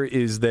around here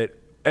is that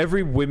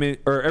every woman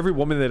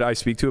that I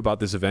speak to about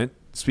this event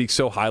speaks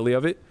so highly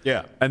of it.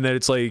 Yeah. And that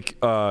it's like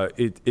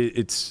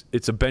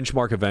it's a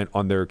benchmark event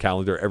on their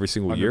calendar every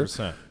single 100%.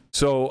 year.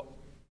 So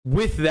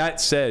with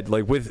that said,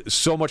 like with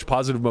so much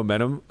positive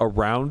momentum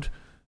around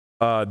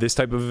this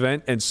type of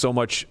event and so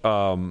much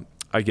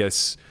I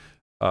guess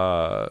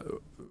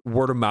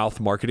word of mouth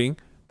marketing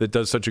that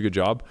does such a good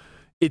job,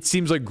 it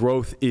seems like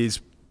growth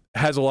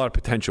has a lot of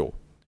potential,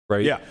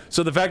 right? Yeah.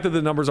 So the fact that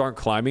the numbers aren't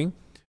climbing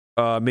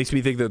makes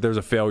me think that there's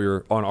a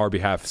failure on our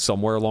behalf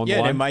somewhere along the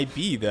line. Yeah, it might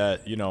be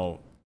that,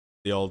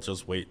 they'll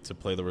just wait to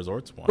play the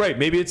resorts one. Right.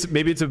 Maybe it's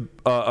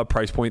a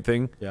price point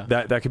thing. Yeah.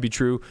 That could be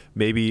true.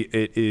 Maybe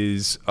it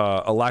is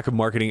a lack of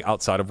marketing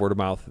outside of word of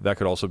mouth. That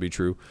could also be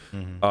true.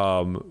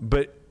 Mm-hmm.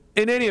 But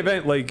in any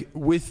event, like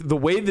with the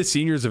way the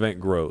seniors event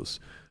grows,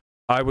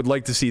 I would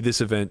like to see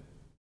this event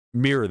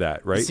mirror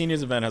that, right? The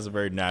seniors event has a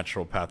very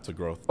natural path to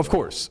growth. Of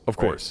course.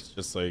 It's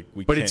just like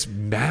but it's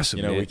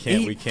massive. Man. We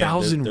can't.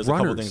 8,000 There's a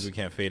couple runners. things we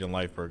can't fade in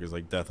life, burgers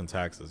like death and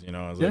taxes.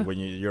 It's like when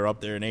you're up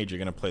there in age, you're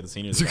gonna play the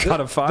seniors. You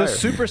gotta fire. The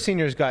super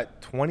seniors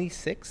got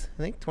 26,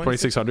 I think.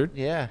 2,600.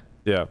 Yeah.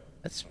 Yeah.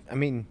 That's. I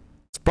mean.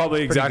 It's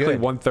probably exactly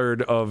good.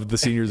 1/3 of the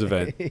seniors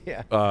event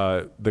Yeah.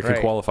 that could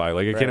qualify.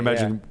 Like I can't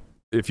imagine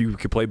if you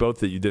could play both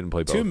that you didn't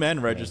play both. 2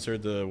 men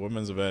registered the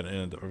women's event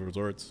in the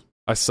resorts.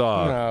 I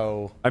saw.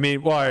 No. I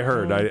mean, well, I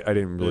heard. I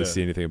didn't really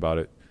see anything about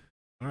it.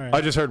 All right. I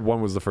just heard one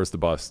was the first to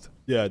bust.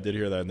 Yeah, I did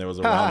hear that, and there was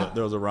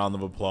a round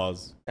of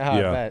applause. Oh,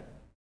 Yeah. I bet.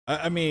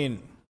 I mean,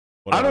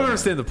 I whatever, don't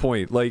understand the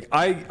point. Like,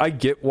 I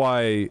get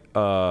why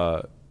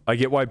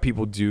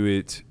people do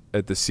it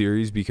at the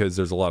series because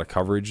there's a lot of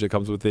coverage that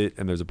comes with it,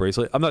 and there's a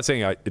bracelet. I'm not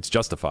saying it's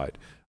justified.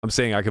 I'm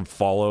saying I can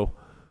follow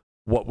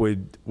what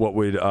would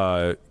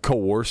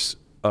coerce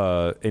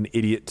an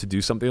idiot to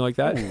do something like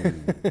that.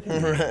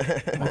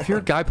 If you're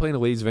a guy playing a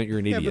ladies event, you're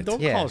an idiot. Yeah, but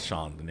don't call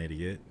Sean an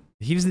idiot.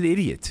 He was an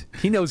idiot.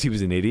 He knows he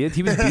was an idiot.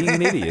 He was being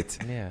an idiot.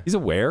 Yeah. He's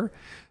aware.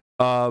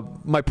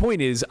 My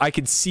point is, I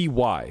can see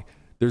why.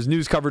 There's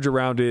news coverage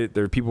around it.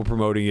 There are people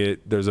promoting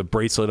it. There's a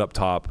bracelet up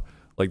top.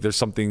 Like, there's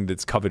something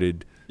that's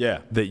coveted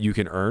that you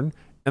can earn.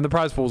 And the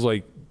prize pool is,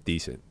 like,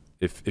 decent.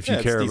 If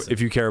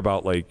you care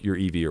about like your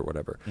EV or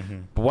whatever.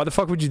 Mm-hmm. But why the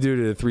fuck would you do it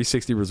at a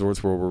 360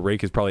 Resorts where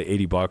rake is probably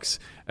 $80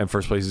 and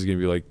first place is going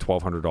to be like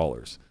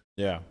 $1,200?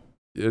 Yeah.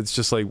 It's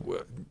just like,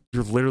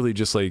 you're literally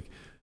just like,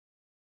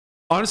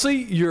 honestly,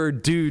 you're a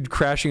dude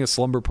crashing a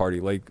slumber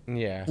party. Like,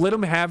 let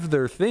them have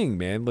their thing,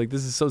 man. Like,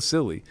 this is so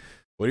silly.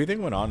 What do you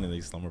think went on in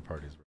these slumber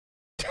parties?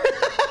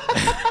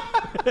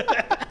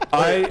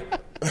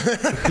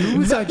 Who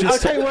was I just? I'll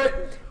tell you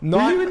what.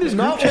 Not, you in this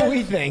not group chat? what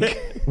we think.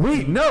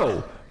 Wait,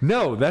 no,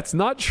 that's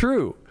not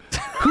true.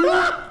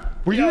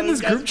 Were you in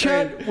this group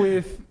chat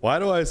with? Why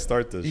do I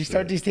start this? You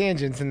start these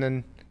tangents and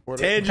then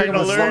Tangent talking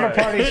about alert. slumber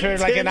parties for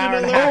like an hour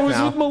and a half Oh, it was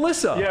now. with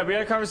Melissa. Yeah, we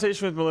had a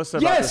conversation with Melissa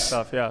about this Yes.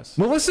 stuff. Yes.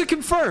 Melissa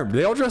confirmed.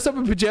 They all dress up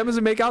in pajamas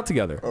and make out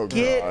together. Oh,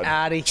 Get God.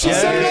 out of here. She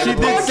said it on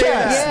the podcast.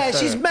 Yeah,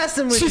 she's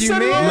messing with She you,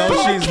 said it on man. the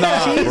No, she's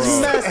not, She's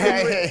bro.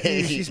 messing with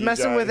Hey, you. She's you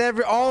messing with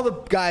guys. all the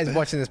guys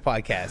watching this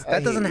podcast. That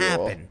hate doesn't you all.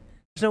 happen.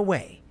 There's no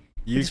way.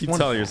 You keep wanted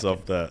telling that.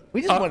 yourself that.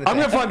 We just I'm wanted going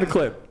to that. find the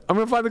clip. I'm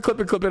going to find the clip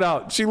and clip it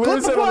out. She literally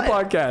Clip said of on the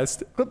what?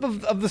 podcast. Clip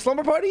of the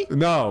slumber party?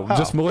 No,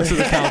 just Melissa's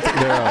account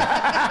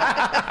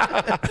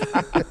thereof.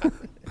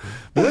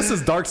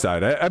 Melissa's dark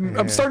side.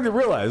 I'm starting to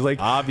realize, like,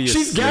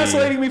 Obviously. she's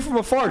gaslighting me from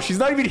afar. She's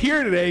not even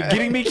here today,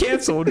 getting me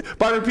canceled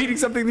by repeating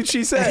something that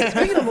she said.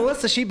 Speaking of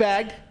Melissa, she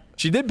bagged.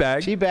 She did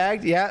bag. She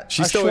bagged, yeah.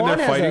 She's still in there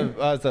Schwan fighting.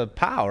 Has a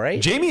POW,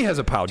 right? Jamie has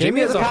a pal. Jamie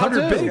has has a pal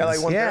 100 too. bigs. Yeah,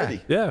 like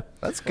 130. Yeah.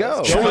 Let's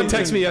go. Sean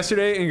texted me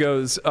yesterday and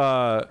goes,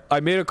 I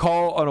made a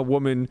call on a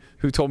woman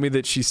who told me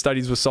that she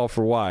studies with Solve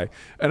for Why.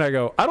 And I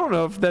go, I don't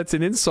know if that's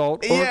an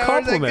insult or a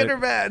compliment. Is that good or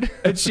bad?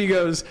 And she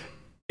goes,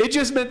 it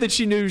just meant that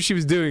she knew what she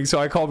was doing. So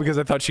I called because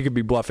I thought she could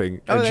be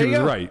bluffing. And there she you was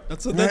go. right.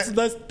 That's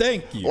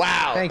thank you.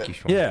 Wow. Thank you,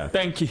 Schwan. Yeah.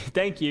 Thank you.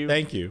 Thank you.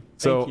 Thank you.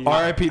 So Thank you.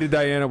 RIP to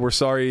Diana. We're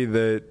sorry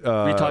that We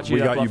taught you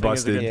we that got you bluffing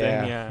is a busted. good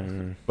thing, Yeah.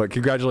 yeah. But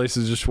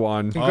congratulations to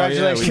Schwan.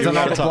 Congratulations we do on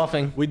all gotta the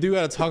bluffing. We do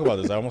got to talk about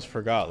this. I almost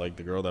forgot, like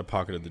the girl that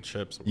pocketed the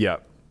chips. Yeah.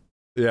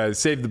 Yeah,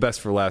 save the best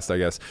for last, I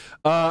guess.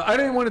 I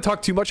didn't want to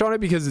talk too much on it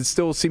because it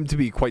still seemed to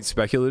be quite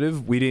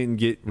speculative. We didn't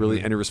get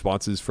really any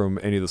responses from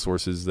any of the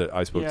sources that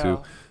I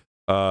spoke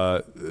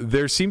to.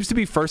 There seems to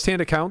be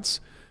firsthand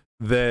accounts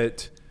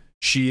that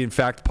she, in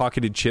fact,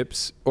 pocketed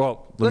chips.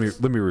 Well, let me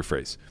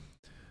rephrase.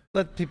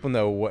 Let people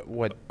know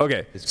what.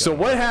 Okay, so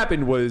what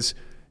happened was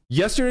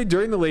yesterday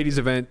during the ladies'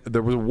 event,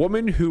 there was a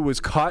woman who was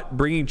caught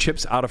bringing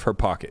chips out of her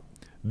pocket.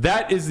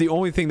 That is the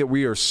only thing that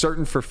we are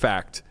certain for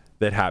fact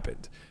that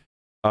happened.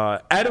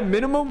 At a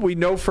minimum, we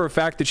know for a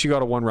fact that she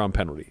got a 1-round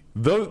penalty.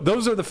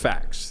 Those are the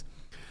facts.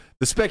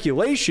 The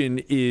speculation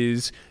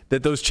is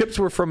that those chips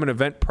were from an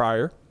event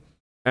prior,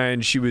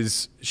 and she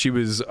was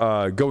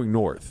going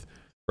north.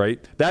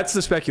 Right? That's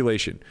the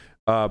speculation.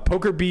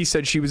 Poker B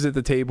said she was at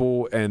the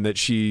table and that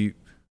she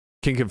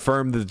can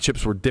confirm that the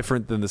chips were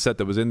different than the set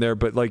that was in there.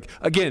 But like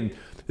again,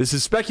 this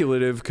is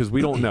speculative because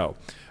we don't know.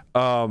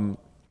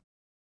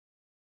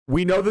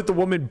 We know that the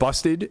woman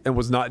busted and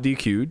was not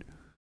DQ'd.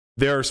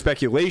 There are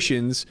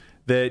speculations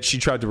that she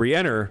tried to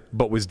re-enter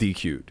but was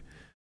DQ'd.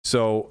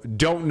 So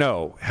don't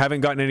know.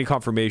 Haven't gotten any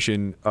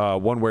confirmation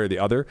one way or the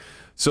other.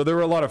 So there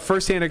were a lot of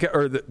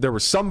there were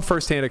some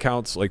firsthand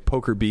accounts like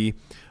Poker B,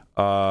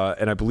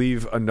 and I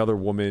believe another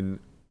woman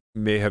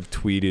may have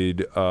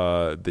tweeted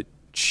that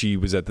she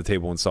was at the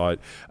table and saw it.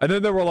 And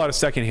then there were a lot of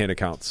secondhand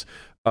accounts.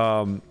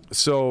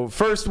 So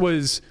first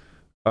was,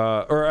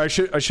 or I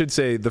should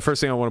say, the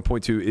first thing I want to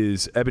point to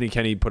is Ebony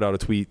Kenny put out a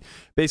tweet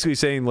basically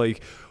saying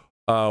like,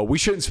 we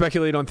shouldn't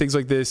speculate on things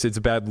like this. It's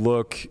a bad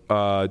look.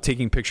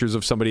 Taking pictures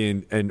of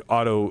somebody and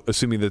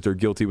assuming that they're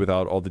guilty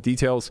without all the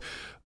details,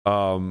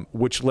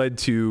 which led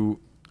to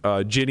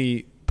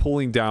Ginny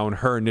pulling down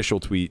her initial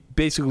tweet,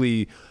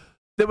 basically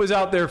that was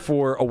out there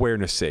for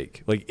awareness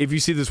sake. Like, if you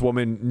see this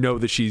woman, know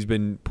that she's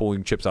been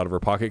pulling chips out of her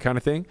pocket kind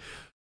of thing.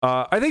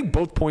 I think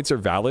both points are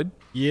valid.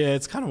 Yeah,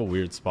 it's kind of a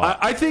weird spot.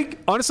 I think,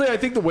 honestly,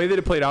 the way that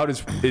it played out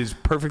is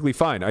perfectly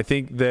fine. I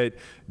think that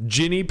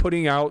Ginny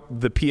putting out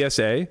the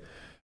PSA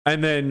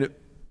and then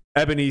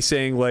Ebony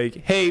saying like,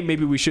 hey,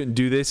 maybe we shouldn't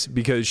do this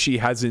because she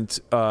hasn't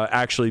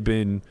actually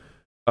been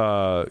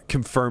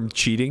confirmed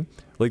cheating.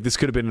 Like, this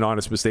could have been an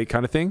honest mistake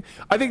kind of thing.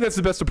 I think that's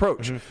the best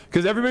approach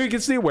because everybody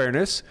gets the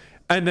awareness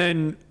and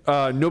then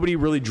nobody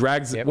really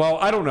drags it. Well,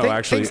 I don't know,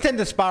 actually. Things tend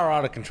to spiral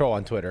out of control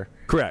on Twitter.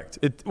 Correct.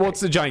 It's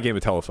the giant game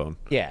of telephone.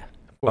 Yeah,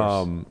 of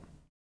course.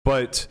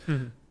 But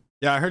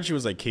yeah, I heard she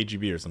was like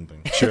KGB or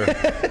something. Sure.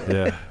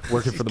 Yeah,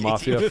 working for the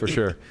mafia for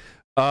sure.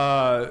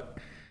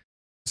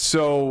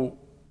 So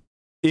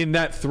in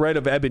that thread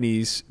of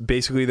Ebony's,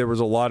 basically there was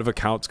a lot of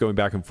accounts going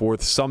back and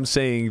forth. Some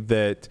saying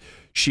that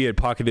she had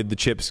pocketed the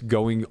chips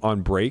going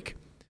on break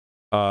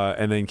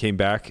and then came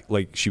back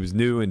like she was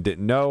new and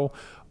didn't know.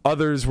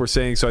 Others were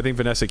saying, so I think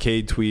Vanessa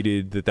Cade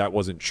tweeted that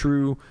wasn't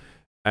true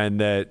and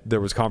that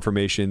there was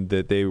confirmation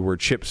that they were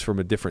chips from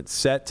a different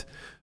set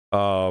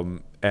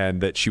and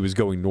that she was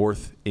going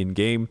north in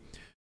game.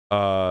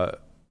 I'm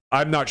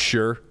not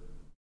sure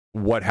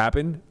what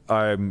happened.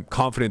 I'm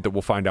confident that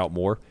we'll find out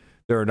more.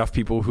 There are enough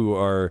people who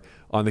are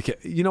on the...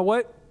 You know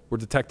what? We're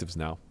detectives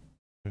now.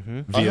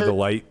 Via the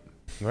light.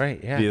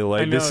 Right, yeah. Via the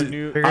light.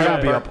 I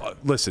will be up...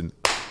 Listen,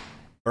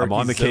 I'm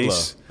on the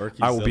case.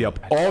 I will be up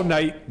all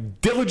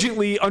night,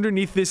 diligently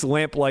underneath this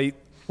lamplight.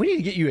 We need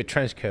to get you a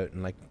trench coat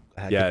and like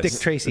a Dick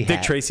Tracy hat.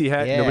 Dick Tracy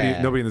hat?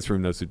 Yeah. Nobody in this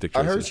room knows who Dick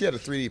Tracy is. I heard she had a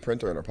 3D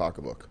printer in her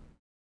pocketbook.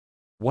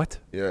 What?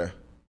 Yeah.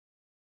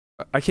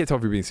 I can't tell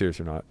if you're being serious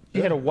or not.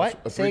 You had a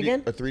what? Say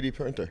again? A 3D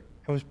printer.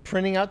 I was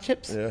printing out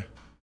chips? Yeah.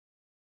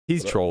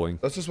 He's trolling.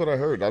 That's just what I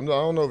heard. I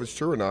don't know if it's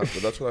true or not,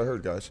 but that's what I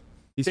heard, guys.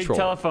 He's big trolling.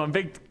 Telephone.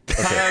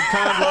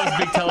 Connor loves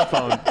big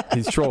telephone.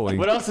 He's trolling.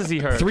 What else has he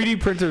heard? 3D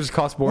printers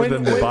cost more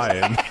than the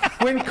buy-in.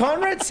 When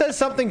Conrad says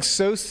something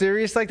so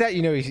serious like that,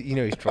 you know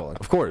he's trolling.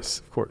 Of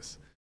course.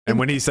 And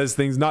when he says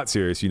things not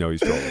serious, you know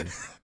he's trolling.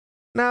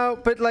 No,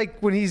 but like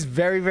when he's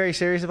very, very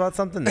serious about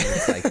something, then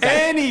it's like that.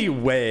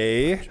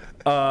 Anyway,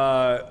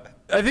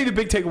 I think the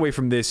big takeaway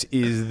from this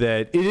is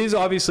that it is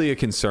obviously a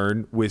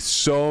concern with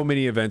so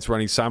many events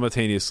running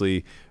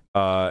simultaneously,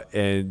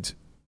 and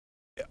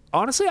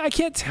honestly, I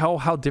can't tell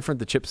how different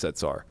the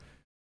chipsets are.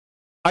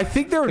 I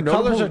think there are the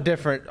colors are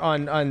different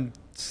on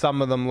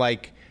some of them.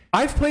 Like,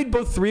 I've played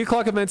both 3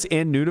 o'clock events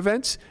and noon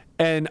events,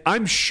 and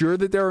I'm sure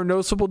that there are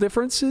noticeable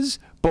differences.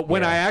 But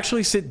when I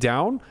actually sit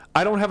down,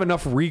 I don't have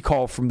enough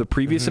recall from the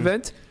previous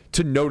event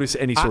to notice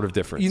any sort of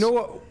difference. You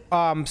know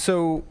what?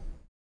 So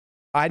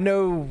I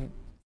know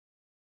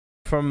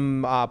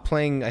from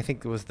playing, I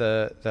think it was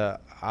the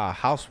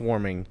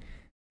housewarming,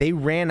 they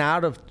ran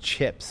out of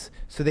chips,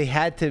 so they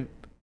had to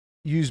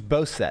use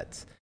both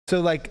sets. So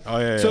like,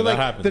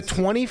 the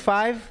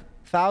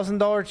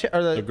 $25,000 chip,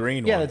 or the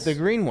green ones. The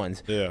green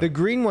ones. Yeah. The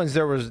green ones,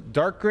 there was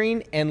dark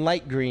green and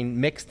light green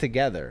mixed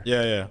together.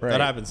 Yeah. Right.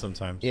 That happens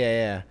sometimes.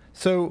 Yeah.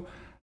 So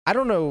I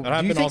don't know. That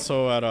happened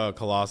also at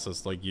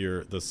Colossus, like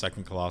the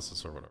second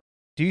Colossus or whatever.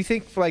 Do you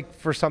think like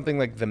for something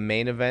like the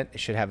main event, it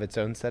should have its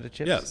own set of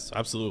chips? Yes,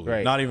 absolutely.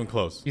 Right. Not even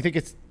close. You think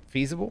it's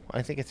feasible?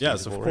 I think it's feasible.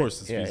 Yes, of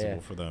course it's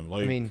feasible for them.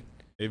 Like, I mean,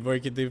 they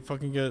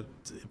fucking get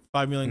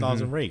 $5 million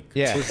in rake.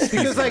 Yeah,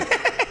 because like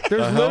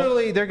There's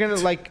literally, they're going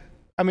to like,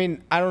 I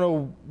mean, I don't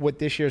know what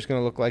this year's going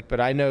to look like, but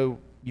I know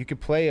you could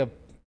play a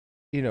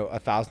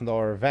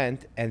 $1,000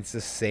 event and it's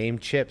the same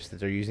chips that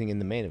they're using in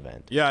the main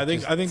event. Yeah, I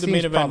think the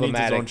main event needs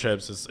its own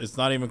chips. It's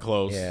not even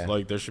close. Yeah.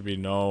 Like there should be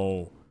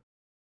no,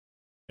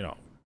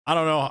 I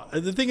don't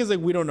know. The thing is, like,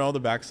 we don't know the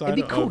backside.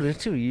 It'd be cool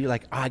too. You're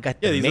like, I got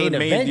the these main are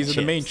the event these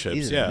are the main chips.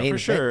 chips. Yeah, for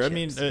sure. I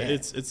mean,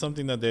 it's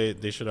something that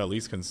they should at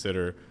least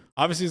consider.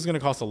 Obviously, it's going to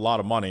cost a lot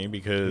of money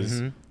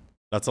because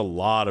that's a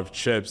lot of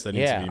chips that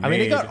need to be made. I mean,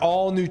 they got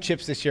all new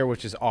chips this year,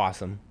 which is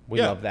awesome. We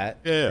love that.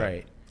 Yeah.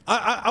 Right.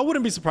 I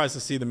wouldn't be surprised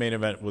to see the main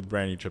event with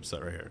brand new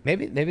chipset right here.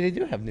 Maybe they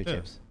do have new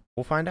chips.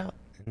 We'll find out.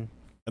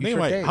 I think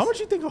how much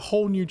do you think a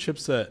whole new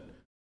chipset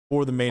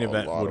for the main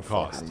event would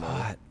cost?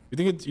 You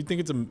think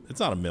it's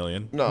not $1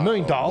 million? No, $1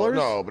 million?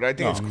 No, but I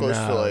think it's close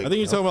to like. I think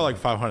you're talking about like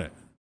 500.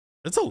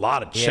 It's a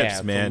lot of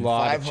chips, man.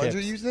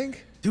 500, you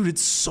think? Dude,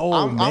 it's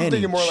so many. I'm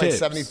thinking more chips.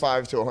 like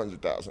 75 to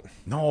 100,000.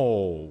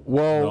 No.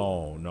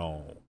 Well,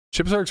 no.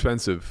 Chips are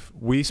expensive.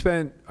 We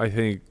spent, I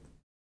think,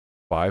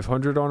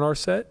 500 on our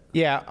set.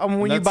 Yeah,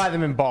 when you buy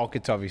them in bulk,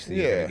 it's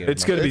obviously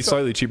it's going to be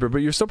slightly cheaper, but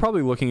you're still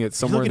probably looking at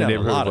somewhere in the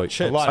neighborhood of like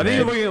chips, I think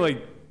you're looking at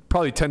like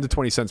probably 10 to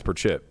 20 cents per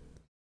chip.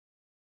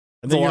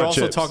 And then you're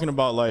also talking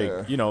about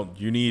like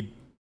you need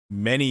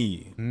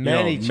many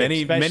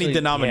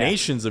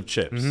denominations of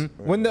chips.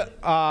 When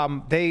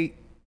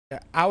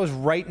I was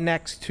right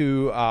next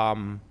to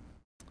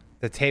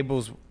the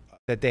tables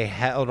that they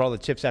held all the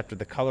chips after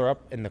the color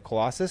up in the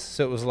Colossus,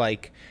 so it was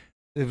like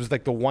the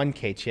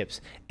 1K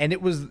chips, and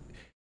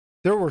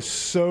there were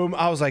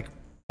I was like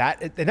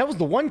that, and that was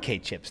the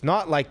 1K chips,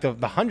 not like the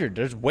 100.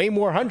 There's way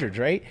more hundreds,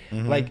 right?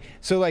 Like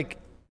so, like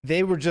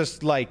they were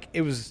just like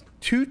it was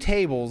 2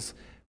 tables.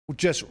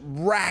 Just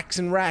racks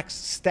and racks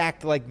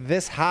stacked like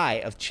this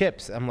high of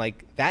chips. I'm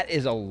like, that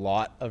is a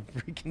lot of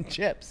freaking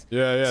chips.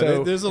 Yeah.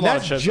 So there's a lot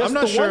of chips. I'm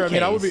not sure.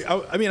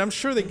 1Ks. I mean, I'm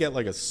sure they get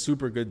like a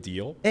super good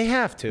deal. They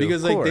have to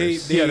because of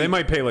like they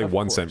might pay like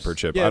 1 cent per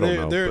chip. Yeah, I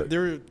don't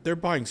know. They're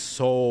buying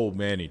so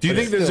many. Do you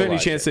think there's any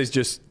chance they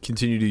just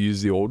continue to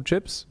use the old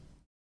chips?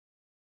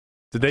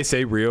 Did they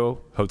say Rio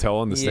Hotel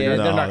on the sticker?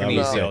 They're not going to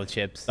use the old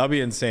chips. That'd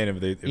be insane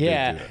if they. If they do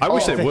that. I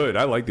wish they would.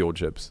 I like the old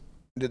chips.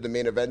 Did the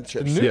main event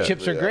chips? The new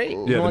chips are great.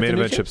 Yeah, the main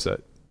event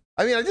chipset.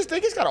 I mean, I just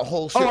think it's got a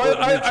whole shit.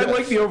 I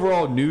like the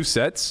overall new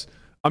sets.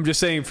 I'm just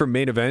saying for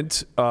main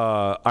event,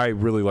 I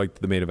really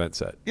liked the main event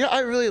set. Yeah, I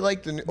really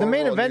liked the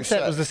main event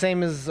set was the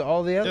same as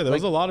all the other. Yeah, there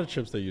was a lot of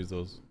chips that used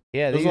those.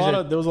 Yeah, there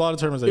was a lot of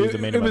tournaments that used the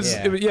main event.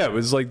 It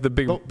was like the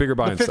bigger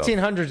buying stuff.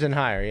 1500s and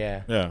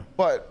higher, Yeah.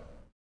 But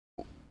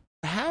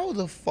how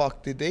the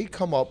fuck did they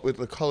come up with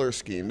the color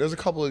scheme? There's a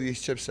couple of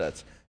these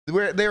chipsets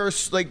where they're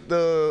like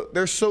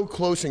they're so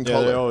close in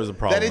color. They're always a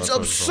problem. That it's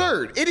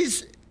absurd. It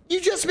is.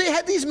 You just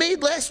had these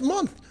made last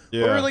month.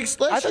 Yeah. Or like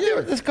last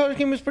year. This color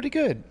scheme was pretty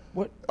good.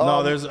 What?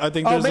 No, there's one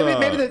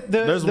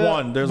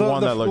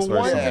that looks very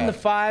ones similar. in the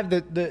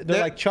 5 they're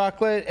like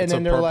chocolate and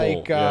then they're purple.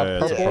 like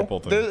It's a purple. purple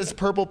thing. It's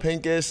purple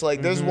pinkish.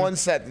 Like there's one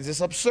set that's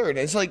just absurd.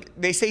 It's like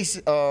they say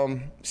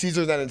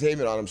Caesar's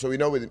Entertainment on them, so we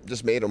know we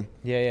just made them.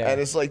 Yeah.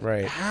 And it's like,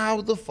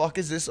 how the fuck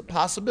is this a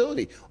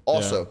possibility?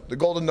 Also, the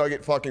Golden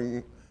Nugget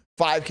fucking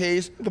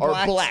 5Ks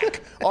are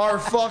black. Are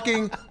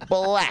fucking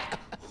black.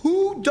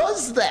 Who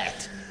does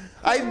that?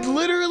 I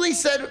literally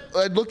said,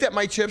 I looked at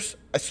my chips.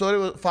 I saw it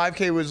was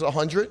 5K was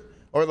 100.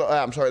 Or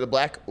the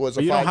black was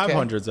a 5K. You don't have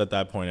hundreds at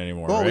that point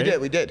anymore, No,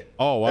 right? we did.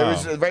 Oh, wow. It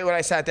was right when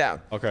I sat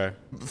down. Okay.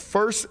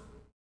 First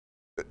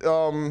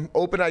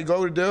open I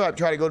go to do, I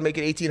try to go to make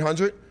it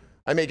 1,800.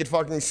 I make it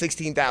fucking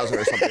 16,000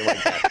 or something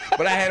like that.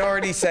 But I had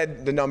already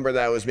said the number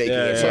that I was making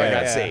it, so I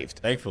got saved.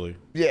 Thankfully.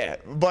 Yeah,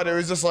 but it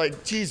was just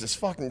like, Jesus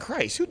fucking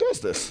Christ, who does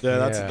this?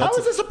 Yeah, How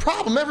is this a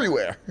problem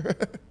everywhere?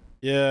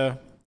 Yeah.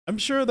 I'm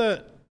sure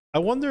that, I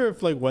wonder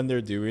if like when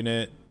they're doing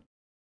it,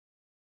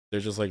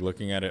 they're just like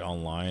looking at it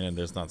online and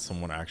there's not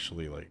someone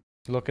actually like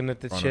looking at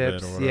the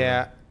chips.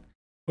 Yeah.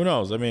 Who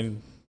knows? I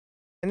mean,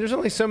 and there's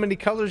only so many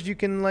colors you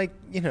can like,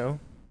 No,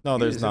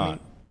 there's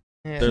not.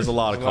 Yeah. There's a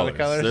lot of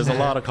colors. There's a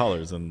lot of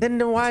colors, and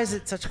then why is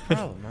it such a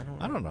problem?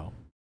 I don't know.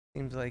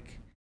 Seems like.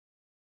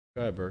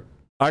 Go ahead, Bert.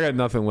 I got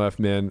nothing left,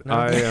 man. No.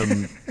 I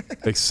am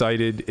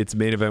excited. It's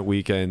main event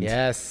weekend.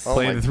 Yes.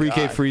 Playing the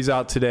 3K freeze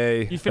out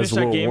today. You finished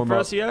that game for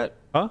us yet?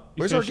 Huh?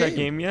 You finished that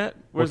game yet?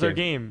 Where's our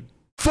game?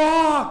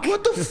 Fuck!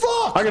 What the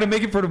fuck? I gotta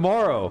make it for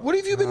tomorrow. What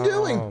have you been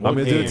doing? I'm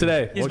gonna do it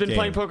today. He's been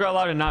playing Poker Out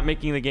Loud and not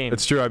making the game.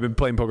 It's true. I've been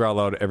playing Poker Out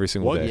Loud every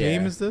single day. What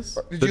game is this?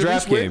 The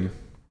draft game.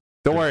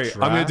 Don't worry. I'm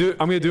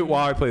gonna do it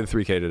while I play the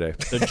 3K today.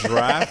 The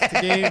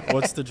draft game?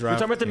 What's the draft?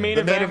 We're talking about the main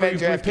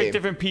event. We pick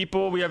different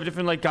people. We have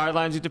different like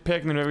guidelines you have to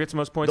pick, and then whoever gets the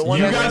most points. You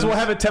guys will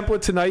have a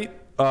template tonight.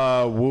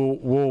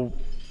 We'll.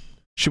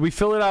 Should we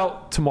fill it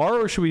out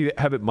tomorrow or should we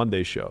have it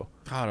Monday's show?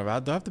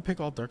 God, do I have to pick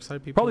all Dark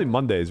Side people? Probably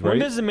Mondays, right? When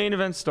does the main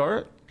event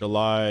start?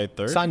 July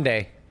 3rd?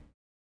 Sunday.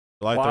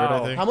 July 3rd,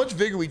 I think. How much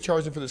VIG are we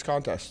charging for this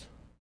contest?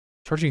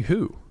 Charging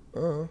who?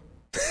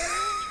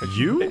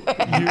 You?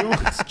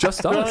 It's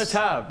just Put it on a us.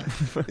 tab.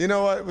 You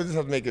know what? We'll just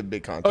have to make it a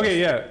big contest. Okay,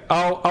 yeah.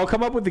 I'll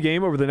come up with the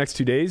game over the next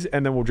 2 days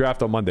and then we'll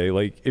draft on Monday.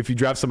 Like if you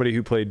draft somebody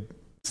who played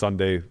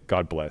Sunday,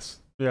 God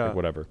bless. Yeah. Like,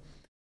 whatever.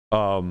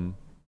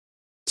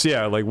 So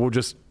yeah, like we'll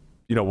just,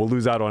 we'll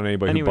lose out on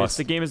anybody who busts.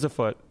 The game is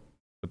afoot.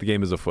 But the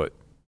game is afoot.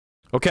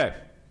 Okay.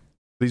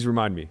 Please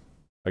remind me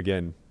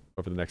again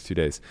over the next 2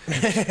 days.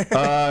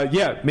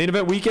 Yeah, main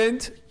event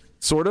weekend,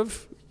 sort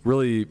of.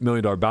 Really $1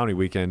 Million Bounty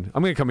weekend.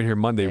 I'm going to come in here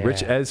Monday,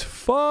 rich as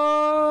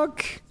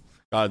fuck.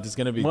 God, there's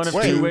going to be one of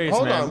two ways,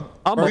 hold man. on.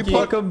 I'm going to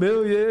pluck $1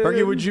 million.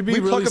 Berkey, would you be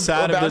really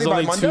sad if there's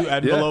only 2 Monday?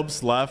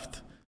 envelopes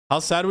left? How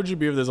sad would you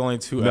be if there's only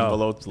 2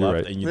 envelopes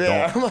left right.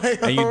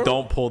 and you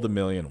don't pull the $1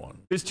 million one?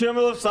 There's 2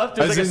 envelopes left.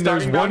 There's As like a in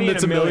starting there's one bounty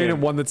that's $1 and million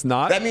and one that's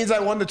not. That means I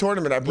won the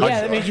tournament. I believe.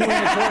 Yeah, that means you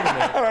win the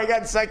tournament. I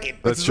got second.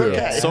 That's true.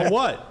 Okay. So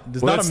what?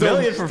 There's Well, not that's $1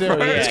 million still- for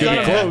free. It's going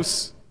to be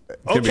close. It's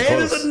gonna be Okay,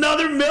 there's close.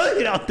 another $1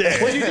 million out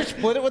there. Would you just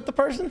split it with the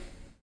person?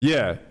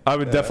 Yeah, I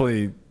would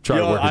definitely try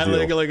to work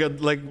a deal.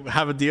 like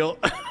have a deal.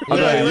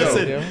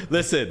 Yeah,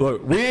 Listen.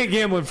 Look, we ain't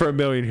gambling for $1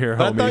 million here, I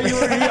homie. thought you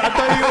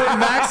were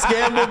Max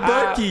Gamble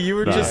Berkey. You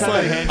were Nah. just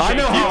like, I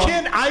know how- you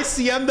can't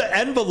ICM the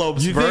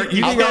envelopes, You Bert.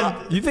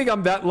 think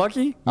I'm that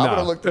lucky? I'm Nah.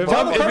 gonna look the If ball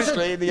I'm- up if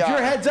straight in If the you're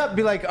eye. heads up,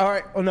 be like, all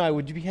right. Oh no,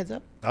 would you be heads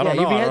up? I don't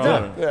You'd know. be I heads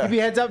don't up. know. You'd be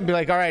heads up and be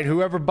like, all right,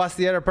 whoever busts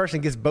the other person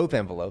gets both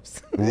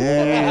envelopes.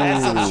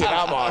 That's some shit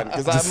I'm on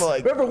because I'm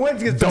like, Whoever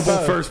wins gets double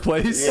both. first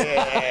place.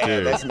 yeah,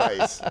 that's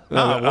nice.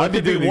 I'd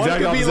be doing the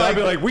exact opposite. I'd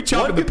be like, we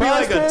chopping the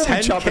prize pool,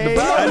 we chopping the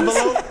prize.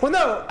 envelope. Well,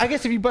 no, I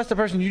guess if you bust a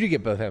person, you do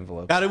get both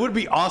envelopes. God, it would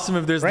be awesome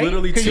if there's Right?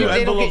 literally 'Cause 2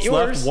 they don't get envelopes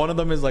yours. left. One of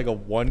them is like a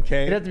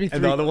 1K, It'd have to be and 3.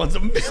 the other one's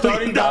 $1 million.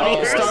 Starting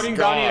bounty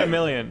God. $1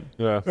 million.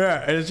 Yeah.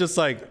 Yeah, and it's just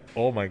like,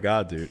 oh my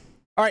God, dude.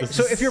 All right,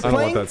 so if you're I don't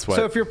want playing, that sweat.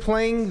 so if you're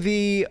playing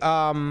the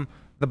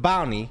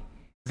bounty,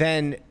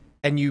 then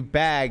and you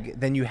bag,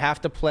 then you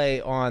have to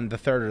play on the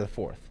 3rd or the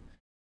 4th.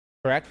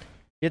 Correct?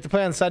 You have to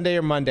play on Sunday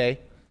or Monday.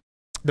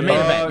 The main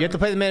event. You have to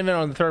play the main event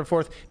on the 3rd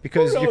or 4th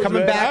because you're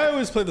coming I back.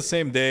 always play the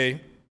same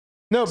day.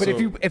 No, but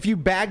So- if you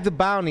bag the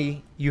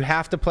bounty, you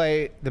have to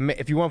play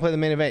if you want to play the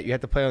main event, you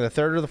have to play on the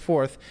 3rd or the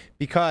 4th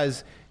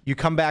because you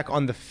come back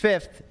on the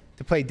 5th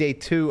to play day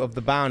 2 of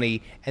the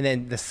bounty, and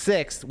then the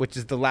 6th, which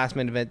is the last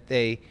main event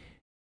day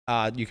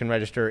you can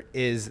register,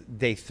 is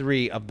day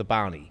 3 of the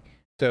bounty.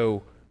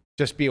 So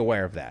just be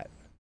aware of that.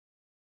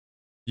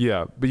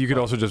 Yeah, but you could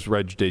also just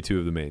reg day 2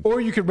 of the main. Or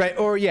you could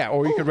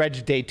you could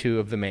reg day 2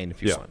 of the main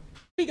if you want.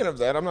 Speaking of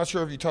that, I'm not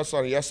sure if you touched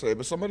on it yesterday,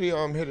 but somebody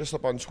hit us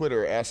up on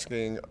Twitter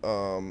asking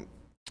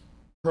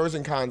pros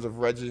and cons of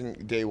regging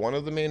day 1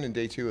 of the main and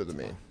day 2 of the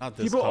main.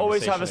 People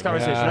always have this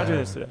conversation. We're not doing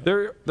this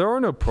today. There are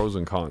no pros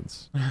and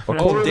cons. A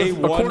quarter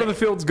of the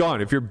field's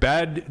gone. If you're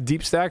bad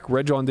deep stack,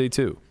 reg on day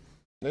 2.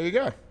 There you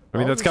go. I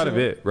mean, that's kind of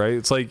it, right?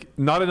 It's like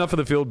not enough of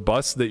the field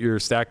busts that your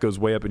stack goes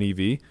way up in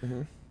EV,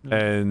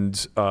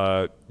 and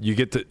you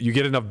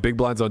get enough big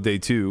blinds on day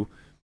 2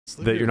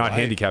 that you're not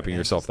handicapping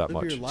yourself that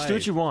much. Just do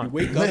what you want.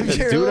 Wake up and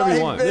Do whatever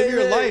you want. live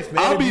your life,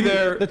 man. I'll be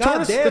there. The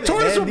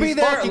tournaments will be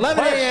there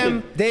 11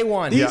 a.m. day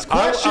 1. These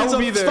questions I'll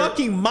be of there.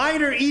 fucking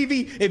minor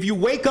EV. If you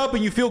wake up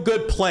and you feel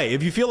good, play.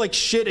 If you feel like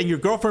shit and your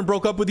girlfriend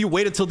broke up with you,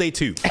 wait until day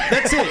 2.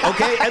 That's it,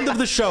 okay? End of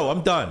the show.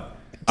 I'm done.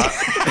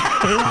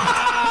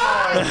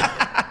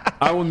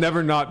 I will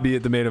never not be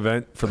at the main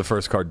event for the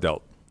first card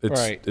dealt. It's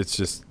Right. it's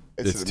just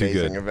It's an too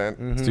amazing good. event.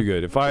 It's too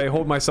good. If I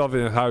hold myself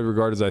in high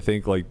regard as I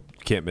think, like,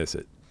 can't miss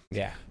it.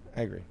 Yeah,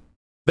 I agree.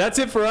 That's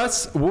it for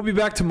us. We'll be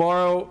back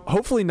tomorrow.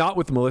 Hopefully not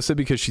with Melissa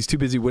because she's too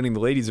busy winning the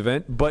ladies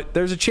event, but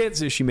there's a chance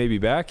that she may be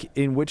back,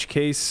 in which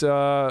case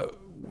no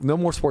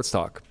more sports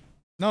talk.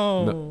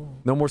 No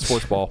more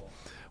sports ball.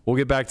 We'll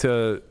get back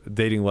to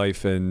dating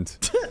life and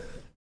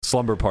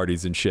slumber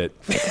parties and shit.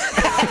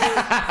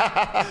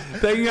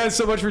 Thank you guys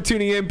so much for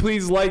tuning in.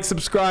 Please like,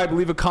 subscribe,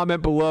 leave a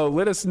comment below.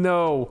 Let us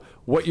know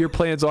what your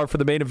plans are for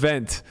the main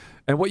event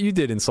and what you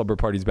did in slumber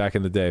parties back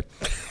in the day.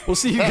 We'll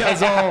see you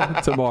guys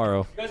all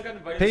tomorrow. You guys got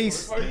invited Peace.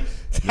 to slumber parties?